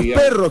ya como sabían.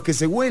 Los perros que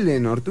se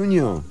huelen,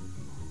 Ortuño.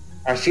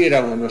 Así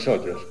éramos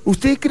nosotros.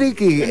 ¿Usted cree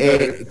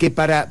que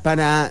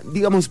para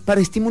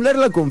estimular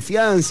la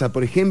confianza,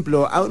 por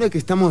ejemplo, ahora que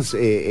estamos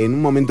en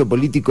un momento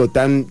político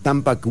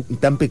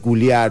tan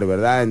peculiar,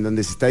 ¿verdad? En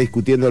donde se está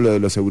discutiendo lo de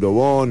los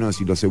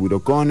eurobonos y los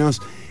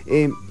euroconos,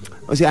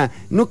 o sea,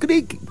 ¿no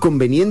cree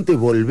conveniente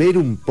volver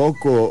un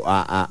poco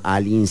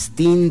al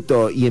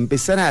instinto y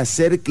empezar a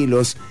hacer que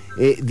los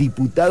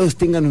diputados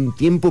tengan un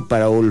tiempo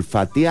para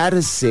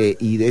olfatearse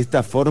y de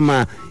esta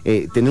forma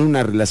tener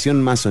una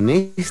relación más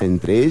honesta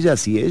entre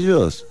ellas y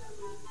ellos?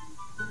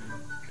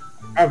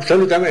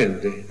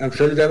 Absolutamente.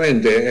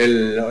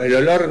 El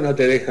olor no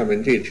te deja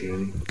mentir,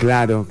 Chironi.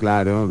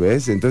 Claro,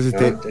 ¿ves? Entonces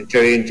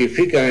te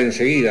identifican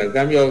enseguida. En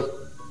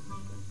cambio,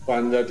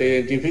 cuando te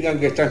identifican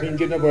que estás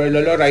mintiendo por el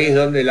olor, ahí es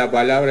donde la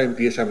palabra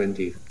empieza a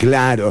mentir.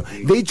 Claro.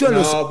 De hecho,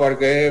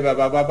 porque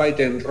papá y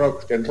te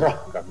enroscan.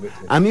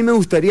 A mí me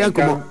gustaría,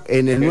 como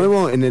en el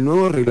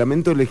nuevo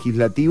reglamento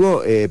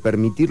legislativo,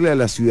 permitirle a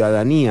la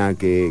ciudadanía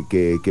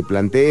que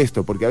plantee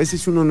esto, porque a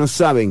veces uno no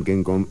sabe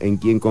en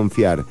quién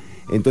confiar.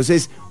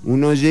 Entonces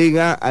uno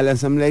llega a la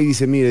asamblea y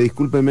dice, mire,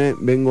 discúlpeme,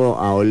 vengo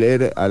a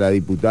oler a la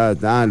diputada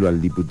tal o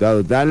al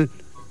diputado tal,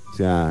 o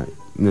sea,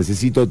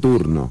 necesito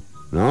turno,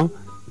 ¿no?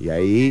 Y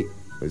ahí,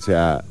 o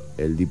sea,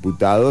 el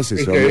diputado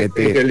se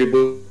somete... Que el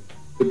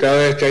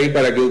diputado esté ahí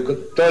para que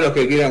todos los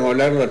que quieran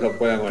olerlos lo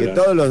puedan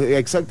oler.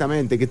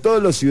 Exactamente, que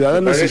todos los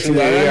ciudadanos y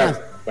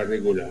ciudadanas...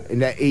 particular.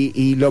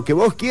 Y lo que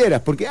vos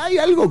quieras, porque hay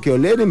algo que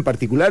oler en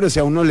particular, o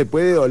sea, uno le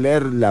puede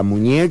oler la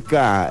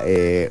muñeca,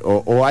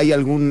 o hay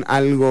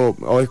algo,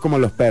 o es como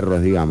los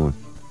perros, digamos.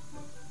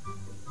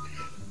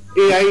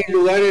 Y hay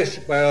lugares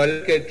para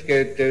oler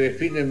que te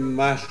definen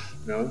más,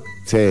 ¿no?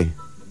 Sí.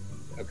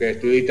 Lo que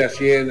estuviste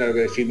haciendo, lo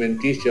que si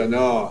mentiste o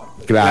no.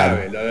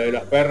 Claro. Lo de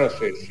los perros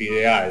es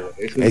ideal.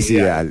 Es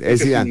ideal.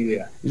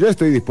 Yo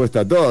estoy dispuesto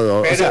a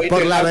todo. Pero, o sea,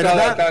 por la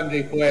verdad. Están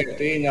dispuestos,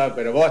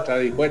 pero vos estás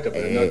dispuesto,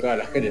 pero no toda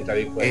la gente está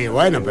dispuesta.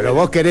 Bueno, pero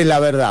vos querés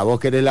la verdad,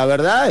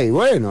 y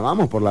bueno,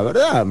 vamos por la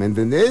verdad, ¿me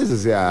entendés? O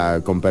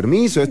sea, con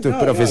permiso, esto es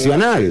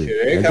profesional. Si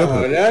te dejan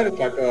oler,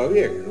 está todo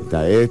bien,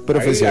 ¿no? Es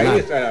profesional. Ahí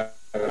está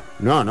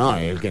No,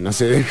 el que no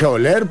se deja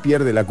oler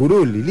pierde la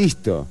curul y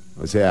listo.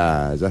 O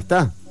sea, ya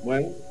está.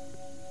 Bueno.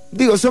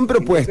 Digo, son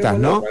propuestas,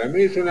 ¿no? Para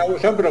mí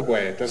son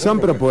propuestas. Son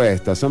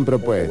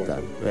propuestas.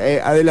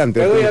 Adelante.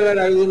 Te voy a dar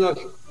algunos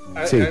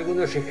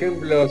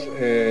ejemplos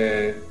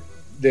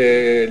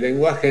de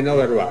lenguaje no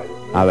verbal,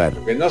 ¿no? A ver.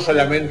 Porque no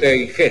solamente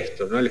hay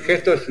gestos, ¿no? El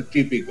gesto es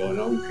típico,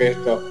 ¿no? Un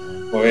gesto,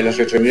 mover las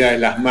extremidades de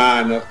las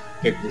manos,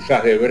 te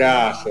cruzás de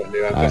brazos,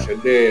 levantás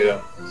el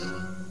dedo.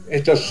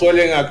 Estos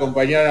suelen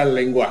acompañar al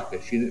lenguaje.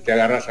 Si te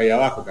agarrás ahí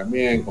abajo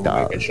también, como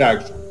Michael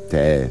Jackson.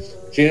 Sí.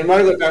 Sin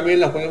embargo, también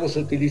los podemos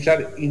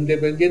utilizar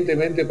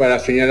independientemente para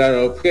señalar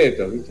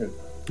objetos, ¿viste?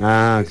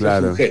 Claro.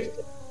 Es un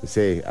gesto.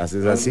 Sí,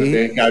 haces ¿no? así. No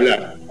tenés que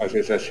hablar,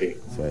 haces así.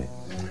 Sí.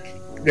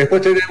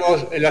 Después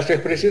tenemos las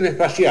expresiones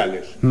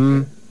faciales.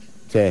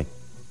 Sí.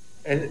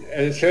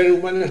 El ser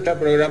humano está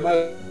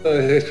programado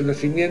desde su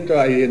nacimiento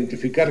a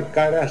identificar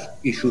caras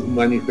y sus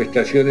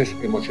manifestaciones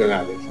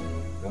emocionales,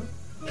 ¿no?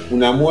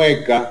 Una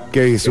mueca.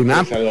 ¿Qué es una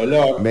app?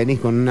 Dolor. ¿Venís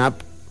con una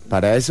app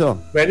para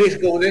eso? Venís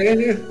con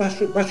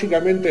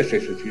básicamente es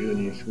eso,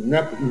 Chironi, es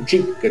un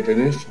chip que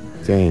tenés,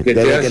 sí, que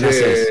te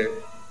hace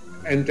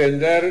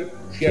entender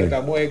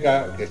cierta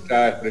mueca que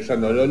está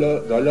expresando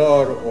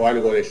dolor o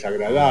algo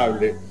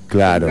desagradable.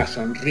 Claro. Una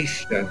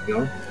sonrisa,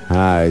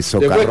 ¿no? Eso.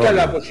 Después está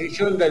la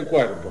posición del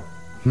cuerpo.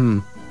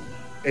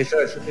 Eso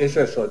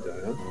es otro,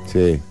 ¿no?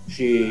 Sí.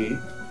 Si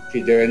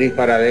te venís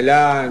para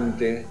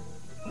adelante,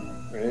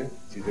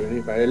 si te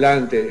venís para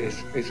adelante,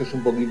 eso es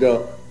un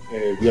poquito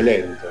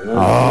violento, ¿no? En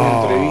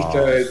una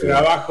entrevista de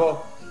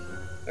trabajo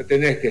no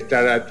tenés que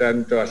estar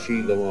tanto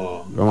así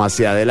como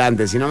hacia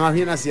adelante, sino más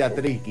bien hacia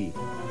triqui.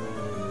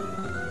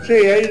 Sí,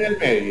 ahí en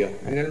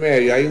el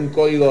medio, hay un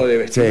código de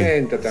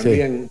vestimenta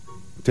también,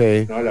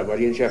 sí. ¿no? La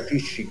apariencia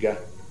física,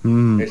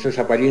 eso es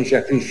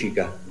apariencia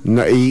física.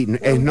 No, y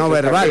es no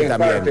verbal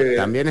también,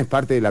 también es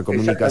parte de la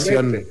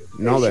comunicación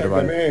no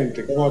verbal.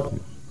 Exactamente,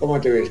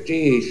 cómo te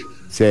vestís,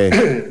 sí.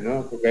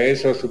 ¿no? Porque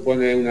eso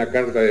supone una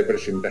carta de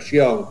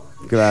presentación,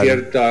 claro.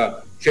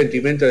 Cierto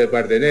sentimiento de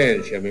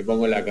pertenencia, me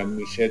pongo la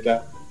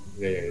camiseta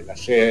de la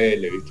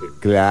CL, ¿viste?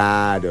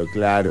 Claro,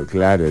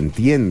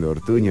 entiendo,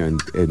 Ortuño,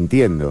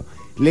 entiendo.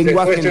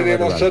 Lenguaje Después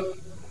tenemos no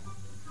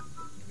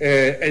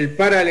el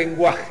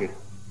paralenguaje.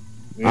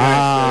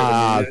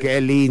 Mirá,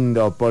 qué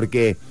lindo,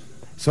 porque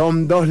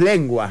son dos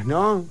lenguas,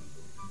 ¿no?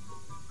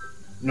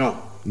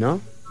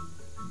 No.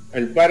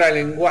 El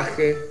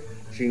paralenguaje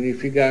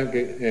significa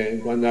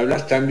que cuando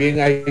hablas también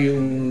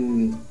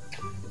hay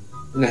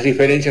unas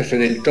diferencias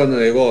en el tono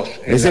de voz.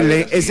 Es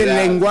el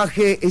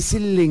lenguaje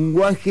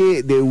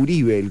de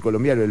Uribe, el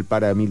colombiano, el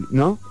paramilitar,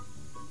 ¿no?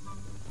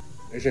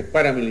 Ese es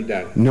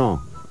paramilitar.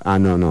 No.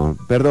 No.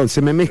 Perdón,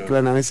 se me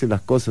mezclan a veces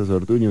las cosas,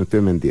 Ortuño,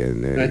 usted me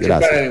entiende. No,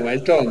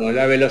 el tono,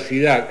 la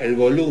velocidad, el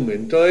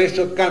volumen, todo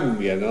eso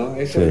cambia, ¿no?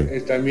 Eso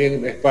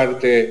también es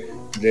parte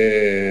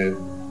del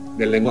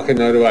lenguaje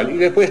no verbal. Y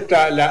después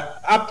está la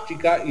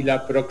áptica y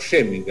la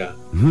proxémica,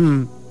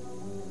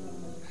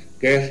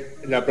 que es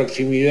la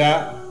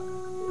proximidad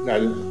a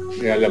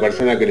la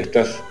persona que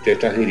te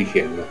estás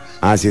dirigiendo.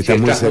 Si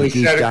estás muy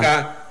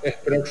cerca es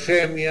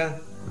proxemia.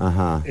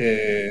 Ajá.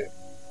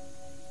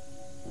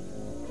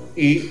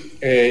 Y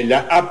la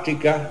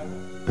áptica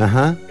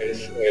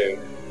es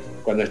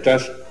cuando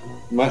estás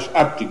más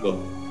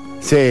áptico.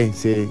 Sí.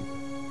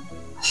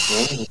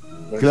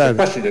 ¿No? Claro. Es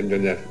fácil de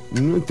entender.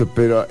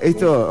 Pero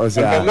esto, o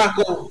sea...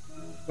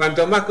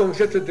 Cuanto más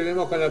confianza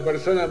tenemos con la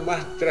persona,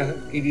 más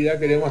tranquilidad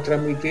queremos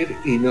transmitir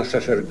y nos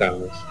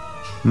acercamos.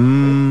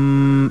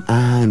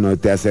 No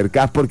te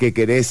acercás porque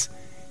querés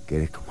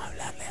como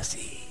hablarle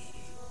así.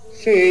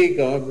 Sí,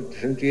 como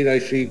sentir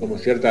así como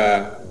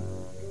cierta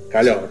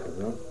calor,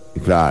 ¿no?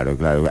 Claro,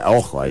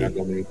 ojo ahí.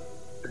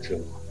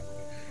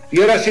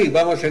 Y ahora sí,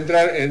 vamos a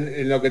entrar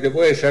en lo que te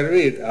puede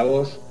servir a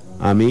vos.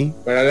 ¿A mí?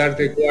 Para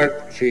darte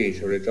sí,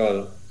 sobre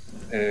todo.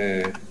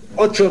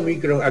 8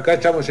 micros, acá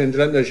estamos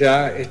entrando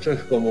ya, esto es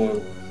como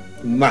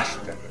un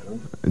máster, ¿no?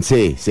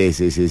 Sí.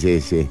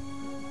 Son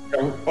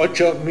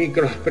 8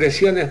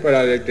 microexpresiones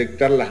para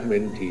detectar las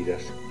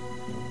mentiras.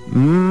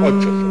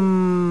 8 son.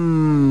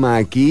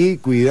 Aquí,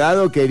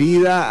 cuidado,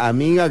 querida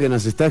amiga que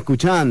nos está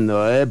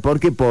escuchando,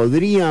 porque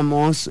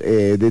podríamos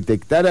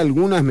detectar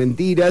algunas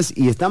mentiras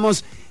y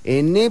estamos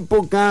en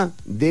época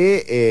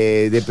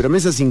de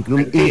promesas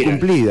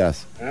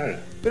incumplidas.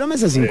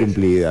 Promesas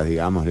incumplidas,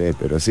 digámosle,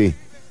 pero sí.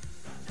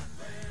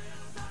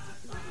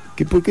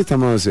 ¿Por qué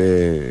estamos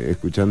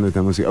escuchando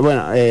esta música?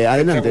 Bueno,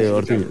 adelante,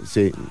 Ortiz.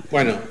 Sí.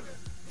 Bueno,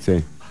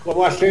 sí.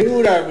 Como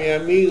asegura mi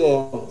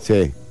amigo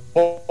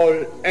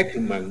Paul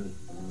Ekman.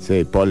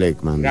 Sí, Paul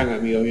Ekman. Gran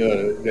amigo mío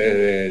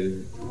desde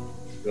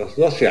los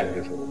 12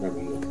 años.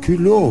 Amigo. ¡Qué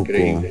loco!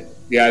 Increíble.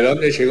 ¿Y a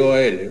dónde llegó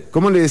él?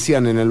 ¿Cómo le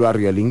decían en el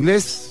barrio? ¿Al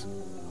inglés?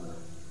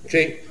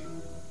 Sí.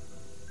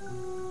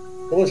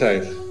 ¿Cómo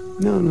sabes?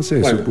 No sé,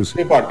 bueno, supuso.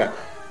 No importa.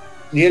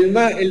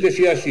 Él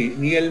decía así,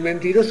 ni el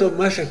mentiroso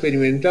más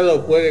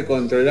experimentado puede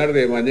controlar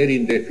de manera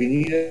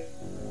indefinida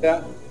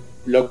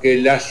lo que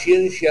la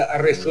ciencia ha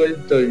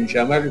resuelto en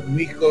llamar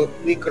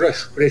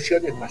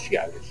microexpresiones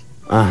faciales.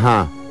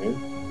 Ajá.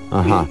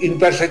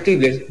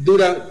 Imperceptibles,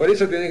 por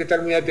eso tenés que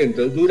estar muy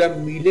atento,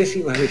 duran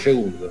milésimas de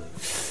segundo.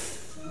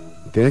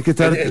 Tenés que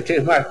estar...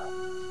 Es más,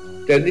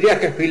 tendrías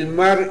que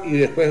filmar y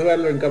después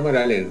verlo en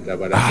cámara lenta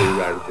para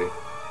asegurarte,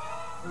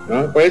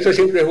 ¿no? Por eso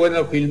siempre es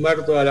bueno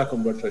filmar todas las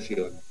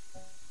conversaciones.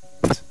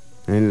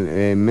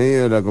 En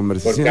medio de la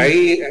conversación. Porque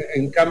ahí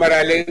en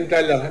cámara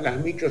lenta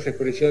las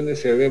microexpresiones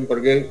se ven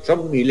porque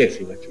son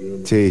milésimas.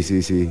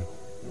 Sí.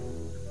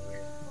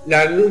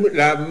 La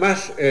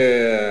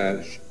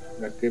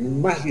que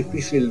más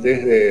difícil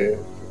es de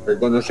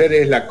reconocer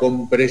es la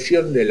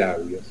compresión de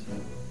labios.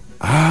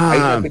 Hay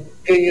una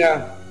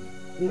pequeña,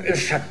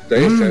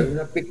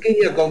 una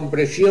pequeña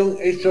compresión,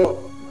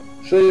 eso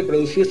suele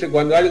producirse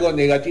cuando algo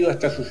negativo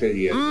está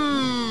sucediendo.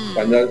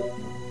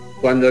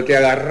 Cuando te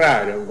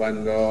agarraron,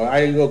 cuando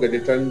algo que te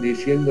están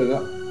diciendo,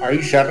 ¿no?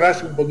 Ahí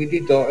cerrás un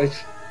poquitito, es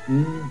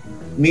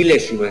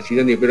milésimas,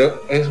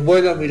 pero es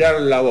bueno mirar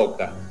la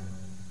boca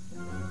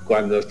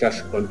cuando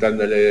estás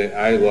contándole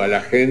algo a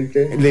la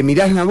gente. ¿Le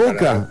mirás la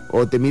boca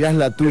o te mirás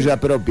la tuya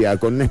propia?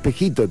 Con un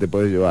espejito te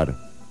podés llevar.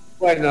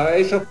 Bueno,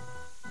 eso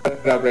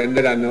para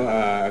aprender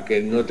a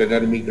que no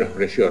tener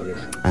microexpresiones.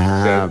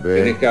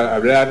 Tenés que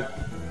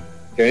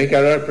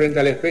hablar frente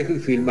al espejo y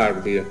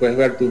filmarte y después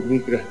ver tus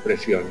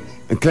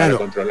microexpresiones. Claro,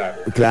 para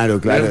controlarlo. Claro.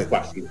 No es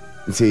fácil.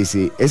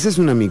 Sí. ¿Esa es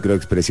una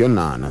microexpresión?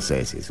 No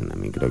sé si es una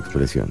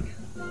microexpresión.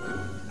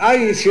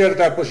 Hay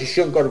cierta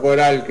posición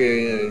corporal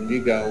que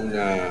indica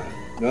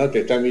 ¿no?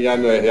 Te está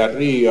mirando desde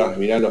arriba,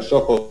 mirá los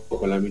ojos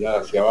con la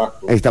mirada hacia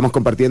abajo. Estamos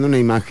compartiendo una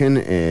imagen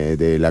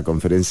de la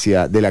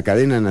conferencia, de la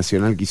cadena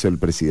nacional que hizo el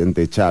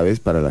presidente Chávez,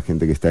 para la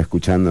gente que está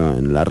escuchando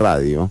en la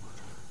radio.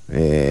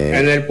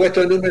 En el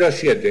puesto número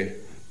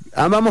 7.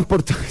 Vamos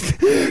por todo.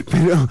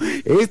 Pero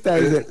esta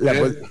es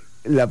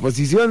la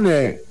posición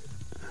de...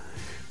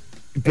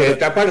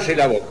 taparse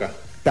la boca.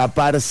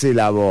 Taparse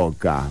la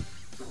boca.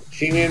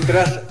 Si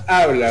mientras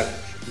hablas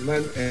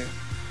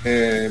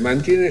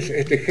mantienes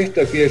este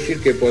gesto, quiere decir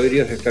que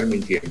podrías estar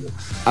mintiendo.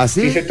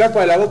 ¿Así? Si se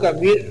tapa la boca,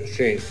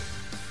 sí.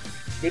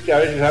 Viste, a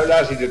veces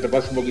hablas y te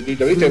tapas un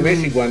poquitito. ¿Viste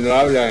Messi cuando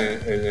habla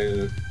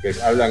que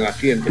hablan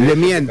así entre le ellos,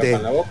 miente. se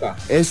tapan la boca?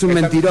 Es un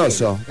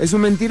mentiroso. Es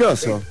un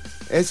mentiroso.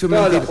 Sí.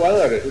 Todos los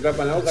jugadores se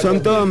tapan la boca.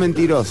 Son todos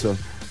mentirosos.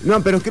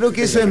 No, pero creo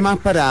que eso es más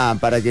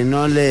para que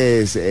no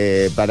les...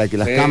 para que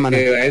las cámaras...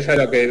 Eso es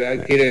lo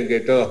que quieren que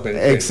todos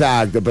pensemos.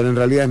 Exacto, pero en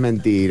realidad es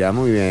mentira.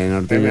 Muy bien,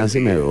 Ortuño, así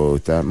me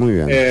gusta. Muy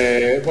bien.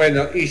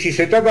 Bueno, y si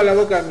se tapa la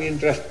boca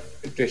mientras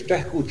te está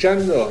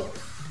escuchando,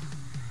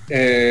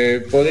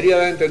 podría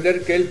dar a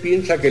entender que él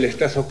piensa que le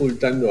estás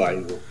ocultando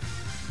algo.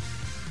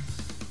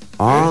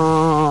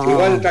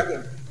 Igual está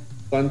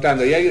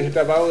contando, y alguien se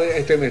tapa la boca,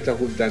 me está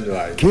ocultando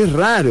algo. Qué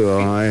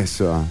raro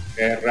eso.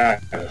 Es raro,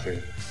 sí.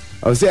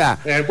 O sea...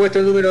 En el puesto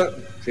número...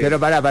 Sí. Pero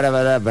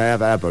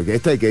pará, porque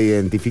esto hay que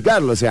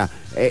identificarlo. O sea,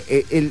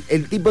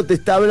 el tipo te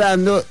está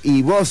hablando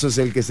y vos sos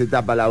el que se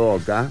tapa la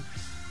boca.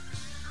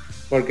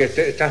 Porque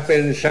estás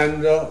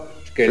pensando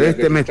que...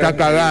 me está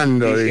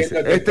cagando,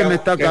 dice. Me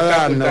está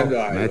cagando.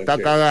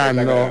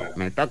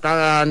 Me está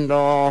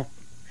cagando.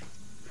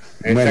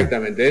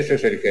 Exactamente, ese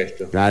es el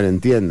gesto. Claro,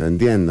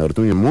 entiendo,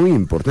 Ortuño. Muy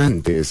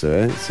importante eso,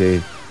 Sí.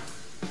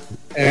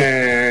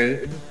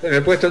 En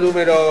el puesto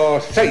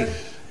número 6.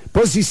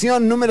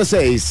 Posición número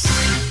 6.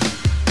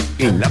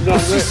 En la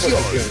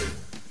posición.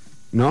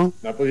 ¿No?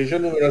 La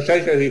posición número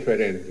 6 es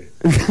diferente.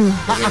 Tiene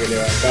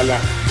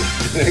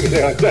que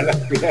levantar las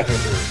piernas.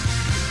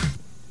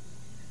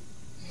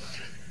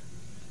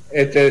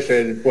 Este es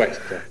el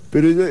puesto.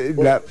 Pero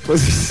la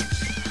posición...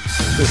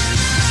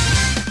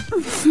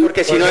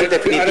 Porque si no, en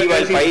definitiva,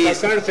 el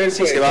país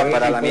sí se va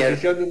para la mierda.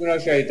 Posición número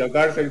 6,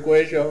 tocarse el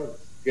cuello,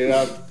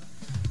 queda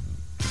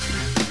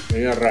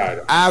medio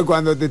raro.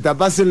 Cuando te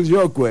tapas el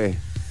yocue.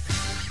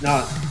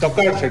 No,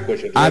 tocarse el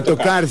cuello.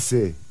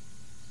 Tocarse.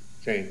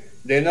 Sí.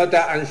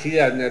 Denota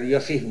ansiedad,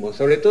 nerviosismo,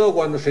 sobre todo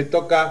cuando se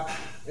toca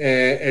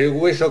el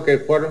hueso que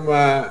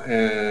forma,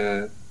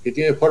 que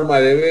tiene forma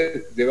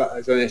de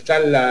donde está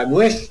la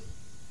nuez.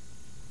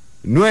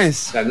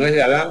 ¿Nuez? La nuez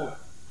de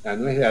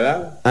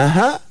Adán.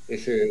 Ajá.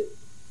 Ese,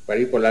 para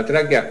ir por la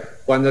tráquea.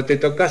 Cuando te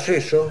tocas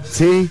eso,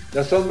 sí.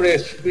 Los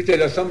hombres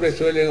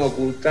suelen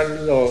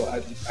ocultarlo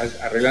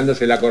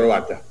arreglándose la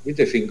corbata.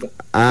 ¿Viste? Están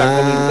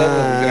como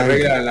incómodos, se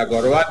arreglan la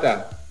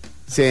corbata.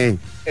 Sí.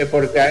 Es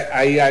porque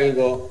hay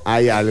algo.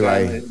 Hay algo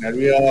están ahí.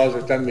 Nerviosos,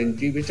 están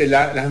mentiras. ¿Viste?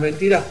 Las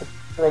mentiras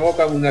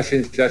provocan una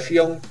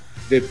sensación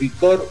de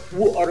picor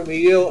u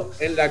hormigueo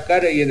en la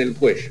cara y en el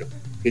cuello,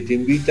 que te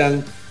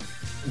invitan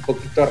un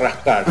poquito a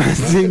rascar, ¿no?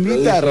 Se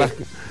invita a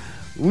rascar.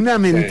 Una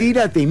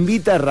mentira te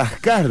invita a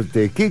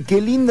rascarte.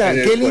 Qué lindo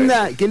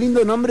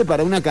nombre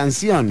para una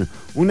canción.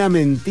 Una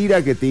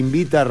mentira que te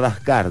invita a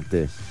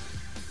rascarte.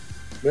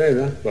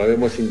 Bueno,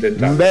 podemos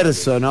intentar. Un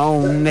verso, ¿no?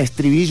 Un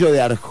estribillo de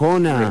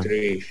Arjona. Un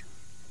estribillo.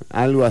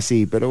 Algo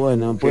así, pero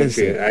bueno, puede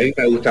ser. Ahí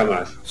me gusta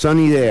más. Son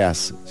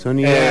ideas,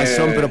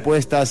 son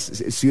propuestas.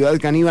 Ciudad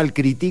Canibal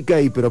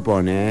critica y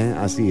propone,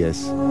 Así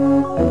es.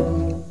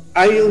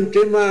 Hay un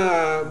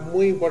tema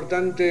muy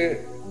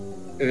importante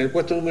en el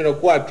puesto número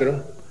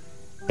 4.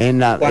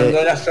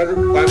 Cuando la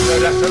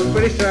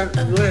sorpresa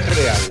no es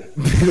real.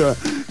 Pero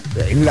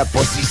en la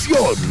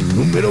posición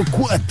número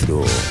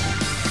 4.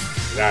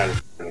 Claro.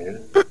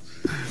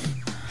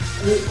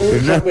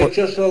 Un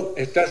sospechoso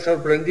está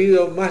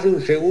sorprendido más de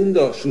un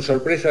segundo, su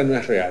sorpresa no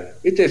es real.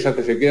 ¿Viste esos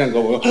que se quedan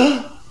como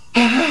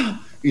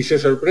y se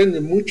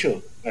sorprenden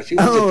mucho? Así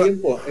mucho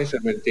tiempo, eso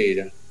es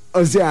mentira.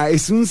 O sea,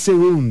 es un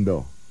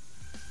segundo.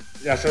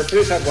 La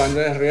sorpresa cuando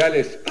es real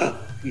es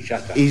y ya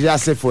está. Y ya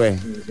se fue.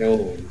 Sí.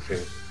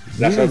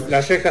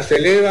 Las cejas se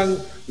elevan,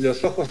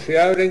 los ojos se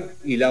abren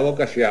y la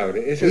boca se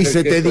abre. Y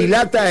se te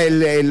dilata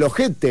el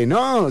ojete,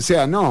 ¿no? O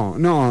sea,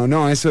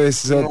 no, eso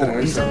es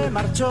otra. Eso es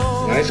más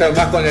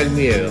con el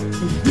miedo.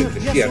 Se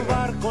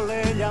cierra.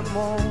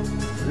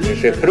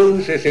 Se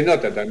frunce, se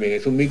nota también,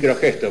 es un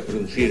microgesto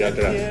fruncir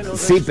atrás.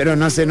 Sí, pero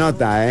no se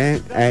nota,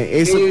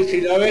 Eso... Sí,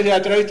 si lo ves de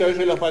atrás, a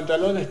veces los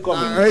pantalones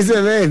comen. A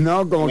veces ves,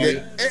 ¿no? Como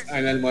que...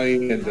 En el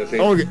movimiento, sí.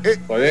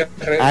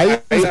 Ahí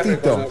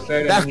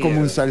das como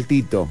un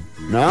saltito,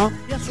 ¿no?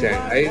 Sí,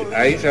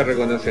 ahí se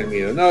reconoce el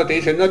miedo. No, te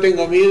dicen, no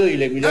tengo miedo y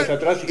le mirás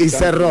atrás y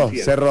cerró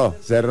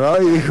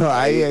y dijo,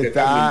 ahí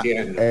está.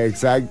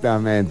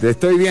 Exactamente. Te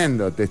estoy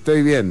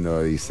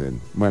viendo, dicen.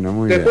 Bueno,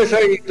 muy bien. Después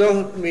hay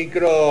dos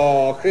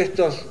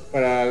microgestos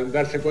para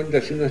darse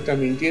cuenta si uno está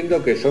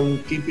mintiendo, que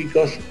son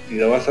típicos y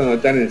lo vas a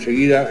notar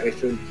enseguida.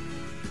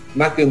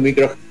 Más que un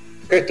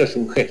microgesto, es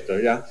un gesto,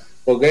 ¿ya?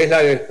 Porque es la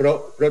de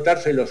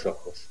frotarse los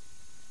ojos.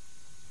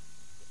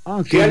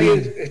 Si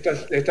alguien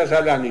le estás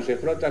hablando y se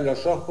frotan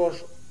los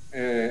ojos,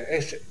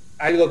 es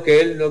algo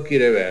que él no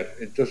quiere ver.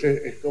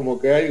 Entonces es como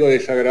que algo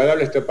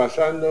desagradable está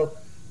pasando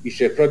y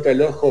se frota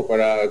el ojo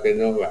para que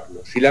no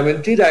verlo. Si la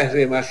mentira es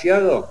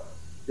demasiado,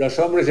 los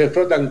hombres se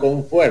frotan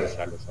con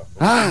fuerza los ojos.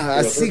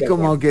 Así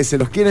como que se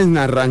los quieren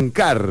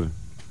arrancar.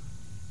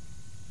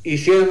 Y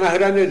si es más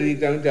grande,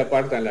 directamente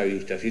apartan la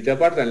vista. Si te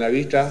apartan la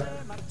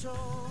vista,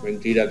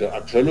 mentira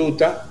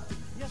absoluta.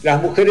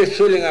 Las mujeres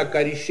suelen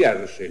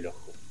acariciarse el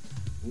ojo.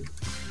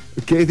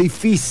 Que es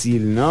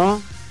difícil,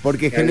 ¿no?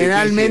 Porque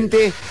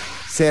generalmente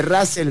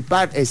cerrás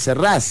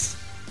cerrás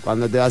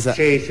cuando te vas a...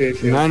 Sí.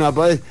 No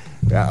podés...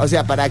 O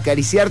sea, para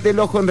acariciarte el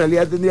ojo en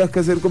realidad tendrías que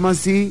hacer como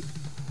así.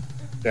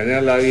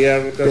 Tenerlo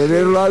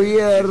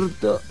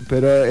abierto,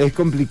 pero es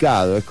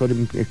complicado. Es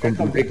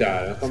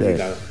complicado.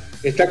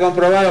 Está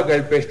comprobado que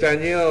el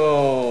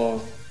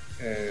pestañeo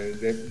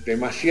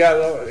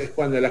demasiado es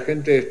cuando la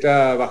gente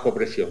está bajo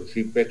presión.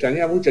 Si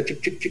pestañea mucho,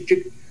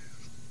 chic.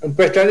 Un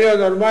pestaneo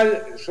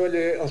normal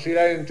suele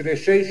oscilar entre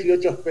 6 y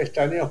 8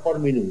 pestaneos por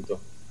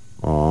minuto.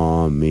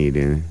 Oh,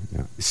 miren.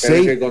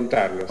 Hay que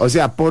contarlos. O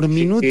sea, por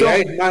minuto... Si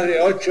hay más de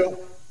 8...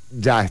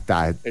 Ya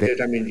está. Te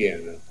está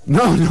mintiendo.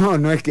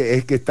 No, es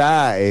que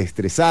está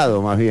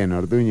estresado más bien,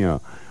 Ortuño.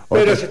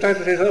 Pero se está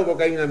estresado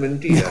porque hay una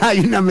mentira.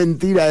 Hay una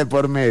mentira de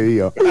por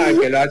medio.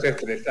 Que lo hace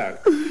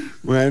estresar.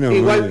 Bueno.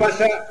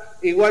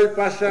 Igual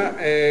pasa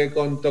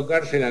con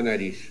tocarse la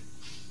nariz.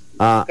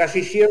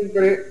 Casi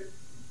siempre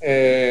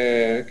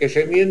que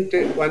se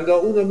miente,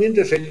 cuando uno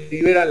miente se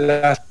liberan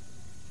las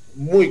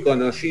muy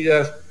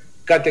conocidas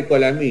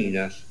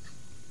catecolaminas.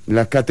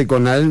 ¿Las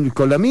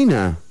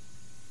catecolaminas?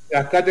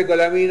 Las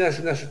catecolaminas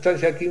es una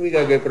sustancia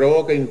química que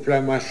provoca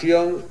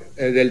inflamación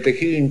del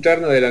tejido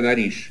interno de la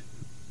nariz.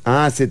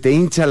 Se te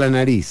hincha la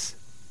nariz.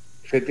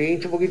 Se te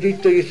hincha un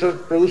poquitito y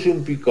eso produce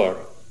un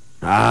picor.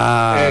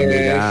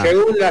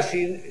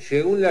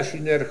 Según la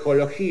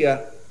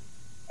sinergología,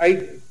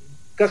 hay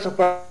casos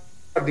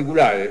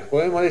particulares.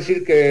 Podemos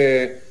decir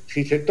que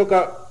si se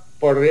toca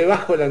por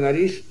debajo de la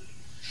nariz,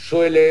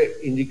 suele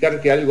indicar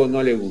que algo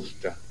no le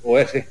gusta o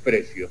es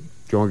desprecio.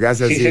 Como que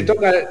hace así. Si se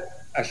toca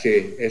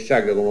así,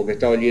 exacto, como que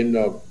está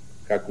oliendo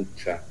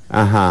cacucha.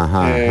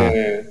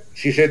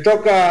 Si se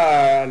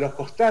toca los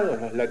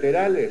costados, los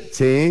laterales,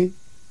 sí,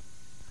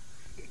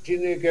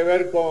 tiene que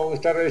ver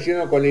está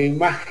relacionado con la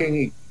imagen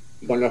y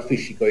con lo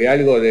físico, y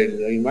algo de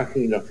la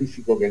imagen y lo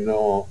físico que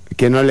no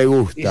le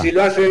gusta. Y si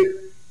lo hace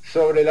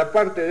sobre la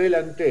parte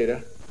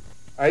delantera,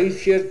 ahí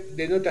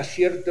denota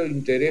cierto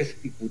interés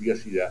y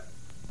curiosidad.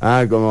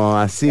 Como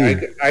así.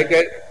 Hay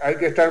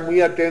que estar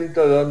muy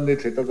atento donde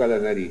se toca la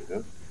nariz,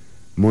 ¿no?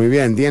 Muy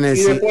bien, y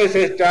después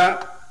está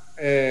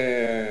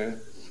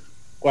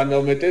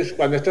cuando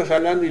estás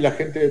hablando y la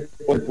gente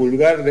pone el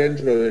pulgar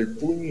dentro del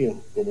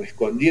puño, como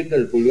escondiendo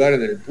el pulgar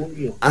en el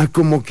puño.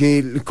 Como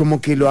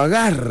que lo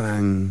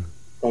agarran.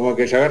 Como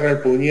que se agarra el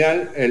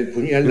puñal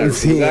no el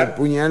sí, pulgar. El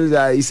puñal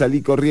ya ahí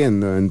salí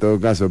corriendo en todo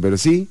caso, pero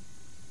sí.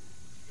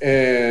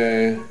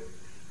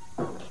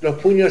 Los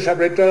puños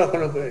apretados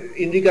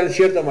indican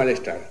cierto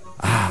malestar.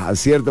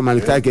 Cierto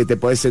malestar, que te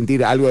podés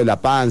sentir algo de la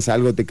panza,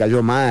 algo te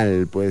cayó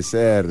mal, puede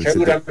ser.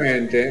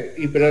 Seguramente,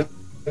 pero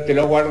te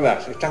lo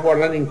guardás, estás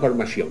guardando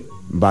información.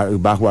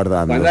 Vas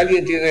guardando. Cuando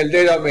alguien tiene el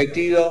dedo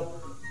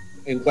metido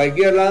en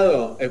cualquier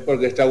lado, es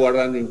porque está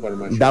guardando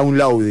información.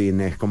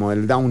 Downloading, es como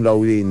el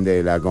downloading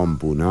de la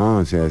compu, ¿no?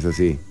 O sea, es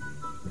así.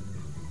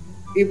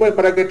 Y pues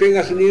para que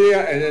tengas una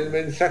idea, en el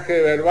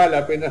mensaje verbal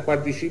apenas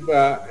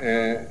participa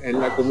en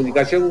la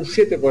comunicación un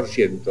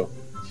 7%.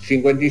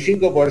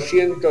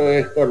 55%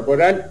 es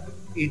corporal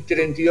y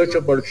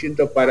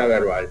 38%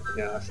 paraverbal.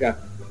 O sea,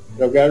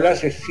 lo que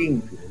hablas es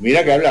simple.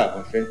 Mirá que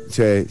hablamos,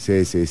 ¿eh?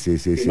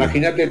 Sí.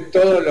 Imagínate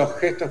todos los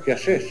gestos que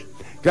haces.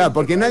 Claro,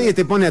 porque nadie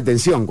te pone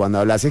atención cuando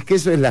hablas. Es que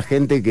eso es la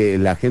gente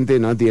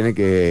no tiene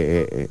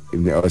que,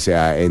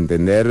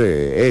 entender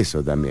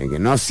eso también, que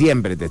no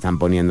siempre te están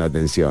poniendo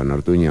atención,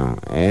 Ortuño,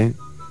 ¿eh?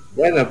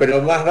 Bueno,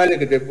 pero más vale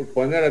que te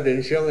poner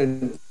atención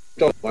en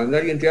todo. Cuando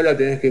alguien te habla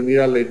tenés que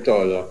mirarle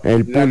todo.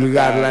 El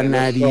pulgar, la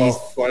nariz. Los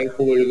ojos, el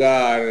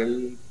pulgar,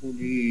 el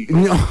culito.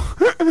 No.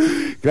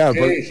 Claro,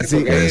 sí,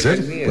 puede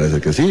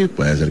ser que sí,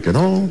 puede ser que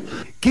no.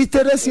 ¿Qué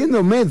estará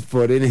haciendo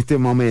Medford en este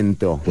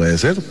momento? Puede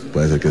ser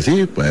que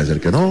sí, puede ser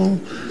que no.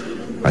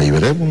 Ahí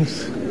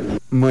veremos.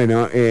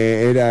 Bueno,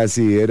 era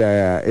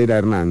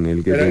Hernán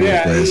el que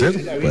tenía. Puede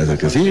ser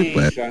que sí,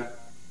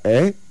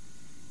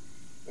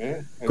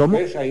 ¿Cómo?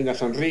 Hay una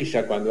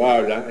sonrisa cuando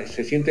habla,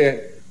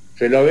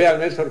 se lo ve al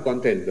Medford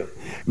contento.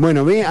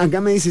 Bueno, acá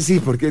me dice sí,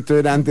 porque esto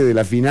era antes de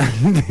la final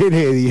de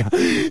Heredia.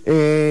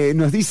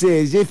 Nos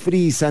dice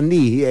Jeffrey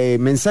Sandí,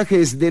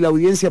 mensajes de la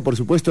audiencia, por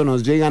supuesto,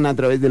 nos llegan a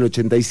través del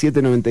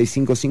 87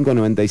 95 5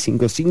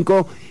 95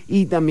 5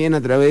 y también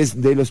a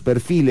través de los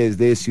perfiles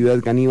de Ciudad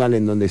Canibal,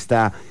 en donde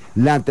está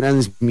la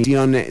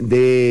transmisión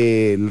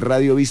del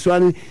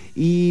radiovisual.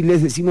 Y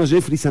les decimos,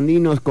 Jeffrey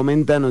Sandí nos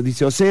comenta, nos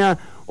dice, o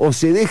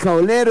se deja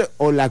oler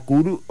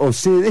o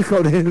se deja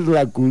oler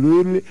la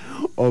curul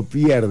o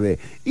pierde.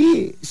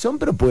 Y son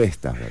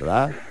propuestas,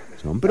 ¿verdad?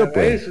 Son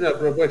propuestas. Es una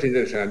propuesta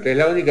interesante, es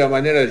la única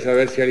manera de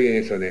saber si alguien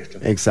es honesto.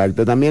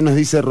 Exacto, también nos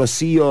dice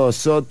Rocío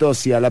Soto,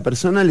 si a la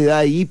persona le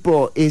da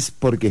hipo es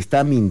porque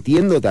está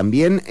mintiendo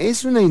también.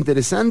 Es una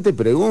interesante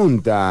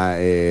pregunta,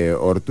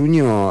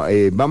 Ortuño,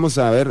 vamos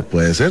a ver.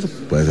 Puede ser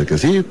que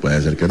sí,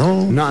 puede ser que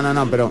no.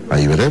 No, pero...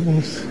 Ahí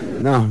veremos.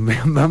 No,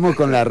 vamos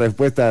con la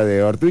respuesta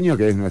de Ortuño,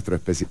 que es nuestro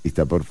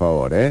especialista, por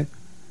favor,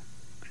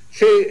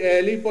 Sí,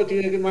 el hipo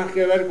tiene más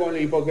que ver con la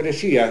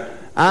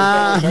hipocresía.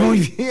 Muy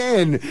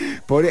bien.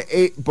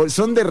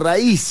 Son de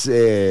raíz.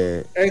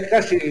 Es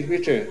casi,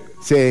 ¿viste?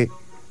 Sí,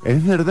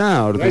 es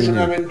verdad, Ortuño. No es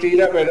una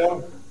mentira,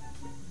 pero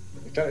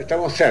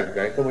estamos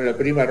cerca, es como la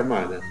prima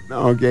hermana.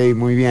 Ok,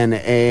 muy bien.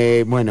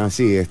 Bueno,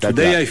 sí, está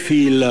Today claro. I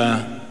feel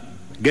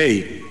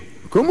gay.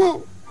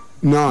 ¿Cómo?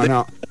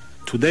 No.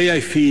 Today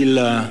I feel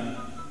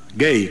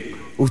gay.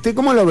 ¿Usted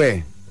cómo lo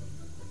ve?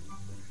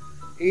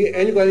 Y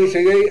él cuando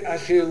dice gay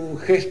hace un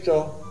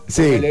gesto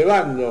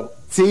elevando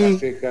las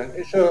cejas.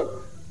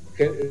 Eso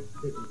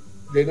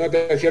denota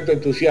cierto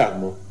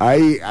entusiasmo.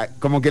 Ahí,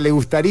 como que le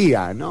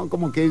gustaría, ¿no?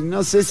 Como que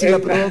no sé si la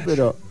probó,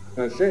 pero...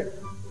 No sé.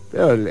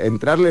 Pero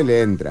entrarle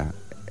le entra.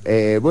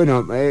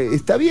 Bueno,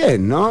 está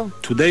bien, ¿no?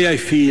 Today I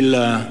feel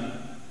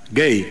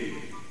gay.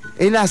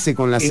 Él hace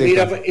con las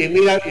cejas. Y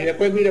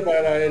después mira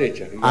para la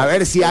derecha. A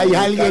ver si hay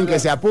alguien que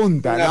se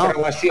apunta, ¿no?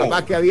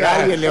 Capaz que había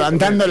alguien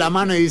levantando la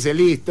mano y dice,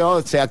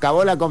 listo, se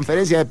acabó la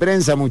conferencia de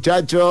prensa,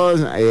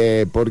 muchachos,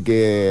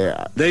 porque...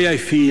 Today I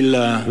feel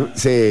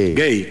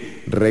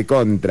gay.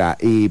 Recontra.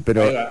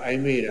 Pero ahí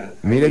mira.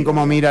 Miren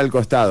cómo mira al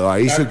costado.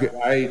 Ahí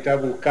está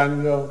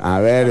buscando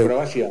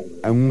aprobación.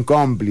 Un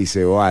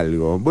cómplice o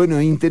algo.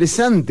 Bueno,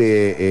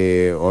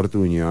 interesante,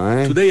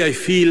 Ortuño. Today I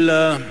feel...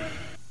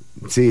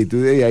 Sí,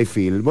 today I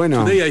feel.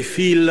 Bueno. Today I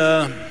feel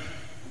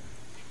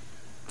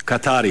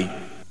Qatari.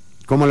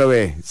 ¿Cómo lo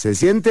ve? ¿Se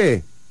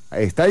siente?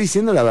 ¿Está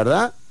diciendo la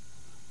verdad?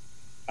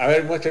 A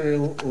ver, muéstrame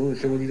un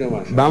segundito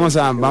más. Vamos.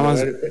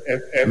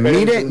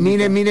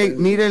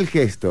 Mire el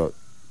gesto.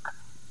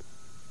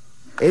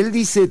 Él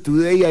dice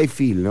today I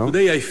feel, ¿no?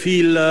 Today I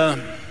feel...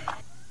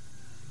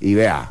 Y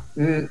vea.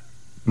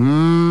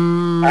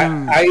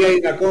 Ahí hay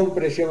una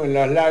compresión en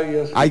los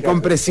labios. Hay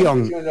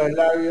compresión. En los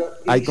labios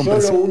y hay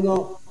compresión. Solo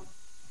uno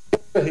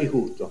es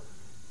disgusto.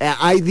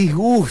 Hay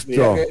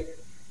disgusto.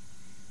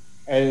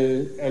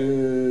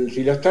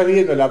 Si lo estás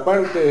viendo, la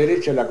parte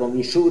derecha, la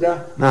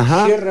comisura,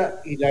 cierra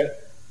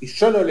y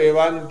solo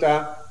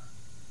levanta.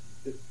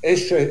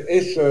 Eso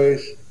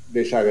es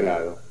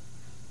desagrado.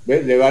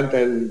 ¿Ves? Levanta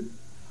el...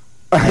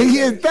 Ahí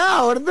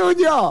está,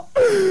 Ortuño.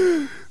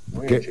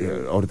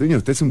 Ortuño,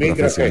 usted es un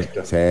profesional.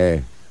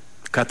 Sí.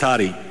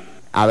 Qatari.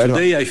 A ver.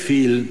 Today I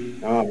feel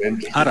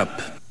Arab.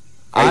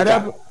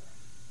 Arab.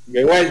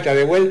 De vuelta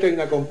hay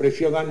una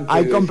compresión antes.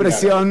 Hay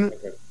compresión.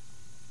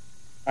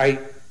 Ahí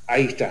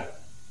está.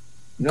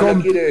 No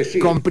lo quiere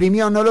decir.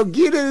 Comprimió, no lo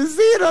quiere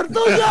decir,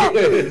 Ortuño.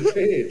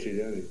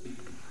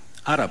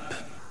 Arab.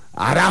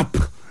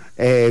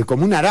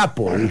 Como un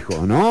harapo,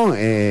 dijo, ¿no? A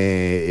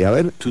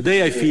ver.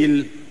 Today I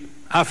feel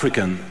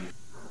African.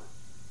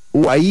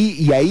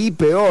 Ahí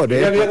peor,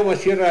 Mirá cómo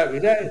cierra,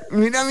 mirá.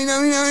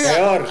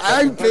 Peor.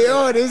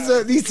 Peor,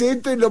 eso, dice,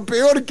 esto es lo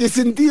peor que he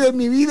sentido en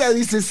mi vida,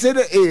 dice ser,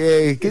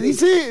 ¿qué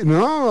dice?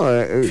 No.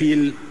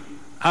 Feel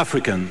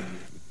African.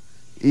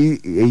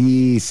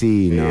 Y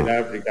sí, no. El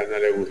África no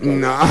le gustó.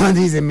 No,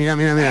 dice, mira.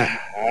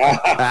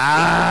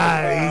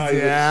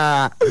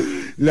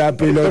 La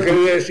pelota. Esto que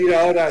voy a decir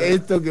ahora.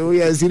 Esto que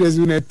voy a decir es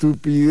una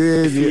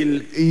estupidez.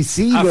 Y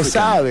sí, African. Lo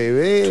sabe,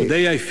 ¿ve?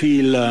 Today I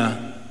feel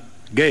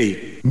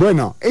gay.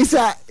 Bueno,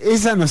 esa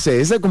no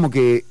sé, esa como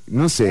que,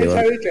 no sé.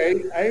 Esa,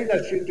 ¿viste? Ahí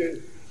la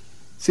siente.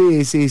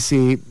 Sí.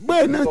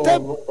 Bueno,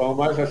 como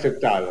más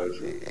aceptado.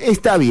 ¿Sí?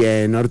 Está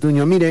bien,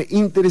 Ortuño. Mire,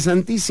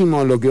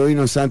 interesantísimo lo que hoy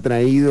nos ha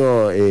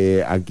traído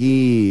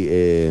aquí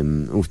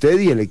usted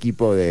y el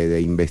equipo de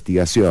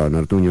investigación,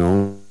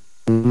 Ortuño.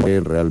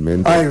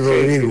 Realmente.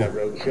 Sí, la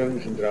producción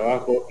es un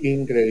trabajo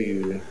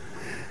increíble.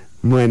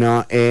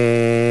 Bueno,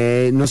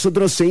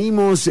 nosotros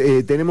seguimos,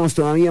 tenemos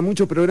todavía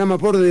mucho programa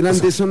por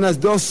delante, son las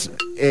 2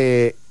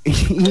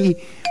 y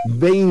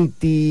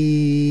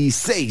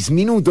 26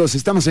 minutos,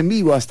 estamos en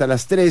vivo hasta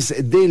las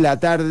 3 de la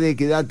tarde,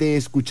 quédate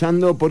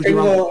escuchando porque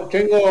tengo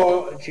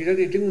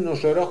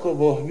unos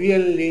horóscopos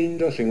bien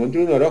lindos,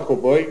 encontré un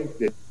horóscopo hoy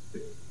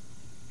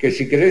que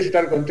si querés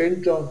estar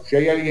contento, si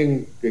hay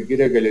alguien que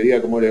quiere que le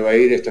diga cómo le va a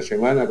ir esta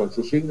semana con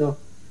su signo,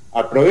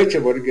 aproveche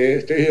porque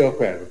estoy de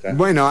oferta.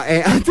 Bueno,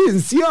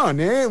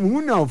 atención,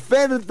 una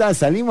oferta,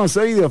 salimos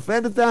hoy de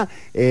oferta.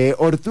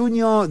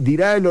 Ortuño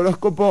dirá el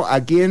horóscopo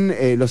a quien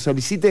lo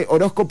solicite.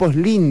 Horóscopos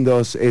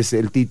lindos es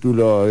el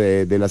título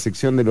de la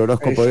sección del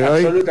horóscopo de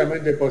hoy.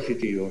 Absolutamente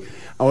positivos.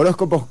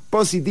 Horóscopos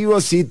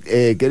positivos, si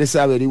querés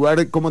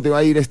averiguar cómo te va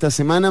a ir esta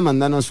semana,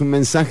 mandanos un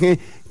mensaje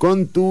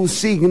con tu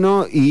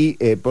signo y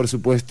por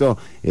supuesto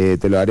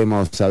te lo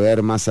haremos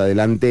saber más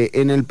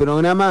adelante en el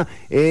programa.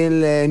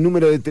 El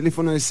número de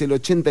teléfono es el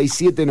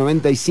 87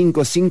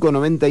 95 5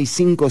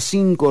 95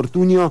 5.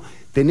 Ortuño,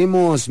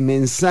 tenemos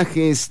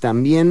mensajes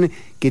también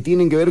que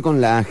tienen que ver con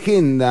la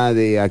agenda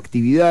de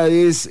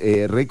actividades.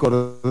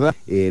 Recordar,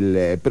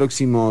 el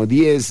próximo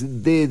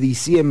 10 de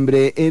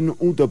diciembre en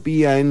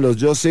Utopía, en Los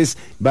Yoses,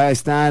 va a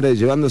estar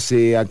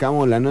llevándose a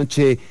cabo la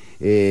noche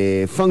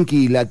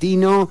funky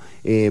latino.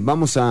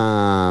 Vamos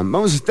a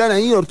estar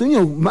ahí,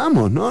 Ortuño,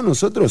 vamos, ¿no?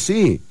 Nosotros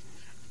sí.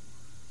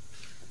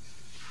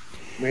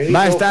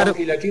 Va a estar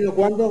funky latino,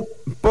 ¿cuándo?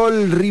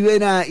 Paul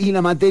Rivera y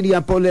la materia,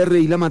 Paul R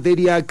y la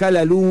materia,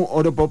 Calalú,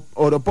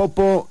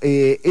 Oropopo,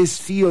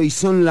 Esfío y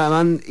Son la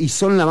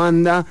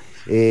banda.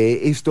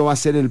 Esto va a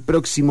ser el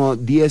próximo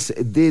 10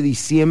 de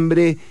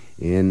diciembre.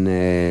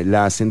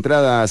 Las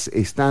entradas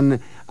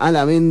están a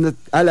la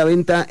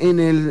venta en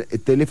el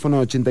teléfono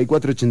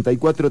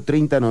 8484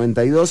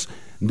 3092.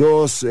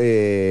 Dos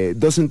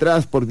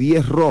entradas por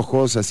 10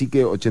 rojos, así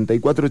que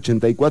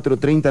 8484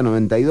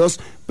 3092.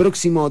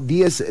 Próximo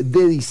 10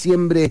 de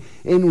diciembre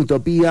en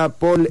Utopía,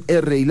 Paul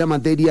R y la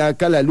materia,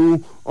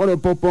 Calalú,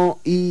 Oropopo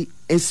y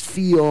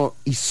Esfío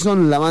y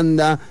Son la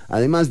banda,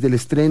 además del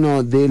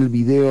estreno del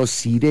video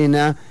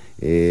Sirena,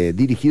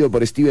 dirigido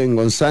por Steven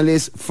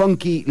González.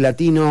 Funky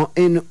latino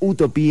en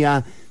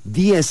Utopía,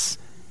 10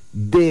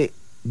 de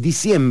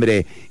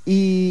diciembre.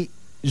 Y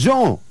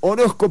yo,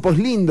 horóscopos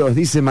lindos,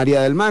 dice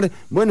María del Mar.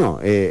 Bueno,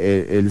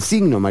 el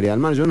signo María del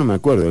Mar, yo no me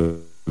acuerdo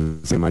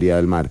de María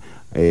del Mar.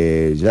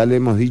 Ya le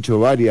hemos dicho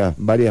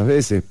varias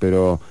veces,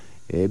 pero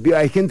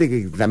hay gente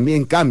que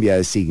también cambia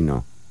de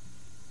signo.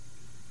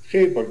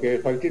 Sí, porque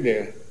es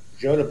factible.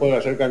 Yo no puedo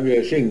hacer cambio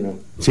de signo.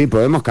 Sí,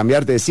 podemos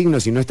cambiarte de signo.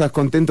 Si no estás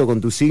contento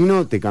con tu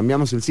signo, te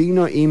cambiamos el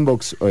signo.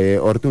 Inbox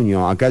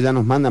Ortuño. Acá ya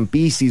nos mandan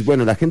Piscis.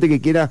 Bueno, la gente que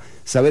quiera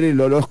saber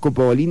el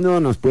horóscopo lindo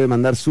nos puede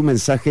mandar su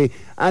mensaje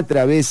a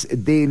través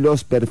de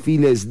los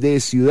perfiles de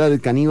Ciudad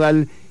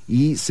Canibal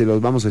y se los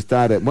vamos a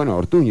estar... Bueno,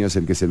 Ortuño es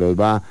el que se los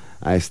va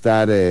a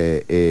estar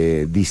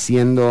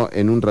diciendo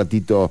en un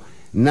ratito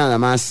nada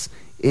más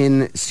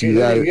en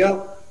Ciudad...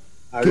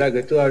 Que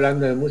estuve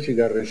hablando de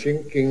música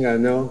recién. ¿Quién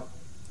ganó?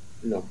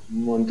 No,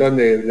 un montón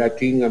de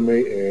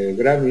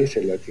Grammys,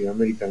 el Latin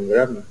American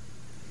Grammy.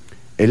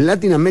 El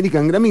Latin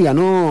American Grammy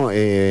ganó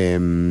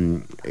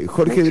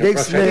Jorge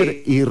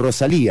Drexler y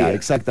Rosalía, sí.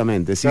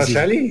 Exactamente. Sí,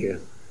 Rosalía. Sí.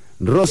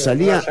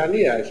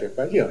 Rosalía es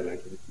española.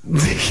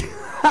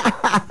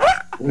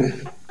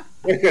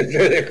 Es que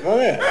se dejó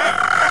ver.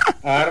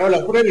 Agarró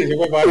los premios y se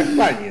fue para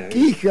España.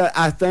 Hija,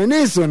 hasta en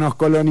eso nos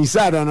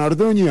colonizaron,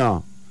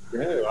 Ortuño. Qué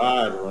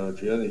bárbaro,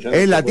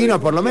 es latino,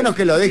 por lo menos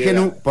que lo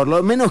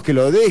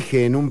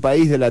deje en un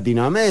país de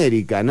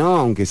Latinoamérica, ¿no?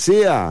 Aunque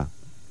sea.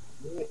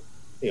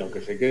 Y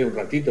aunque se quede un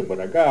ratito por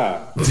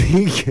acá.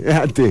 Sí,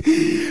 quédate.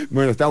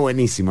 Bueno, está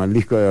buenísimo el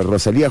disco de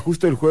Rosalía.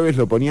 Justo el jueves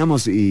lo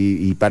poníamos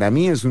y para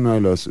mí es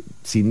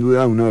sin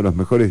duda uno de los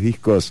mejores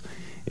discos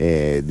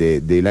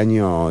del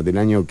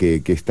año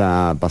que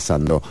está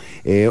pasando.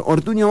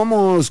 Ortuño,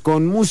 vamos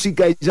con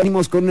música y ya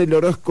venimos con el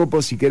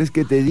horóscopo. Si querés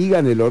que te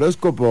digan el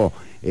horóscopo,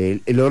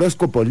 el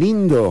horóscopo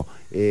lindo,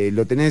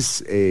 lo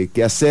tenés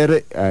que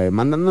hacer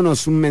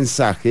mandándonos un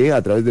mensaje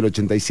a través del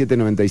 87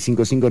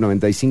 95 5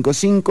 95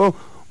 5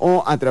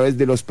 o a través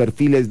de los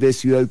perfiles de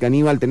Ciudad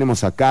Caníbal.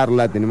 Tenemos a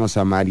Carla, tenemos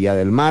a María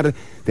del Mar,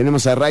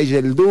 tenemos a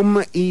Rayel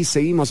Doom y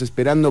seguimos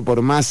esperando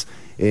por más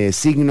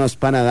signos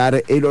para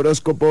dar el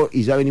horóscopo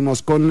y ya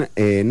venimos con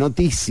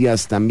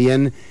noticias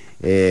también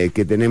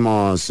que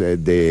tenemos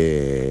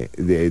de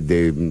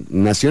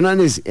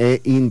nacionales e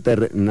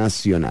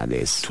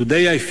internacionales.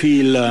 Today I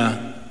feel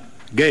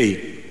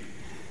gay.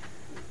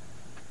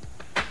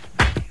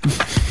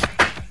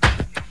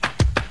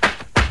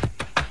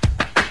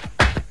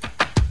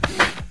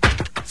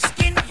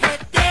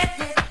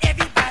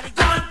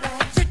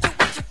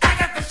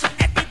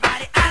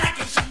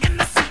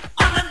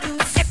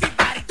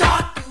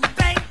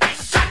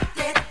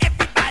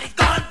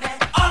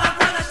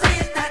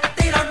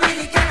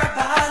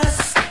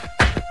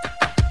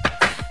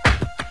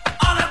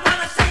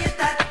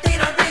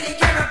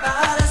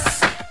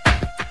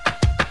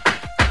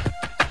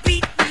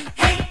 Beat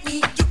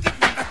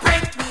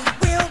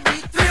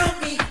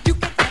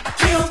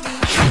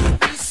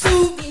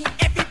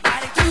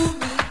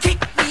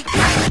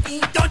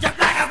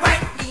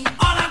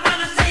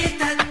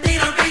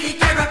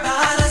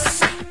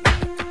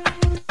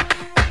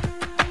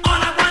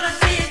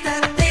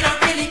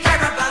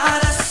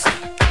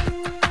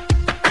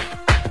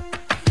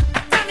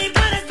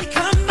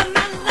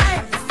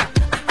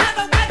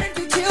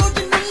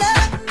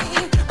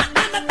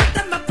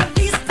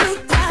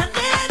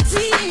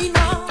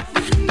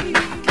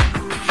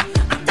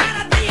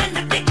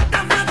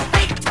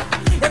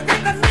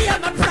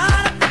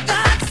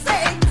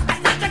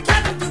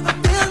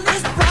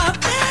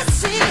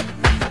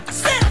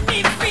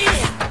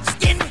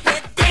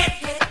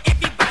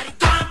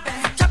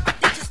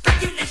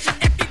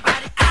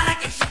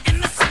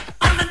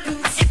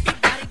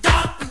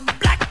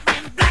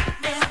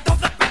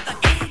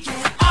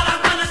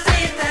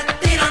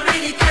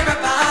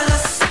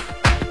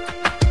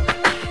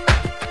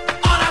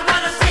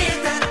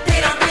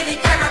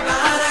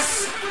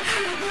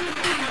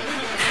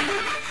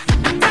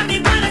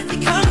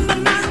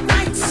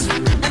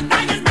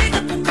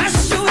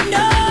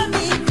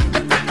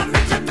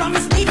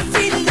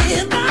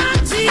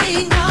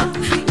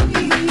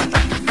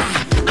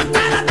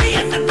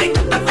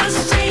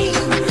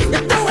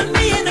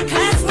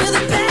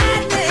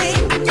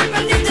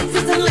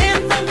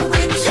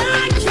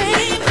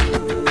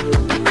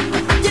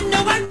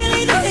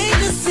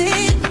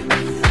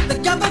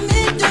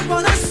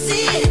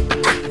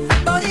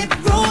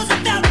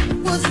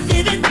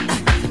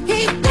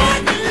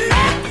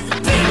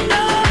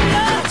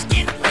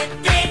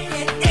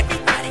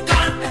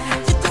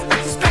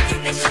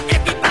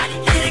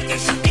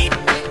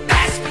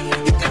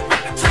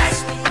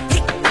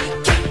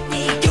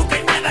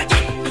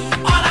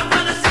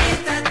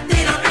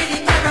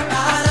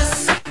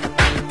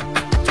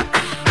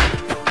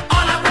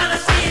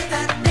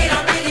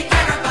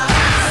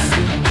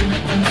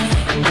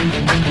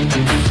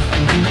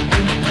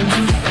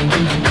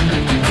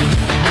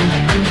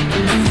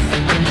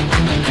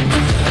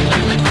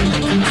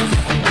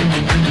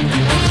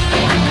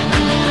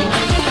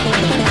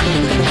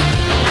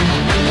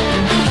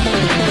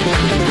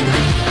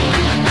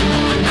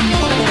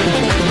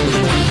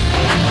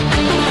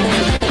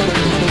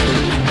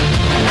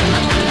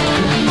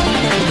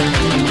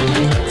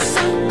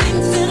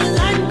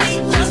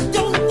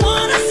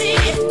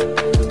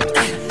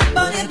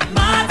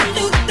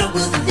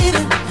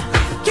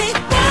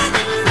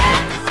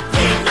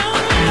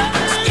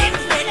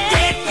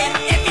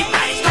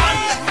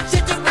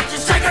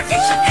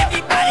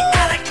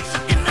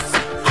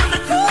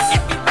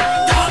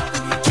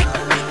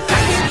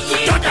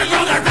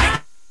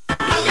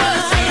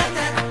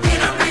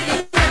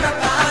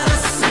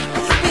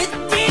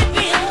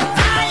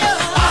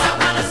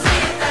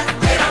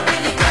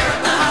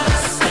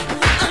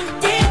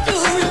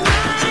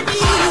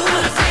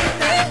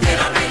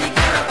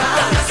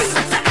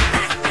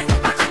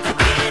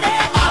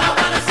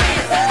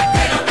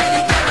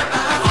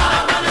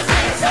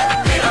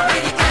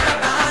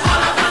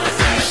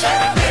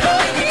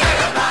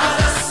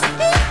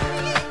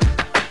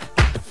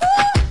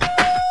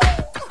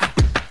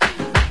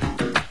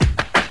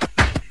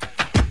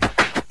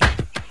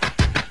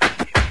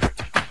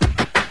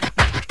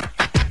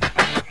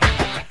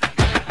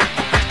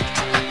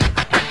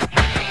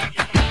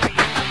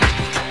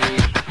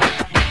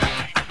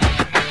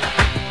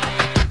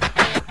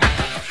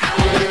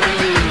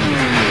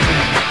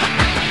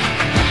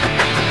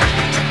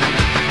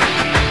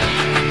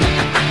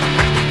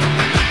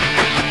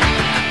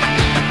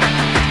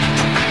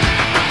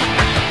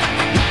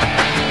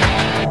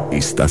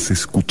Estás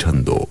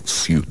escuchando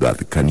Ciudad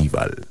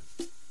Canibal.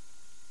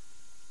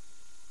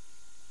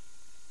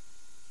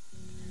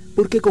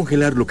 ¿Por qué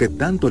congelar lo que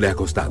tanto le ha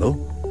costado?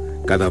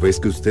 Cada vez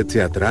que usted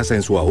se atrasa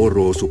en su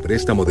ahorro o su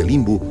préstamo del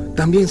INBU,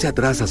 también se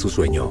atrasa su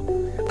sueño.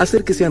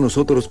 Acérquese a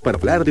nosotros para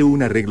hablar de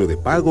un arreglo de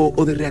pago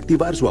o de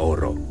reactivar su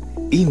ahorro.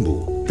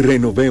 INBU,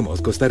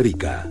 renovemos Costa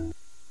Rica.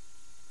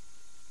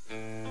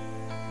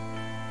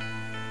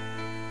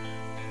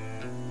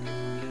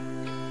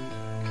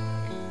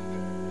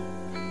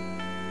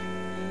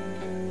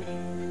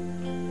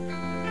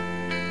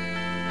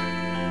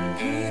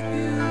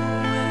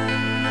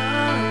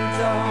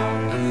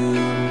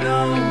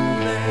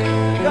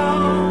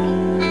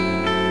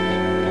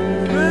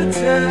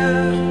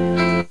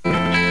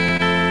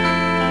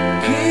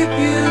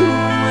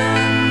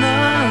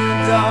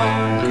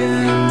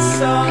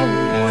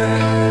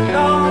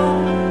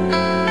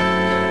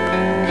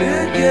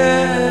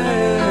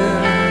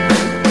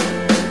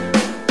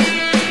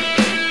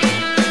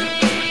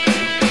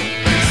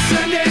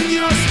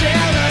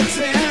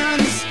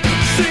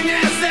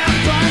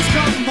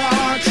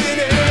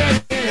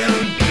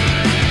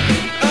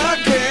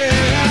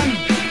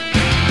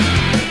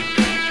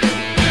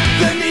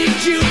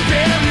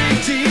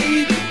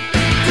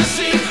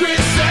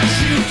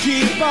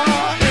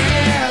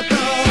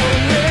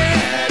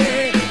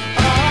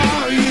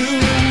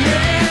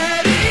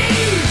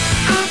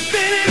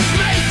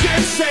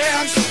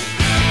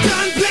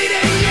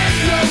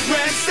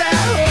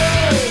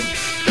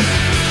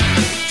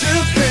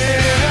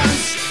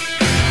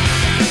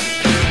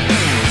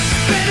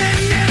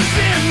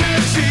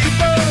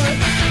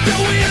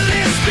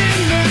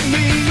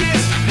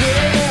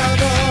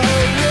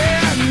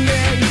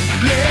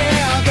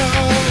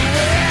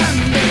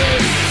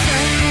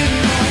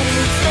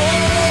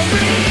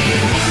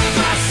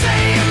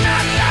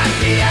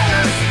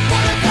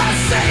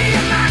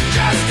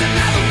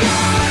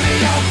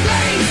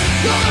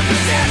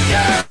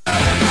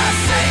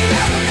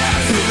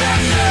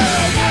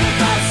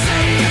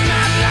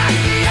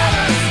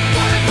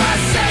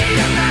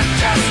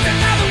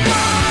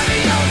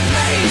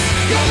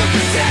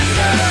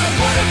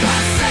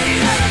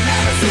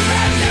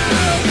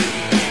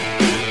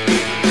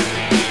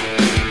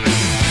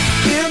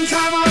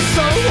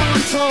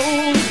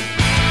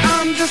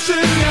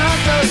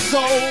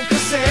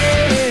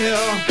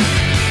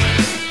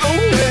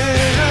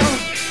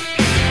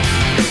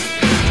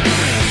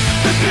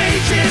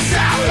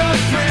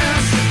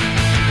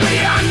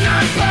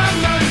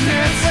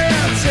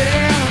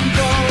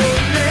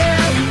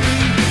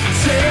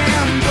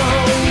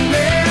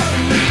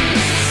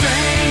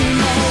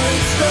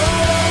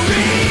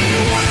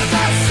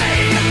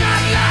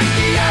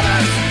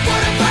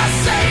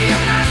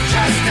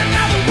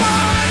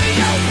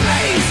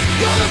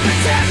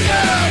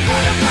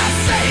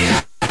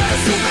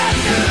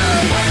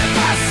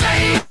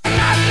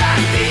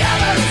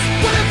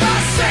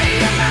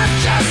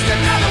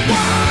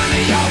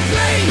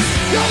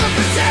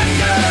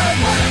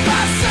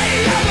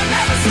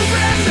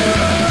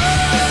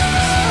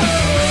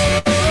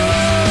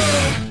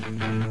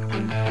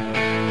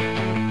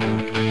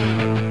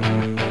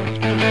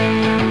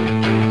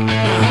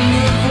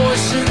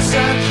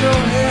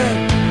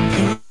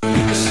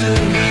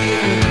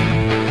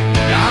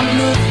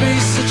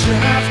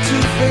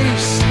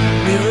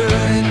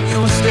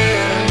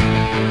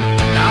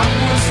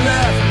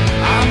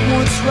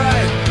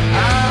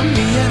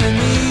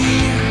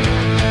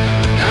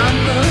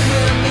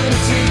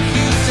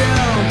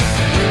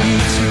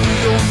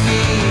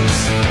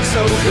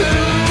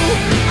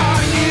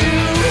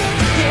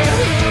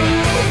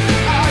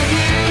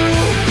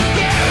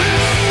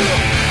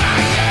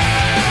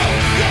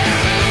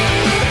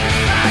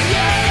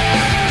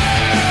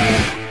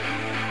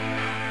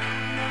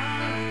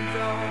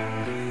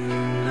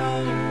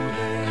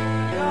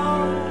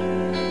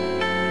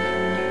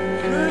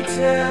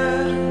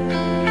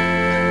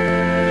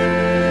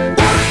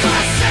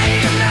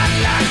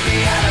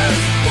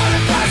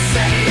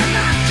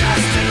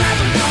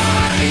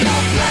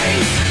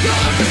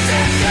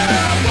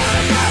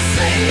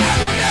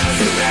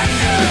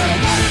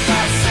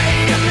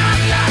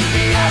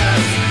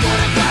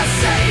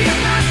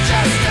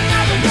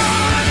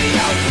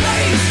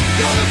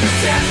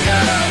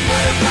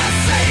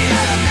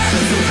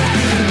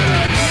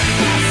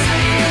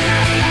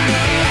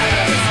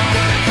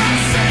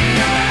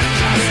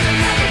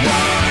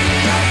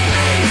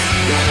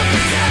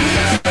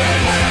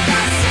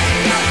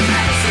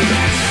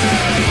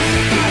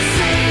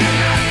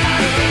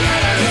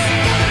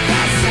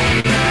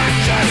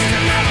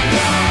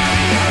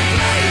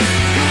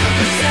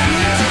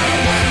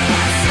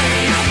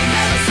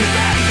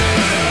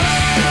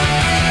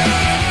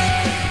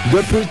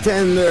 The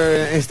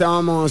Pretender,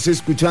 estábamos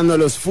escuchando a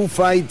los Foo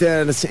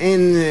Fighters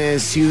en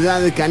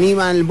Ciudad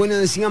Canibal. Bueno,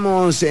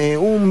 decíamos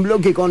un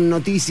bloque con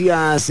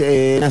noticias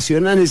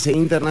nacionales e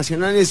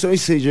internacionales. Hoy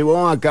se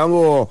llevó a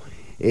cabo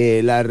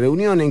la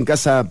reunión en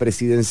Casa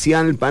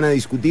Presidencial para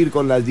discutir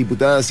con las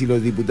diputadas y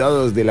los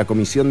diputados de la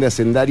Comisión de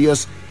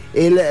Hacendarios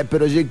el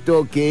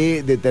proyecto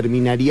que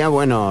determinaría,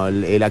 bueno,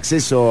 el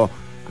acceso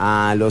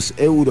a los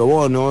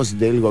eurobonos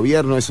del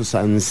gobierno, esos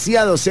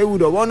ansiados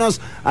eurobonos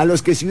a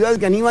los que Ciudad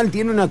Canibal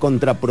tiene una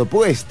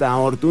contrapropuesta,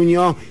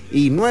 Ortuño,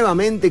 y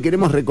nuevamente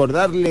queremos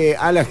recordarle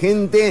a la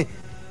gente,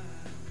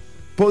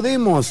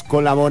 podemos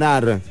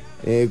colaborar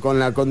con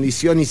la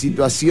condición y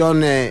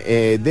situación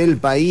del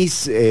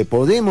país,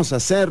 podemos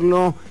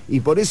hacerlo, y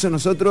por eso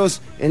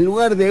nosotros, en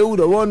lugar de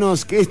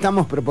eurobonos, ¿qué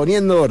estamos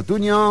proponiendo,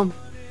 Ortuño?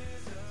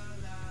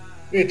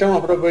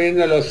 Estamos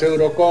proponiendo los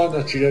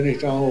euroconos, Chironi,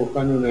 estamos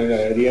buscando una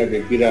heladería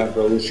que quiera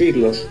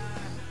producirlos.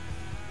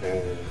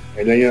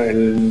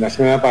 La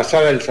semana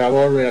pasada, el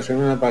sabor de la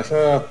semana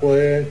pasada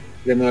fue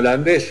crema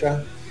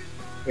holandesa.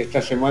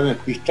 Esta semana es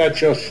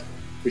pistacho,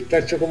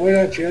 ¿cómo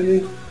era,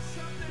 Chironi?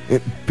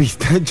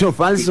 ¿Pistacho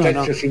falso?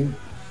 Pistacho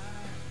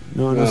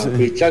no sé.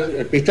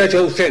 Pistacho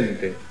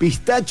ausente.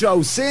 Pistacho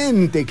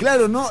ausente,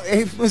 claro, no,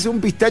 es un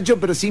pistacho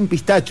pero sin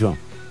pistacho.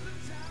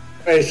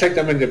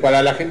 Exactamente,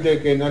 para la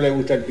gente que no le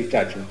gusta el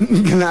pistacho.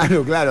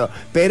 Claro,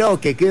 pero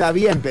que queda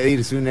bien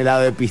pedirse un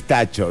helado de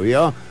pistacho,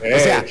 ¿vio? O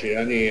sea,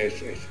 Chironi,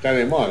 está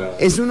de moda.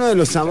 Es uno de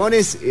los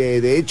sabores,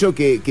 de hecho,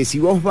 que si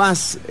vos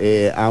vas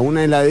a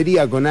una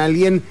heladería con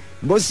alguien,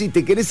 vos si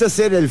te querés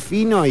hacer el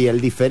fino y el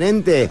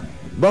diferente,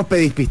 vos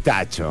pedís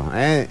pistacho,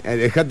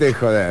 dejate de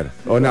joder,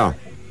 ¿o no?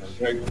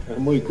 Es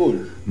muy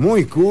cool.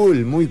 Muy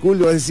cool,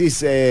 vos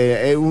decís,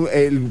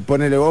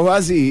 ponele, vos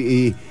vas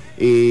y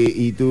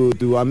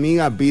tu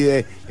amiga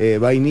pide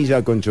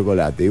vainilla con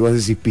chocolate y vos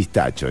decís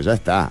pistacho, ya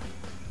está.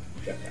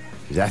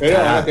 Pero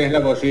ahora tenés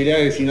la posibilidad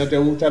de, si no te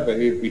gusta,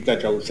 pedir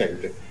pistacho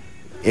ausente.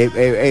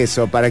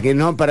 Eso, para que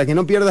no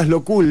pierdas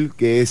lo cool,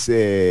 que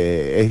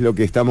es lo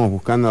que estamos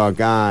buscando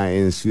acá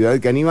en Ciudad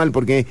Canibal,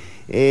 porque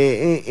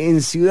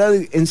en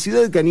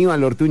Ciudad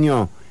Canibal,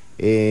 Ortuño,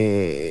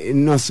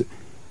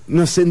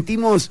 nos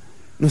sentimos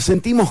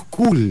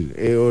cool,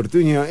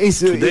 Ortuño.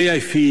 Today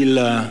I feel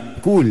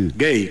cool.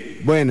 Gay.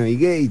 Bueno, y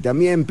gay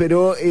también,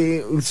 pero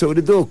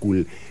sobre todo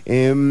cool.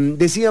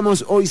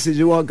 Decíamos, hoy se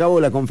llevó a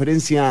cabo la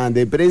conferencia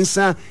de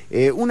prensa.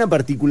 Una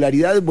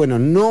particularidad, bueno,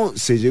 no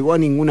se llegó a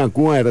ningún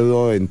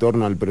acuerdo en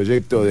torno al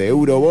proyecto de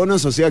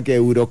eurobonos, o sea que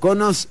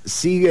Euroconos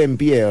sigue en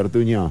pie,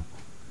 Ortuño.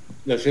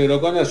 Los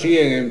euroconos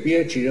siguen en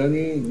pie,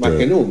 Chironi, más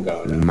que nunca.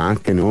 ¿verdad?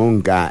 Más que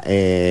nunca.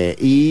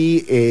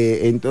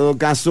 En todo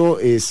caso,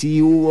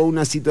 sí hubo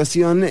una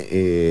situación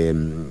que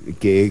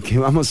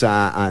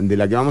de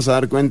la que vamos a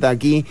dar cuenta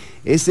aquí.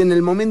 Es en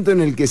el momento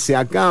en el que se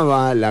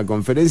acaba la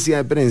conferencia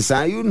de prensa.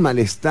 Hay un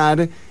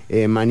malestar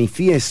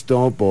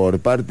manifiesto por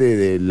parte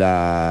de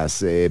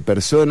las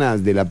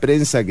personas de la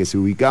prensa que se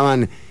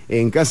ubicaban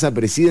en Casa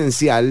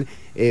Presidencial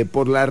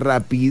por la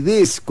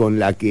rapidez con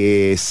la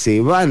que se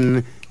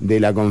van de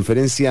la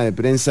conferencia de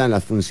prensa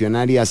las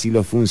funcionarias y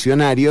los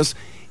funcionarios,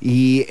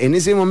 y en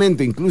ese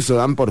momento incluso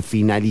dan por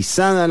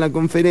finalizada la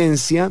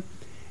conferencia.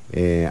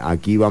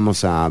 Aquí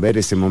vamos a ver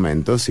ese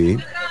momento, ¿sí?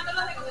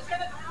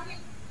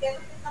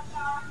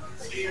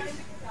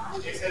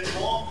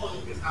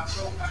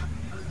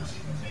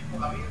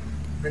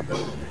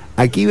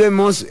 Aquí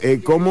vemos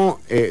cómo,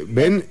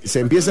 ven,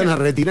 se empiezan a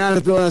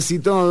retirar todas y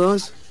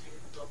todos.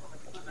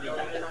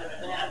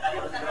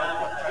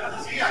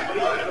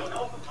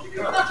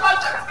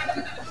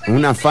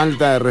 Una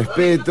falta de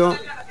respeto.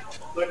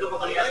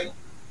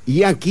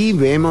 Y aquí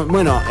vemos,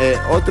 bueno,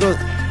 otros,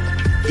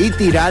 y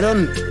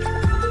tiraron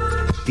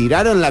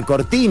la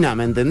cortina,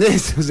 ¿me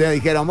entendés? O sea,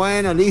 dijeron,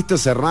 bueno, listo,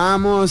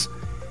 cerramos.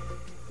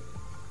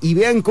 Y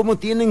vean cómo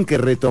tienen que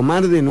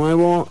retomar de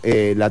nuevo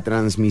la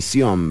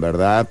transmisión,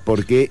 ¿verdad?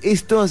 Porque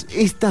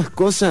estas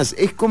cosas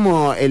es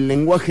como el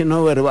lenguaje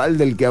no verbal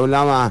del que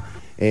hablaba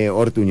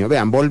Ortuño.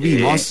 Vean,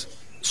 volvimos.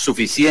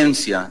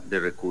 Suficiencia de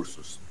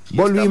recursos.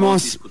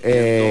 Volvimos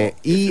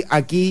y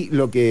aquí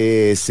lo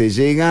que se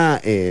llega,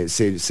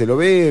 se lo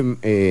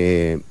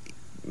ve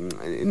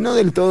no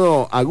del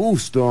todo a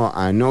gusto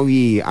a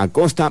Novi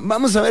Acosta.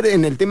 Vamos a ver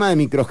en el tema de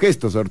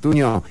microgestos,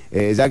 Ortuño,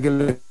 ya que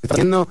lo está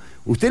haciendo.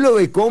 ¿Usted lo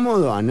ve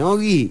cómodo a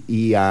Novi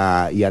y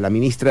a la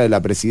ministra de la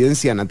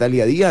Presidencia,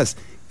 Natalia Díaz?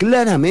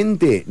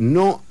 Claramente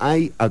no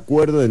hay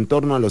acuerdo en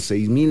torno a los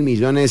 6.000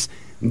 millones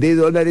de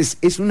dólares.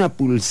 Es una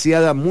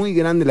pulseada muy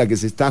grande la que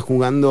se está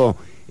jugando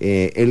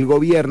el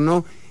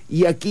gobierno.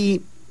 Y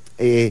aquí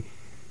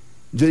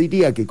yo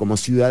diría que como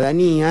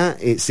ciudadanía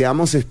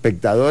seamos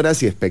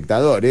espectadoras y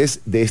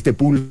espectadores de este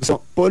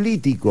pulso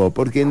político,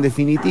 porque en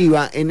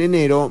definitiva en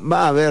enero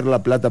va a haber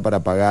la plata para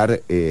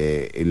pagar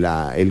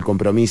el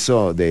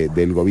compromiso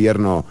del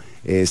gobierno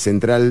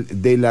central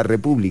de la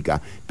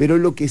República. Pero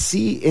lo que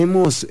sí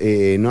hemos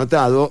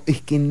notado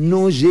es que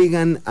no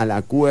llegan al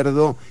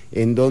acuerdo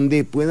en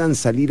donde puedan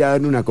salir a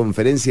dar una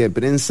conferencia de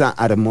prensa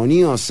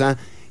armoniosa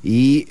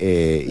y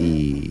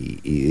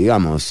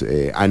digamos,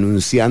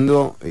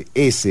 anunciando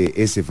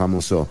ese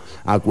famoso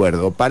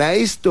acuerdo. Para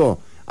esto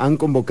han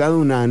convocado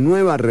una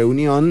nueva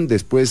reunión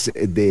después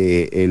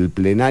del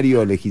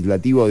plenario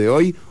legislativo de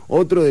hoy.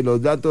 Otro de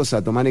los datos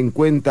a tomar en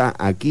cuenta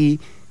aquí,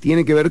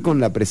 tiene que ver con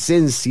la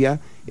presencia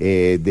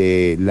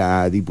de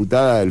la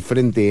diputada del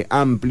Frente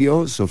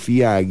Amplio,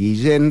 Sofía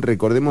Guillén.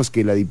 Recordemos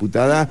que la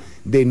diputada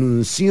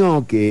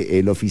denunció que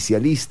el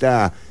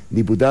oficialista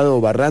diputado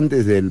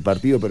Barrantes del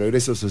Partido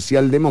Progreso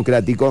Social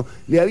Democrático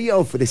le había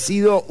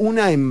ofrecido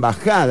una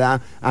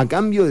embajada a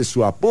cambio de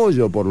su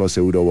apoyo por los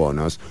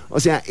eurobonos. O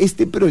sea,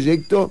 este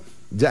proyecto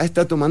ya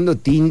está tomando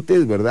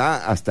tintes,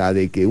 ¿verdad? Hasta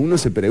de que uno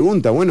se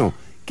pregunta, bueno,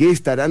 ¿qué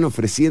estarán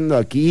ofreciendo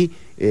aquí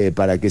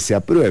para que se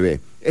apruebe?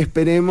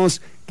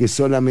 Esperemos que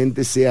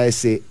solamente sea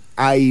ese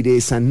aire,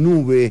 esa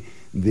nube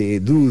de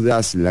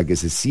dudas la que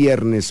se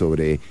cierne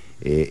sobre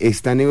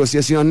esta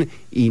negociación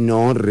y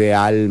no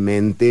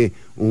realmente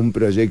un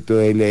proyecto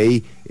de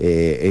ley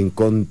en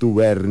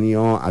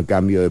contubernio a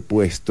cambio de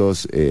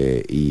puestos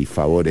y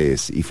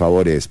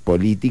favores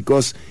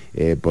políticos,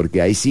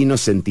 porque ahí sí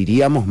nos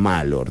sentiríamos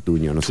mal,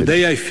 Ortuño.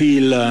 Today I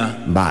feel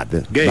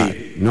bad. gay. Bad.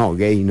 No,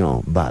 gay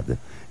no, bad.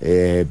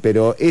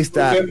 Pero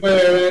esta... Usted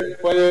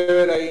puede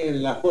ver ahí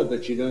en la foto,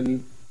 Chironi,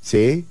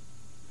 ¿sí?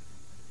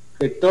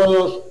 que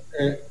todos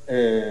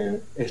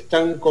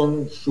están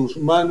con sus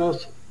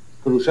manos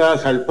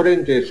cruzadas al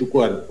frente de su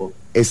cuerpo.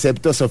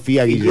 Excepto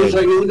Sofía Guillén. Incluso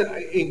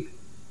hay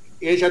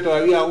ella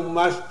todavía aún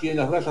más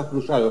tiene los brazos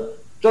cruzados.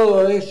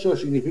 Todo eso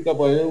significa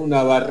poner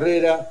una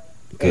barrera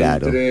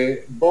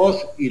entre vos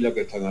y lo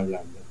que están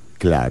hablando.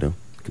 Claro.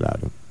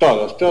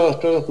 Todos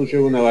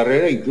pusieron una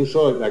barrera,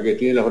 incluso la que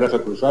tiene los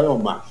brazos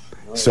cruzados más.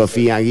 ¿no?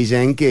 Sofía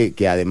Guillén,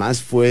 que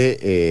además fue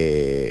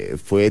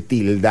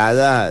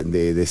tildada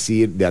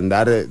de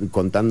andar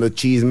contando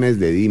chismes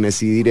de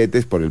dimes y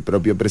diretes por el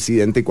propio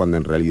presidente, cuando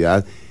en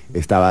realidad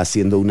estaba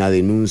haciendo una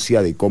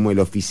denuncia de cómo el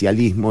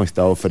oficialismo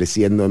está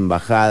ofreciendo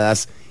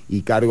embajadas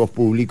y cargos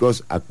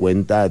públicos a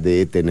cuenta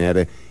de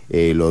tener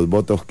los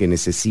votos que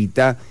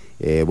necesita.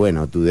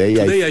 Bueno, today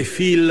I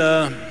feel...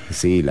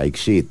 Sí, like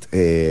shit.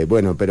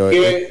 Bueno, pero...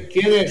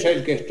 ¿Quién es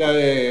el que está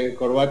de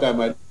corbata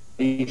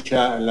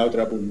amarilla en la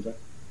otra punta?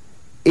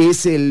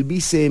 Es el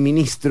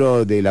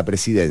viceministro de la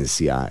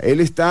presidencia.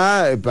 Él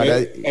está... Él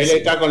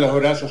está con los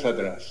brazos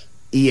atrás.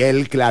 Y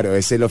él, claro,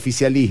 es el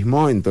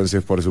oficialismo,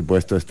 entonces por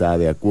supuesto está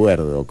de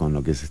acuerdo con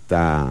lo que se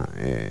está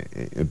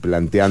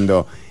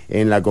planteando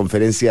en la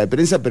conferencia de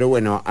prensa, pero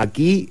bueno,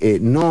 aquí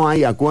no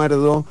hay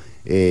acuerdo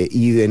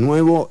y de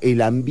nuevo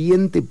el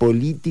ambiente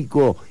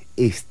político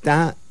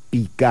está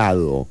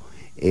picado.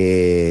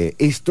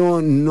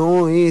 Esto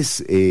no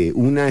es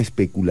una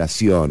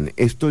especulación,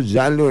 esto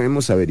ya lo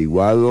hemos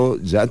averiguado,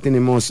 ya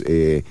tenemos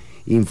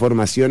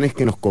informaciones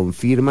que nos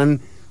confirman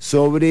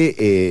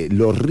sobre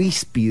lo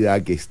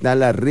ríspida que está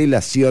la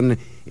relación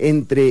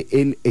entre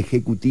el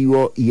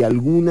Ejecutivo y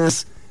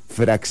algunas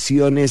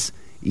fracciones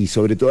y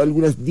sobre todo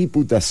algunas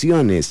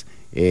diputaciones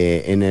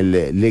en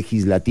el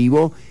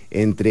Legislativo.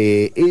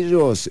 Entre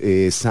ellos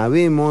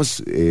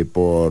sabemos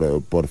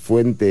por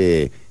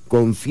fuente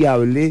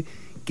confiable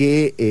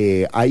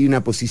que hay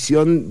una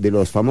posición de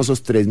los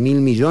famosos 3.000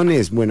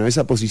 millones. Bueno,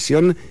 esa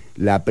posición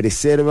la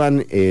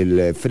preservan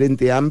el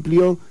Frente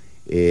Amplio,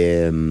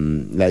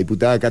 la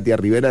diputada Katia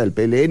Rivera del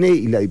PLN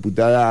y la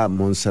diputada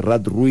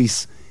Montserrat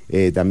Ruiz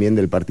también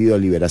del Partido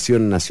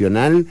Liberación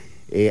Nacional.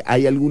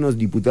 Hay algunos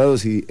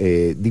diputados y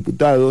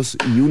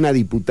una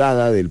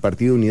diputada del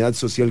Partido Unidad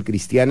Social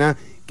Cristiana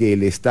que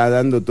le está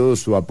dando todo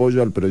su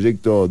apoyo al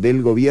proyecto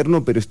del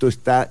gobierno, pero esto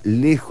está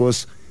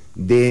lejos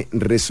de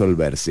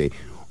resolverse.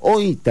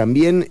 Hoy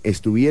también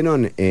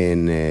estuvieron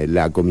en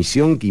la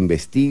comisión que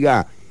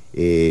investiga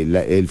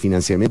el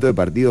financiamiento de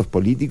partidos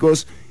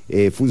políticos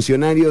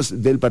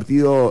funcionarios del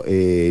Partido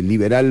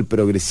Liberal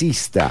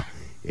Progresista,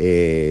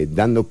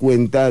 dando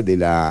cuenta de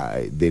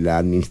la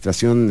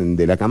administración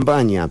de la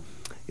campaña.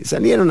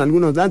 Salieron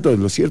algunos datos.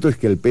 Lo cierto es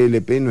que el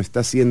PLP no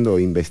está siendo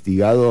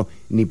investigado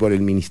ni por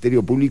el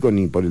Ministerio Público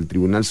ni por el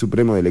Tribunal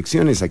Supremo de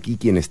Elecciones. Aquí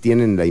quienes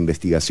tienen la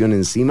investigación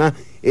encima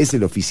es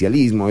el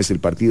oficialismo, es el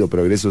Partido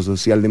Progreso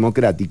Social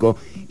Democrático,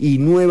 y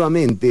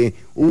nuevamente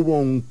hubo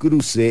un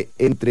cruce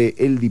entre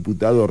el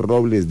diputado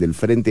Robles del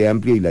Frente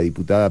Amplio y la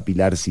diputada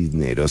Pilar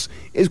Cisneros.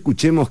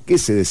 Escuchemos qué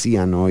se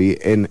decían hoy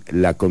en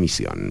la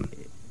comisión.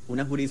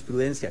 Una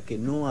jurisprudencia que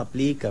no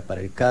aplica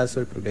para el caso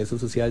del Progreso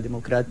Social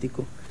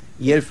Democrático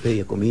y el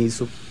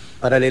fideicomiso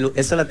paralelo.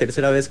 Esta es la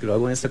tercera vez que lo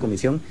hago en esta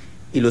comisión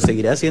y lo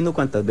seguiré haciendo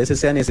cuantas veces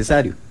sea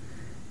necesario.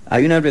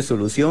 Hay una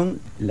resolución,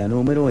 la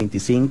número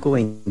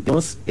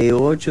 2522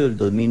 E8 del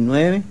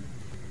 2009,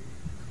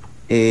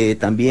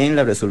 también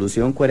la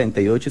resolución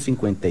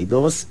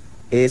 4852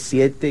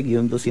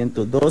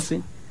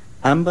 E7-212,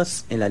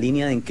 ambas en la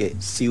línea en que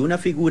si una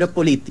figura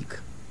política,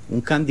 un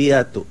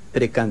candidato,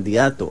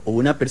 precandidato o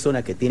una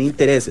persona que tiene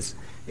intereses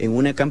en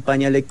una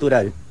campaña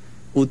electoral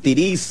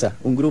utiliza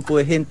un grupo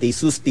de gente y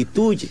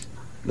sustituye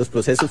los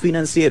procesos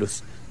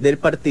financieros del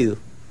partido,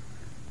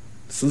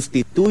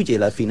 sustituye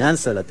las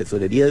finanzas, la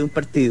tesorería de un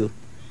partido,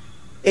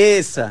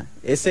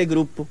 ese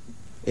grupo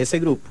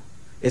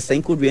está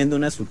incurriendo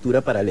en una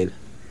estructura paralela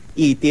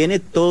y tiene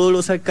todos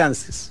los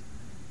alcances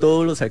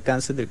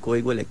del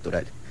Código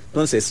Electoral.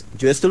 Entonces,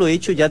 yo esto lo he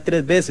dicho ya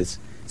 3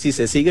 veces. si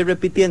se sigue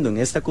repitiendo en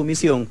esta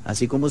comisión,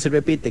 así como se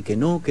repite que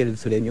no, que el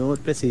señor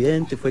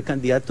presidente fue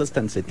candidato hasta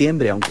en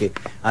septiembre, aunque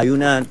hay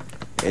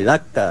el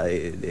acta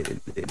del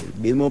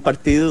mismo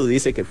partido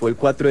dice que fue el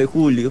 4 de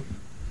julio,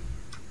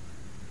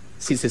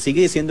 si se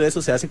sigue diciendo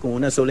eso se hace con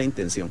una sola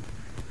intención,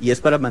 y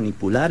es para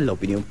manipular la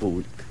opinión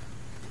pública,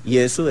 y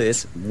eso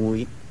es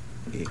muy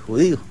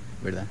jodido,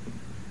 ¿verdad?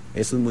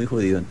 Eso es muy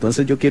jodido.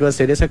 Entonces yo quiero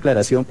hacer esa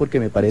aclaración porque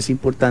me parece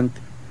importante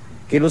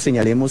que lo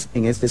señalemos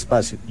en este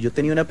espacio. Yo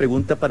tenía una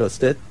pregunta para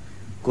usted.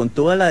 Con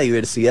toda la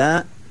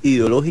diversidad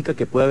ideológica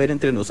que puede haber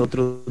entre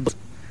nosotros,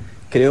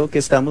 creo que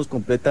estamos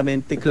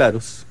completamente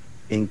claros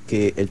en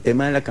que el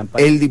tema de la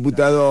campaña... El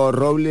diputado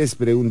Robles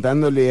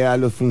preguntándole a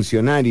los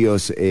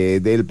funcionarios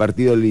del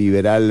Partido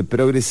Liberal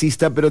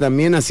Progresista, pero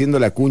también haciendo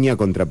la cuña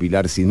contra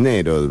Pilar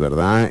Cisneros,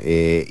 ¿verdad?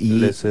 Y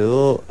le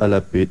cedo a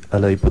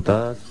la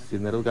diputada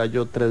Cisneros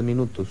Gallo 3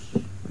 minutos.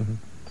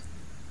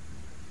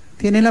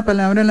 Tiene la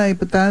palabra la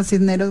diputada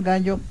Cisneros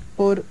Gallo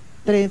por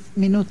 3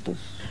 minutos.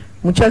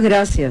 Muchas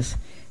gracias.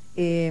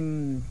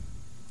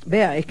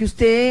 Vea, es que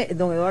usted,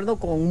 don Eduardo,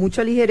 con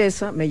mucha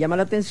ligereza me llama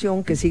la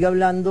atención que siga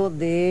hablando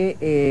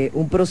de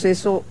un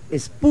proceso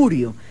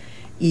espurio.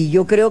 Y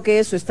yo creo que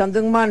eso, estando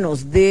en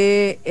manos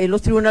de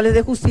los tribunales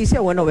de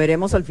justicia, bueno,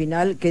 veremos al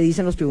final qué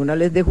dicen los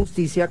tribunales de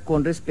justicia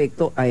con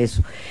respecto a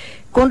eso.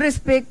 Con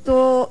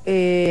respecto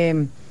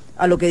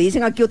a lo que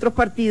dicen aquí otros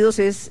partidos,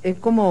 es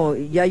como,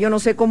 ya yo no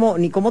sé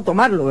ni cómo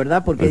tomarlo,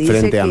 ¿verdad? Porque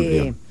dice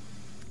que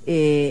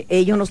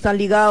ellos no están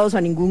ligados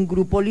a ningún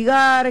grupo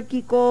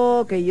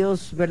oligárquico, que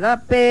ellos,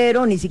 ¿verdad?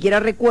 Pero ni siquiera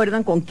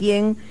recuerdan con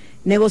quién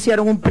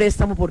negociaron un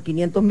préstamo por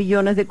 500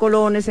 millones de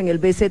colones en el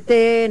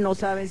BCT, no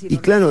saben si... Y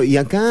claro, y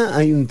acá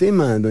hay un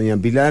tema, doña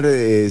Pilar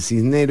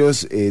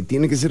Cisneros,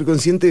 tiene que ser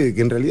consciente de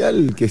que en realidad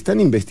el que están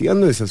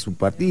investigando es a su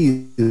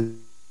partido.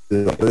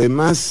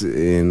 Además,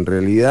 en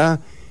realidad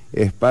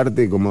es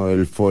parte como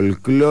del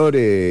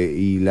folclore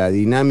y la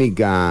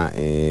dinámica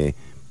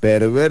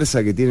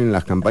perversa que tienen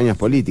las campañas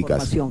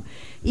políticas.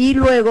 Y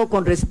luego,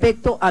 con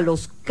respecto a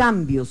los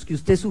cambios que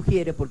usted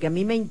sugiere, porque a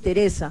mí me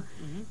interesa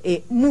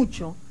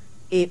mucho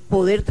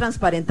poder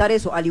transparentar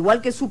eso, al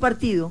igual que su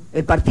partido,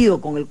 el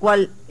partido con el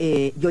cual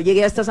yo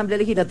llegué a esta Asamblea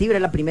Legislativa, era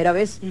la primera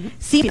vez,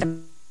 sí,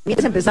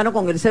 empezaron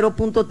con el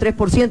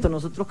 0.3%,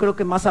 nosotros creo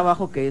que más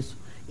abajo que eso,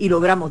 y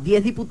logramos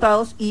 10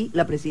 diputados y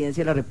la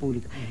presidencia de la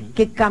República.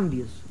 ¿Qué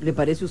cambios le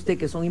parece a usted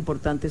que son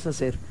importantes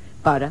hacer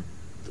para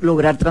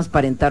lograr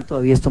transparentar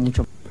todavía esto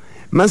mucho más?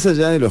 Más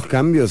allá de los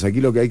cambios,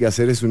 aquí lo que hay que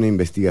hacer es una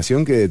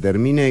investigación que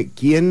determine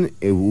quién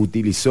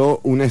utilizó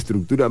una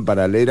estructura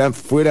paralela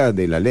fuera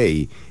de la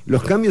ley.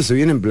 Los cambios se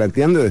vienen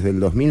planteando desde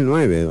el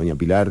 2009, doña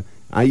Pilar.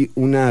 Hay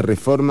una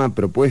reforma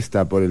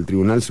propuesta por el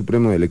Tribunal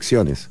Supremo de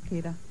Elecciones.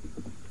 Era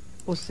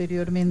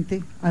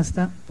posteriormente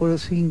hasta por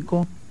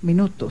 5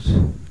 minutos.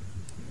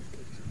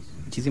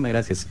 Muchísimas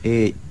gracias.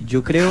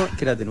 Yo creo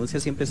que las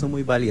denuncias siempre son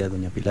muy válidas,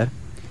 doña Pilar.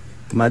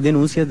 Más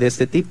denuncias de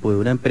este tipo, de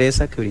una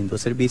empresa que brindó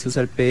servicios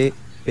al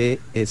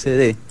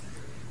PSD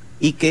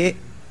y que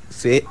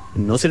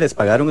no se les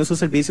pagaron esos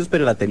servicios,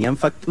 pero la tenían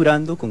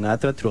facturando con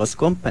Atra Trust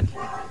Company.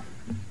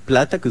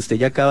 Plata que usted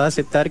ya acaba de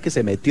aceptar que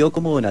se metió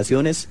como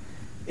donaciones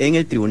en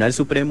el Tribunal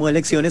Supremo de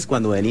Elecciones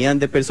cuando venían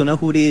de personas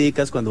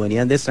jurídicas, cuando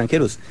venían de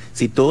extranjeros.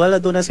 Si todas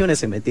las donaciones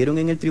se metieron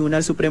en el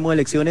Tribunal Supremo de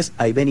Elecciones,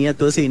 ahí venía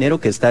todo ese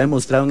dinero que está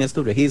demostrado en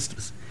estos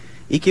registros.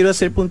 Y quiero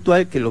hacer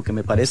puntual que lo que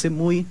me parece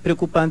muy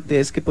preocupante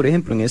es que, por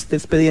ejemplo, en este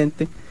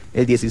expediente,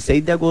 el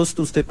 16 de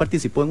agosto usted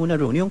participó en una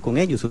reunión con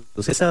ellos,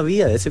 usted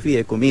sabía de ese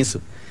fideicomiso,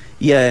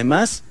 y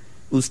además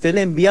usted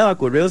le enviaba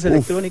correos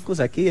electrónicos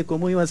aquí de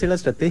cómo iba a ser la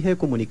estrategia de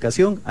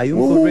comunicación. Hay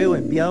un correo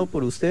enviado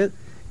por usted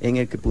en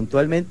el que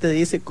puntualmente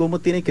dice cómo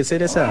tiene que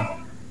ser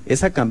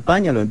esa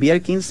campaña, lo envía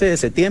el 15 de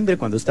septiembre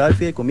cuando estaba el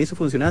fideicomiso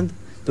funcionando.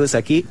 Entonces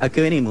aquí, ¿a qué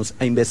venimos?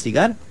 ¿A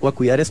investigar o a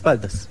cuidar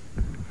espaldas?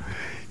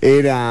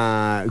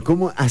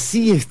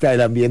 Así está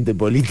el ambiente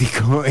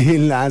político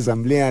en la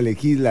Asamblea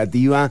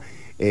Legislativa.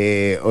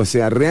 O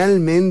sea,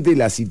 realmente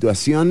la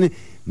situación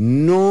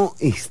no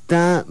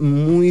está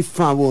muy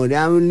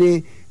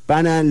favorable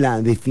para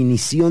la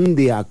definición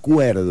de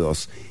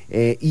acuerdos.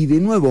 Y de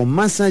nuevo,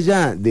 más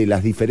allá de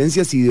las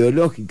diferencias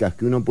ideológicas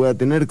que uno pueda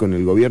tener con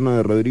el gobierno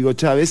de Rodrigo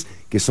Chávez,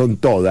 que son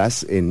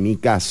todas, en mi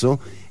caso,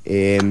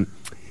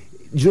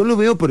 yo lo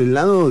veo por el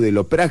lado de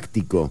lo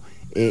práctico.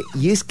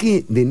 Y es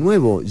que, de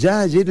nuevo,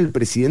 ya ayer el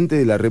presidente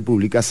de la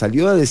República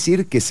salió a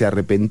decir que se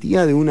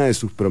arrepentía de una de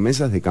sus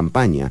promesas de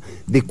campaña.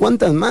 ¿De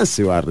cuántas más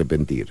se va a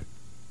arrepentir?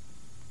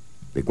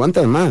 ¿De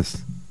cuántas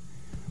más?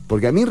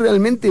 Porque a mí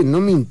realmente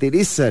no me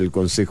interesa el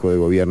Consejo de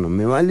Gobierno,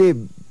 me vale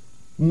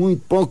muy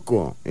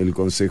poco el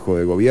Consejo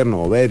de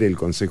Gobierno o ver el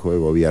Consejo de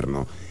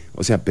Gobierno.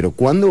 O sea, pero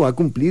 ¿cuándo va a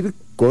cumplir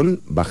con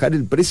bajar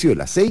el precio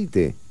del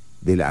aceite,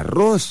 del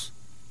arroz?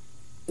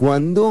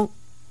 ¿Cuándo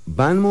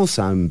vamos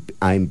a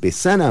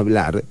empezar a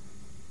hablar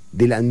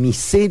de las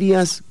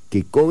miserias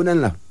que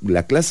cobran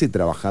la clase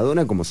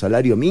trabajadora como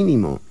salario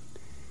mínimo?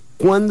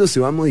 ¿Cuándo se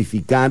va a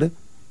modificar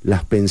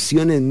las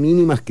pensiones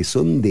mínimas que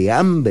son de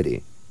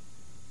hambre?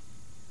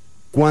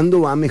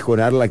 ¿Cuándo va a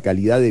mejorar la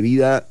calidad de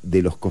vida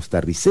de los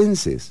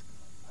costarricenses?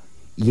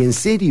 Y en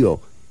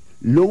serio,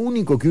 lo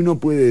único que uno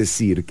puede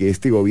decir que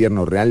este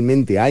gobierno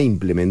realmente ha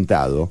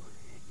implementado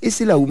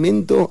es el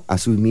aumento a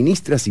sus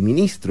ministras y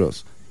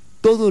ministros.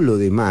 Todo lo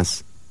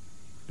demás,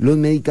 los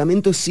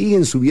medicamentos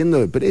siguen subiendo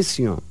de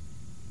precio.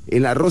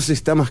 El arroz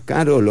está más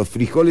caro, los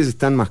frijoles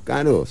están más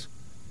caros.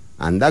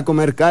 Anda a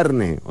comer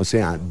carne, o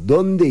sea,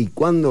 ¿dónde y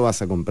cuándo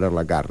vas a comprar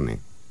la carne?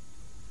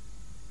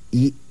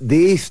 Y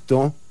de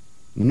esto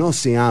no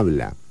se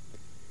habla.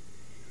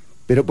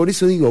 Pero por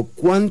eso digo,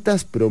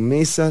 ¿cuántas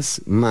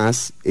promesas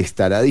más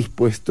estará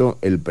dispuesto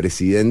el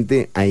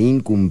presidente a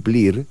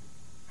incumplir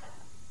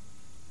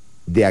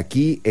de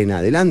aquí en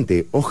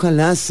adelante?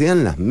 Ojalá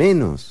sean las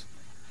menos.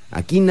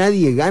 Aquí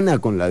nadie gana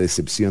con la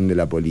decepción de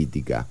la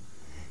política.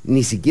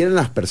 Ni siquiera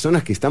las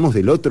personas que estamos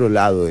del otro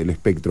lado del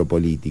espectro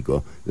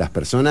político, las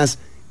personas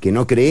que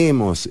no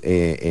creemos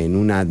en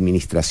una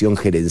administración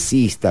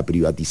gerencista,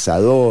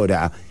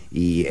 privatizadora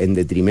y en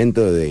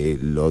detrimento de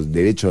los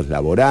derechos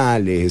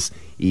laborales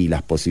y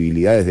las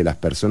posibilidades de las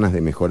personas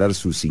de mejorar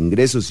sus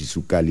ingresos y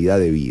su calidad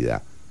de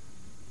vida.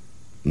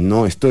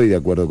 No estoy de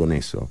acuerdo con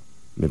eso.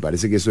 Me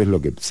parece que eso es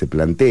lo que se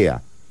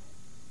plantea.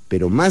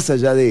 Pero más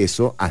allá de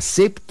eso,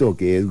 acepto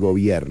que es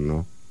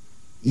gobierno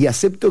y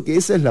acepto que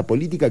esa es la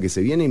política que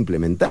se viene a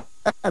implementar.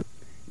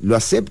 Lo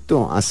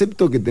acepto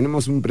que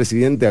tenemos un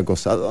presidente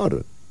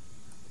acosador.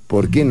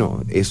 ¿Por qué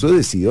no? Eso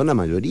decidió la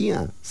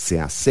mayoría, se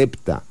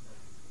acepta.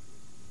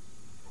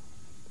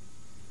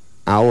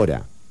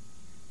 Ahora,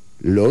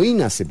 lo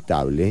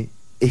inaceptable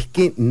es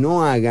que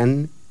no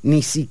hagan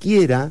ni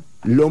siquiera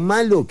lo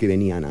malo que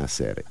venían a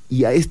hacer.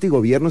 Y a este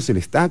gobierno se le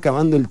está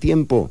acabando el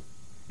tiempo.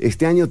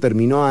 Este año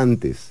terminó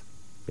antes.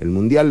 El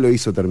Mundial lo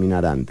hizo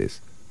terminar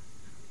antes.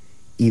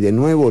 Y de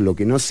nuevo, lo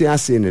que no se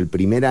hace en el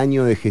primer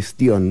año de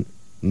gestión,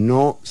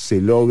 no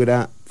se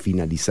logra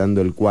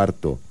finalizando el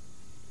cuarto.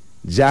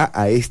 Ya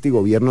a este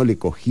gobierno le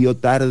cogió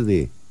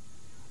tarde.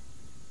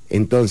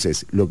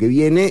 Entonces, lo que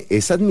viene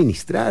es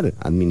administrar.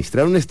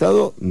 Administrar un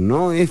Estado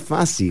no es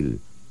fácil.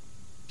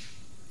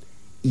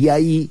 Y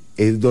ahí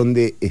es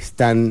donde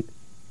está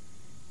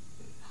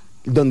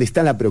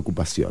la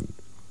preocupación.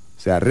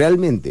 O sea,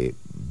 realmente,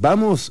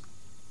 ¿vamos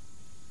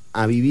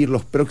a vivir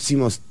los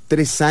próximos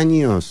 3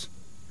 años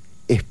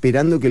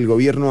esperando que el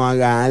gobierno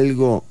haga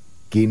algo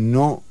que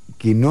no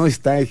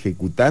está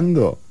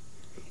ejecutando?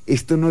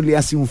 Esto no le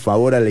hace un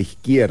favor a la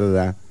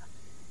izquierda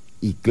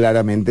y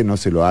claramente no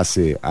se lo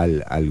hace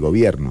al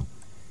gobierno.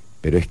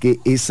 Pero es que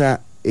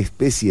esa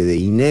especie de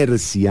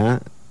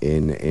inercia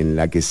en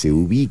la que se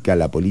ubica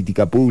la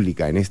política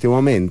pública en este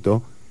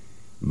momento,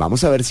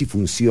 vamos a ver si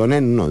funciona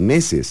en unos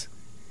meses.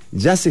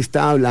 Ya se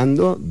está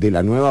hablando de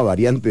la nueva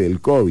variante del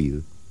COVID.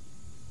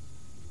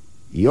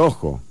 Y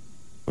ojo,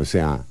 o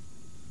sea,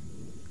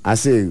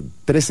 hace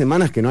 3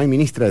 semanas que no hay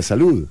ministra de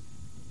Salud.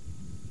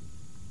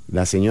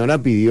 La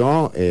señora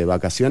pidió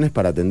vacaciones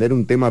para atender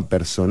un tema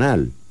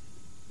personal.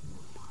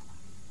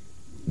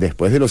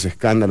 Después de los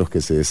escándalos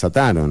que se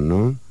desataron,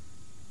 ¿no?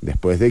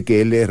 Después de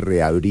que les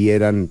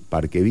reabrieran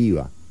Parque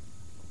Viva.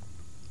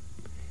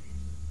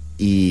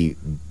 Y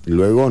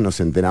luego nos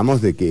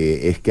enteramos de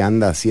que es que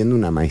anda haciendo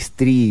una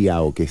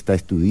maestría o que está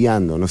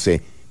estudiando, no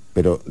sé.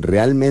 Pero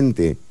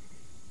realmente,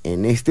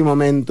 en este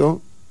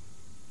momento,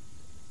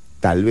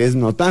 tal vez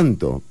no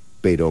tanto,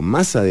 pero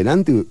más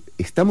adelante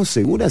estamos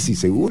seguras y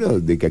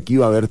seguros de que aquí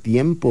va a haber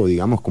tiempo,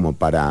 digamos, como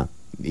para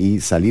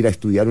salir a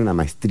estudiar una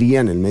maestría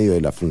en el medio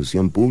de la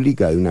función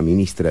pública de una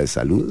ministra de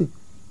Salud.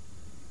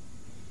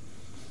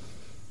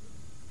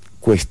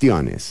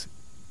 Cuestiones.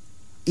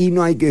 Y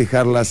no hay que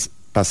dejarlas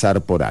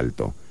pasar por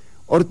alto.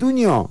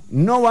 Ortuño,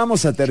 no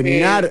vamos a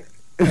terminar...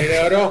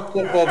 El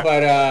horóscopo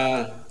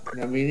para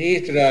la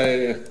ministra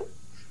de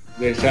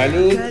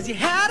Salud. ¿De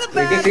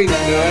qué signo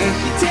es?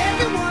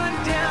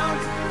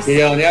 Que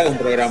ya no haga un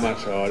programa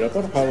solo,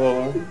 por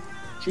favor.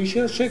 Sí,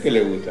 yo sé que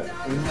le gusta.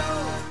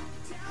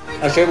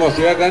 Hacemos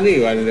Ciudad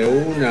Canibal de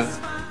 1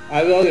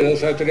 a 2, de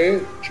 2 a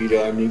 3,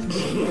 Chironi,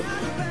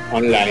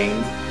 online.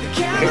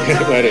 ¿Qué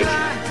te parece?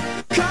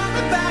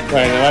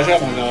 Bueno,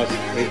 vayámonos.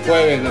 El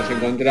jueves nos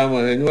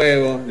encontramos de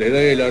nuevo. Les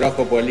doy el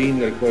horóscopo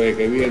lindo el jueves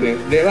que viene.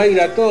 Les va a ir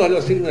a todos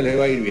los signos, les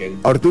va a ir bien.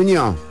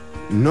 Ortuño,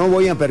 no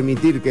voy a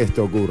permitir que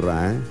esto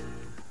ocurra, ¿eh?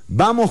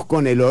 Vamos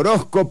con el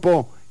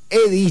horóscopo,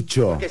 he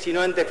dicho. Porque si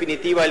no, en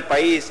definitiva, el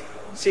país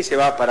sí se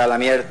va para la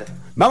mierda.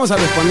 Vamos a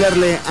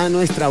responderle a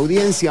nuestra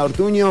audiencia,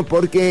 Ortuño,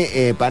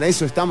 porque para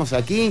eso estamos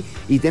aquí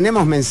y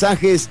tenemos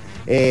mensajes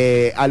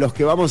a los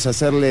que vamos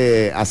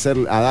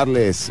a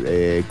darles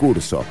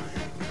curso.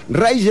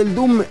 Rachel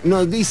Doom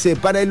nos dice,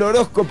 para el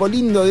horóscopo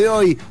lindo de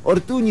hoy,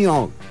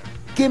 Ortuño,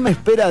 ¿qué me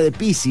espera de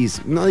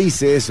Piscis? No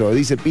dice eso,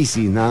 dice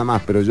Piscis nada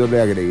más, pero yo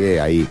le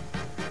agregué ahí.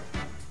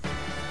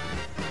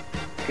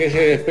 ¿Qué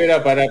se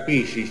espera para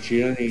Piscis,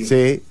 Chironi?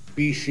 Sí.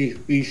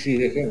 Piscis,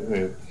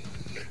 déjenme.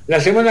 La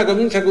semana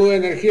comienza con una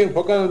energía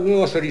enfocada en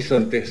nuevos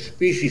horizontes.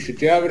 Piscis, se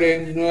te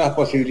abren nuevas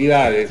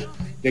posibilidades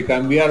de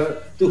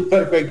cambiar tus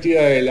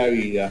perspectivas de la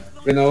vida,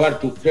 renovar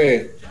tu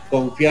fe,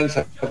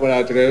 confianza para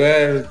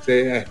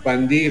atreverte a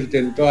expandirte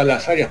en todas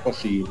las áreas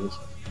posibles.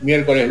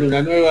 Miércoles,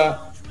 luna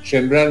nueva,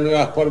 sembrar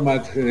nuevas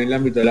formas en el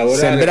ámbito laboral.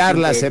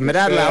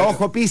 Sembrarla,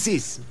 ojo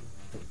Piscis.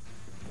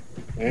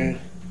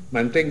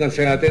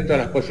 Manténganse atentos a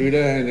las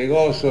posibilidades de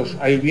negocios,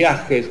 hay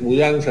viajes,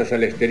 mudanzas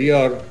al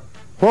exterior.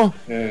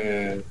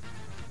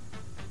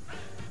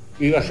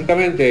 Y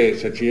básicamente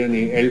eso,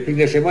 Chironi, el fin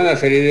de semana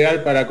será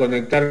ideal para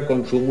conectar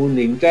con su mundo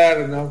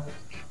interno,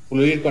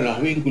 fluir con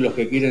los vínculos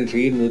que quieren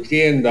seguir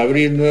nutriendo,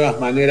 abrir nuevas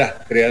maneras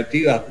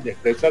creativas de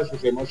expresar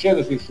sus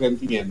emociones y sus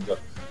sentimientos.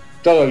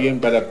 Todo bien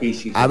para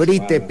Piscis.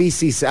 Abrite,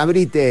 Piscis,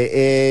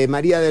 abrite.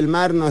 María del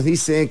Mar nos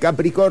dice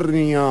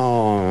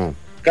Capricornio.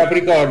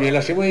 Capricornio,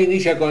 la semana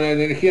inicia con la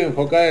energía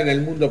enfocada en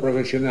el mundo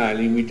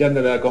profesional,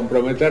 invitándola a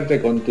comprometerte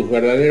con tus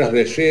verdaderos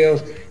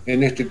deseos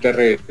en este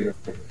terreno.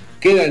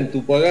 Queda en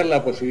tu poder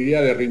la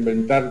posibilidad de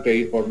reinventarte e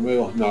ir por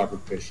nuevos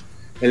nortes.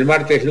 El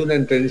martes, luna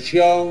en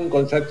tensión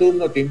con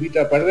Saturno te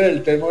invita a perder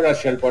el temor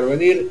hacia el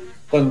porvenir,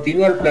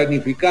 continuar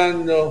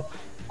planificando.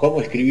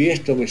 ¿Cómo escribí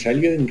esto? Me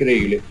salió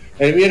increíble.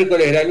 El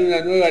miércoles, la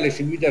luna nueva les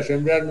invita a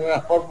sembrar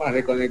nuevas formas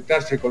de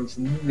conectarse con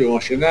su mundo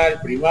emocional,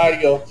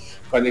 primario,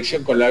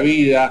 conexión con la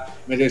vida,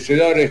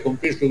 merecedores,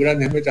 cumplir sus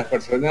grandes metas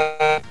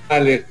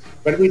personales,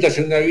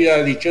 permítase una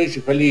vida dichosa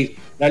y feliz.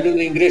 La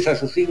luna ingresa a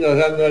sus signos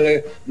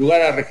dándole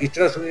lugar a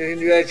registrar su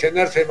identidad, de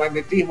llenarse de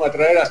magnetismo,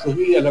 atraer a sus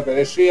vidas lo que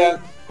desean,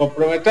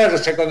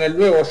 comprometerse con el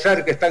nuevo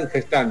ser que están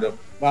gestando.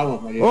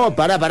 Vamos, María. Oh,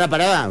 pará.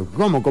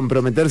 ¿Cómo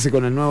comprometerse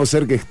con el nuevo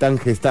ser que están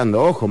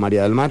gestando? Ojo,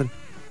 María del Mar.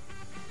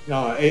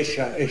 No,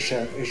 ella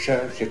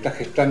se está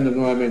gestando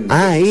nuevamente.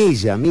 Ah,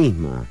 ella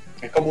misma.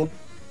 Es como un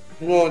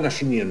nuevo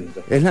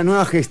nacimiento. Es la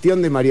nueva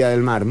gestión de María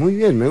del Mar. Muy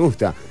bien, me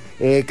gusta.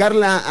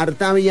 Carla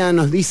Artavia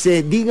nos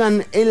dice,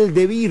 digan el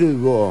de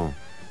Virgo.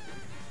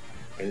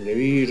 El de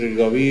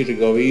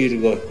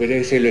Virgo,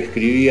 esperé, se lo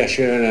escribí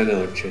ayer a la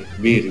noche.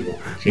 Virgo.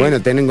 ¿Sí?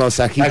 Bueno, tengo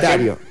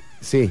Sagitario.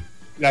 Sí.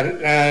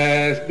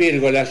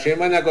 Virgo, la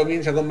semana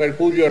comienza con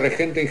Mercurio,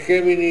 regente en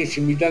Géminis,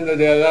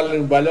 invitándote a darle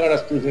un valor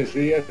a tus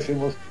necesidades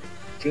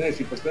emocionales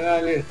y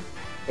personales.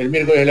 El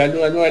miércoles la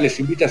luna nueva les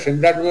invita a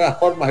sembrar nuevas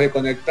formas de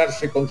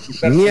conectarse con sus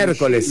seres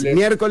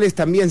miércoles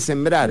también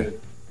sembrar.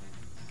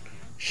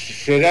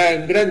 Será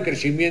en gran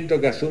crecimiento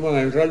que asuman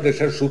el rol de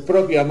ser su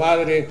propia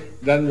madre,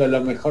 dando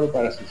lo mejor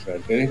para su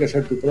ser. Tenés que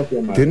ser tu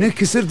propia madre. Tenés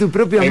que ser tu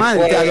propia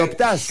madre, te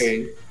adoptás.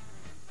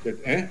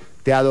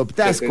 Te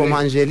adoptás como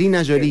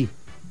Angelina Jolie.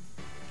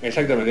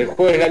 Exactamente. El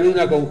jueves la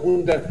luna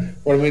conjunta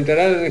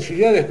fomentará la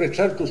necesidad de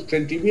expresar tus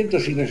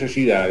sentimientos y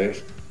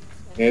necesidades.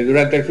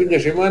 Durante el fin de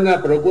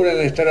semana procuran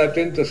estar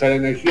atentos a la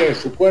energía de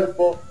su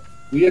cuerpo,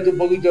 cuídate un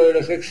poquito de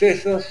los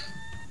excesos.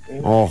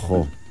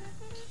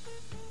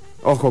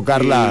 Ojo,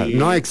 Carla,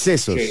 no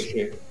excesos.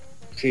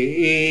 Sí,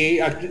 y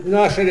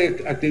no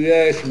hacer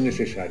actividades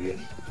innecesarias.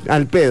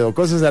 Al pedo,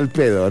 cosas al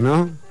pedo,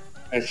 ¿no?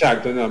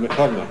 Exacto, no,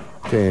 mejor no.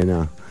 Sí,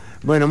 no.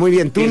 Bueno, muy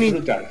bien.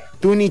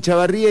 Tuni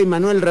Chavarría y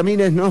Manuel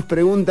Ramírez nos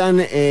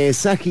preguntan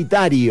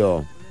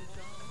Sagitario.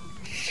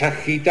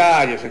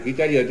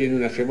 Sagitario tiene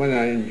una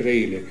semana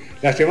increíble.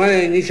 La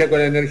semana inicia con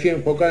la energía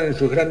enfocada en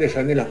sus grandes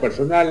anhelos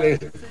personales.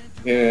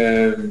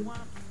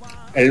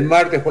 El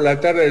martes por la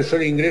tarde el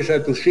sol ingresa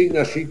a tu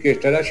signo, así que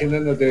estará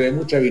llenándote de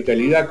mucha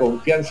vitalidad,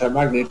 confianza,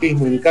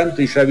 magnetismo,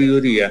 encanto y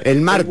sabiduría.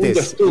 El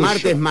martes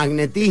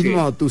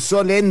magnetismo, sí. Tu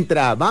sol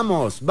entra,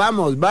 vamos,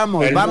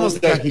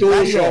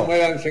 Sagitario.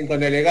 Muévanse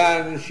con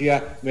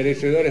elegancia,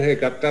 merecedores de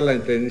captar la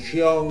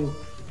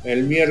intención.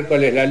 El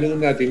miércoles la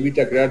luna te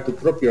invita a crear tu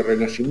propio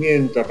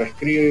renacimiento,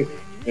 reescribe.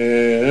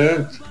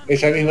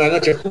 Esa misma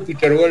noche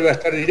Júpiter vuelve a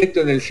estar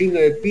directo en el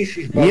signo de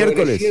Piscis,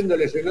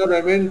 favoreciéndoles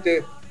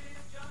enormemente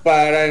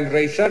para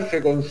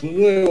enraizarse con su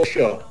nuevo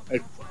yo.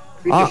 El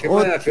fin de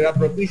semana será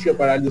propicio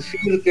para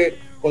lucirte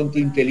con tu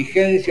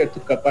inteligencia,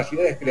 tus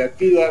capacidades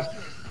creativas,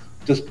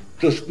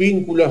 tus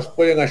vínculos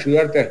pueden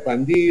ayudarte a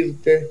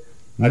expandirte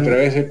a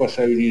través de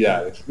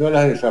posibilidades, no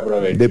las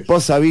desaproveches. De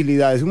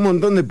posibilidades, un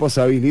montón de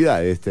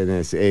posibilidades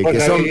tenés,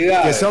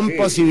 que son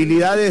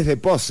posibilidades de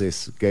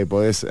poses que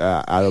podés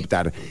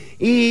adoptar.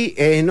 Y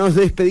nos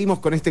despedimos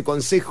con este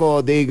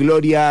consejo de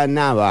Gloria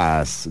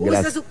Navas.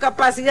 Use su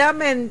capacidad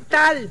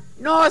mental,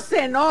 no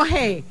se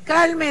enoje,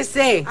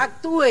 cálmese,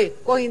 actúe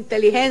con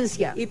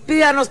inteligencia y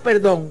pídanos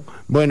perdón.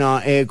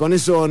 Bueno, con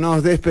eso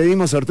nos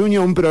despedimos,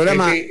 Ortuño, un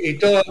programa... Sí, y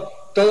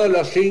todos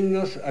los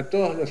signos, a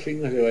todos los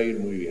signos le va a ir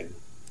muy bien.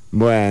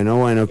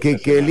 Bueno,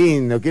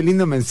 qué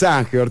lindo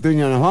mensaje,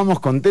 Ortuño, nos vamos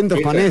contentos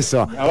con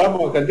eso. Nos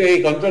vamos contentos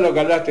y con todo lo que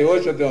hablaste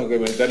vos yo tengo que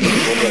meterme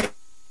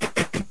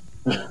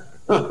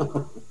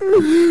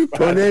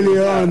Ponele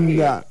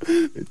onda.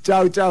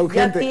 Chau, gente.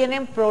 Ya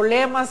tienen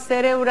problemas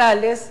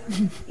cerebrales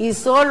y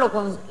solo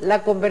con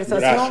la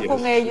conversación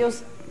con ellos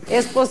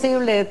es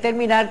posible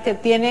determinar que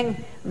tienen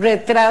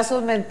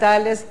retrasos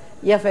mentales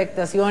y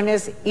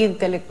afectaciones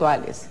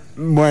intelectuales.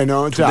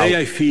 Bueno, chao.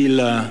 Today I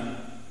feel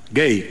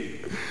gay.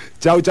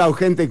 Chau,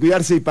 gente,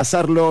 cuidarse y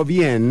pasarlo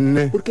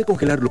bien. ¿Por qué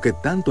congelar lo que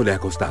tanto le ha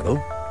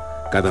costado?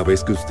 Cada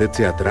vez que usted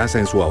se atrasa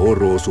en su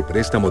ahorro o su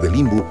préstamo del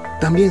INBU,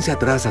 también se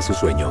atrasa su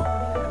sueño.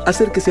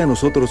 Acérquese a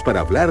nosotros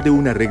para hablar de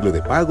un arreglo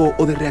de pago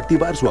o de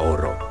reactivar su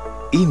ahorro.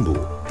 INBU,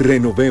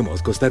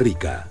 renovemos Costa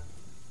Rica.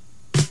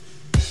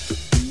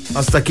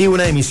 Hasta aquí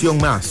una emisión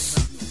más,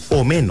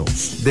 o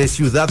menos, de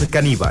Ciudad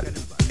Caníbal.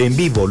 En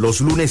vivo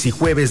los lunes y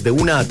jueves de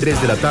 1 a 3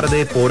 de la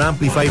tarde por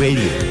Amplify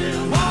Radio.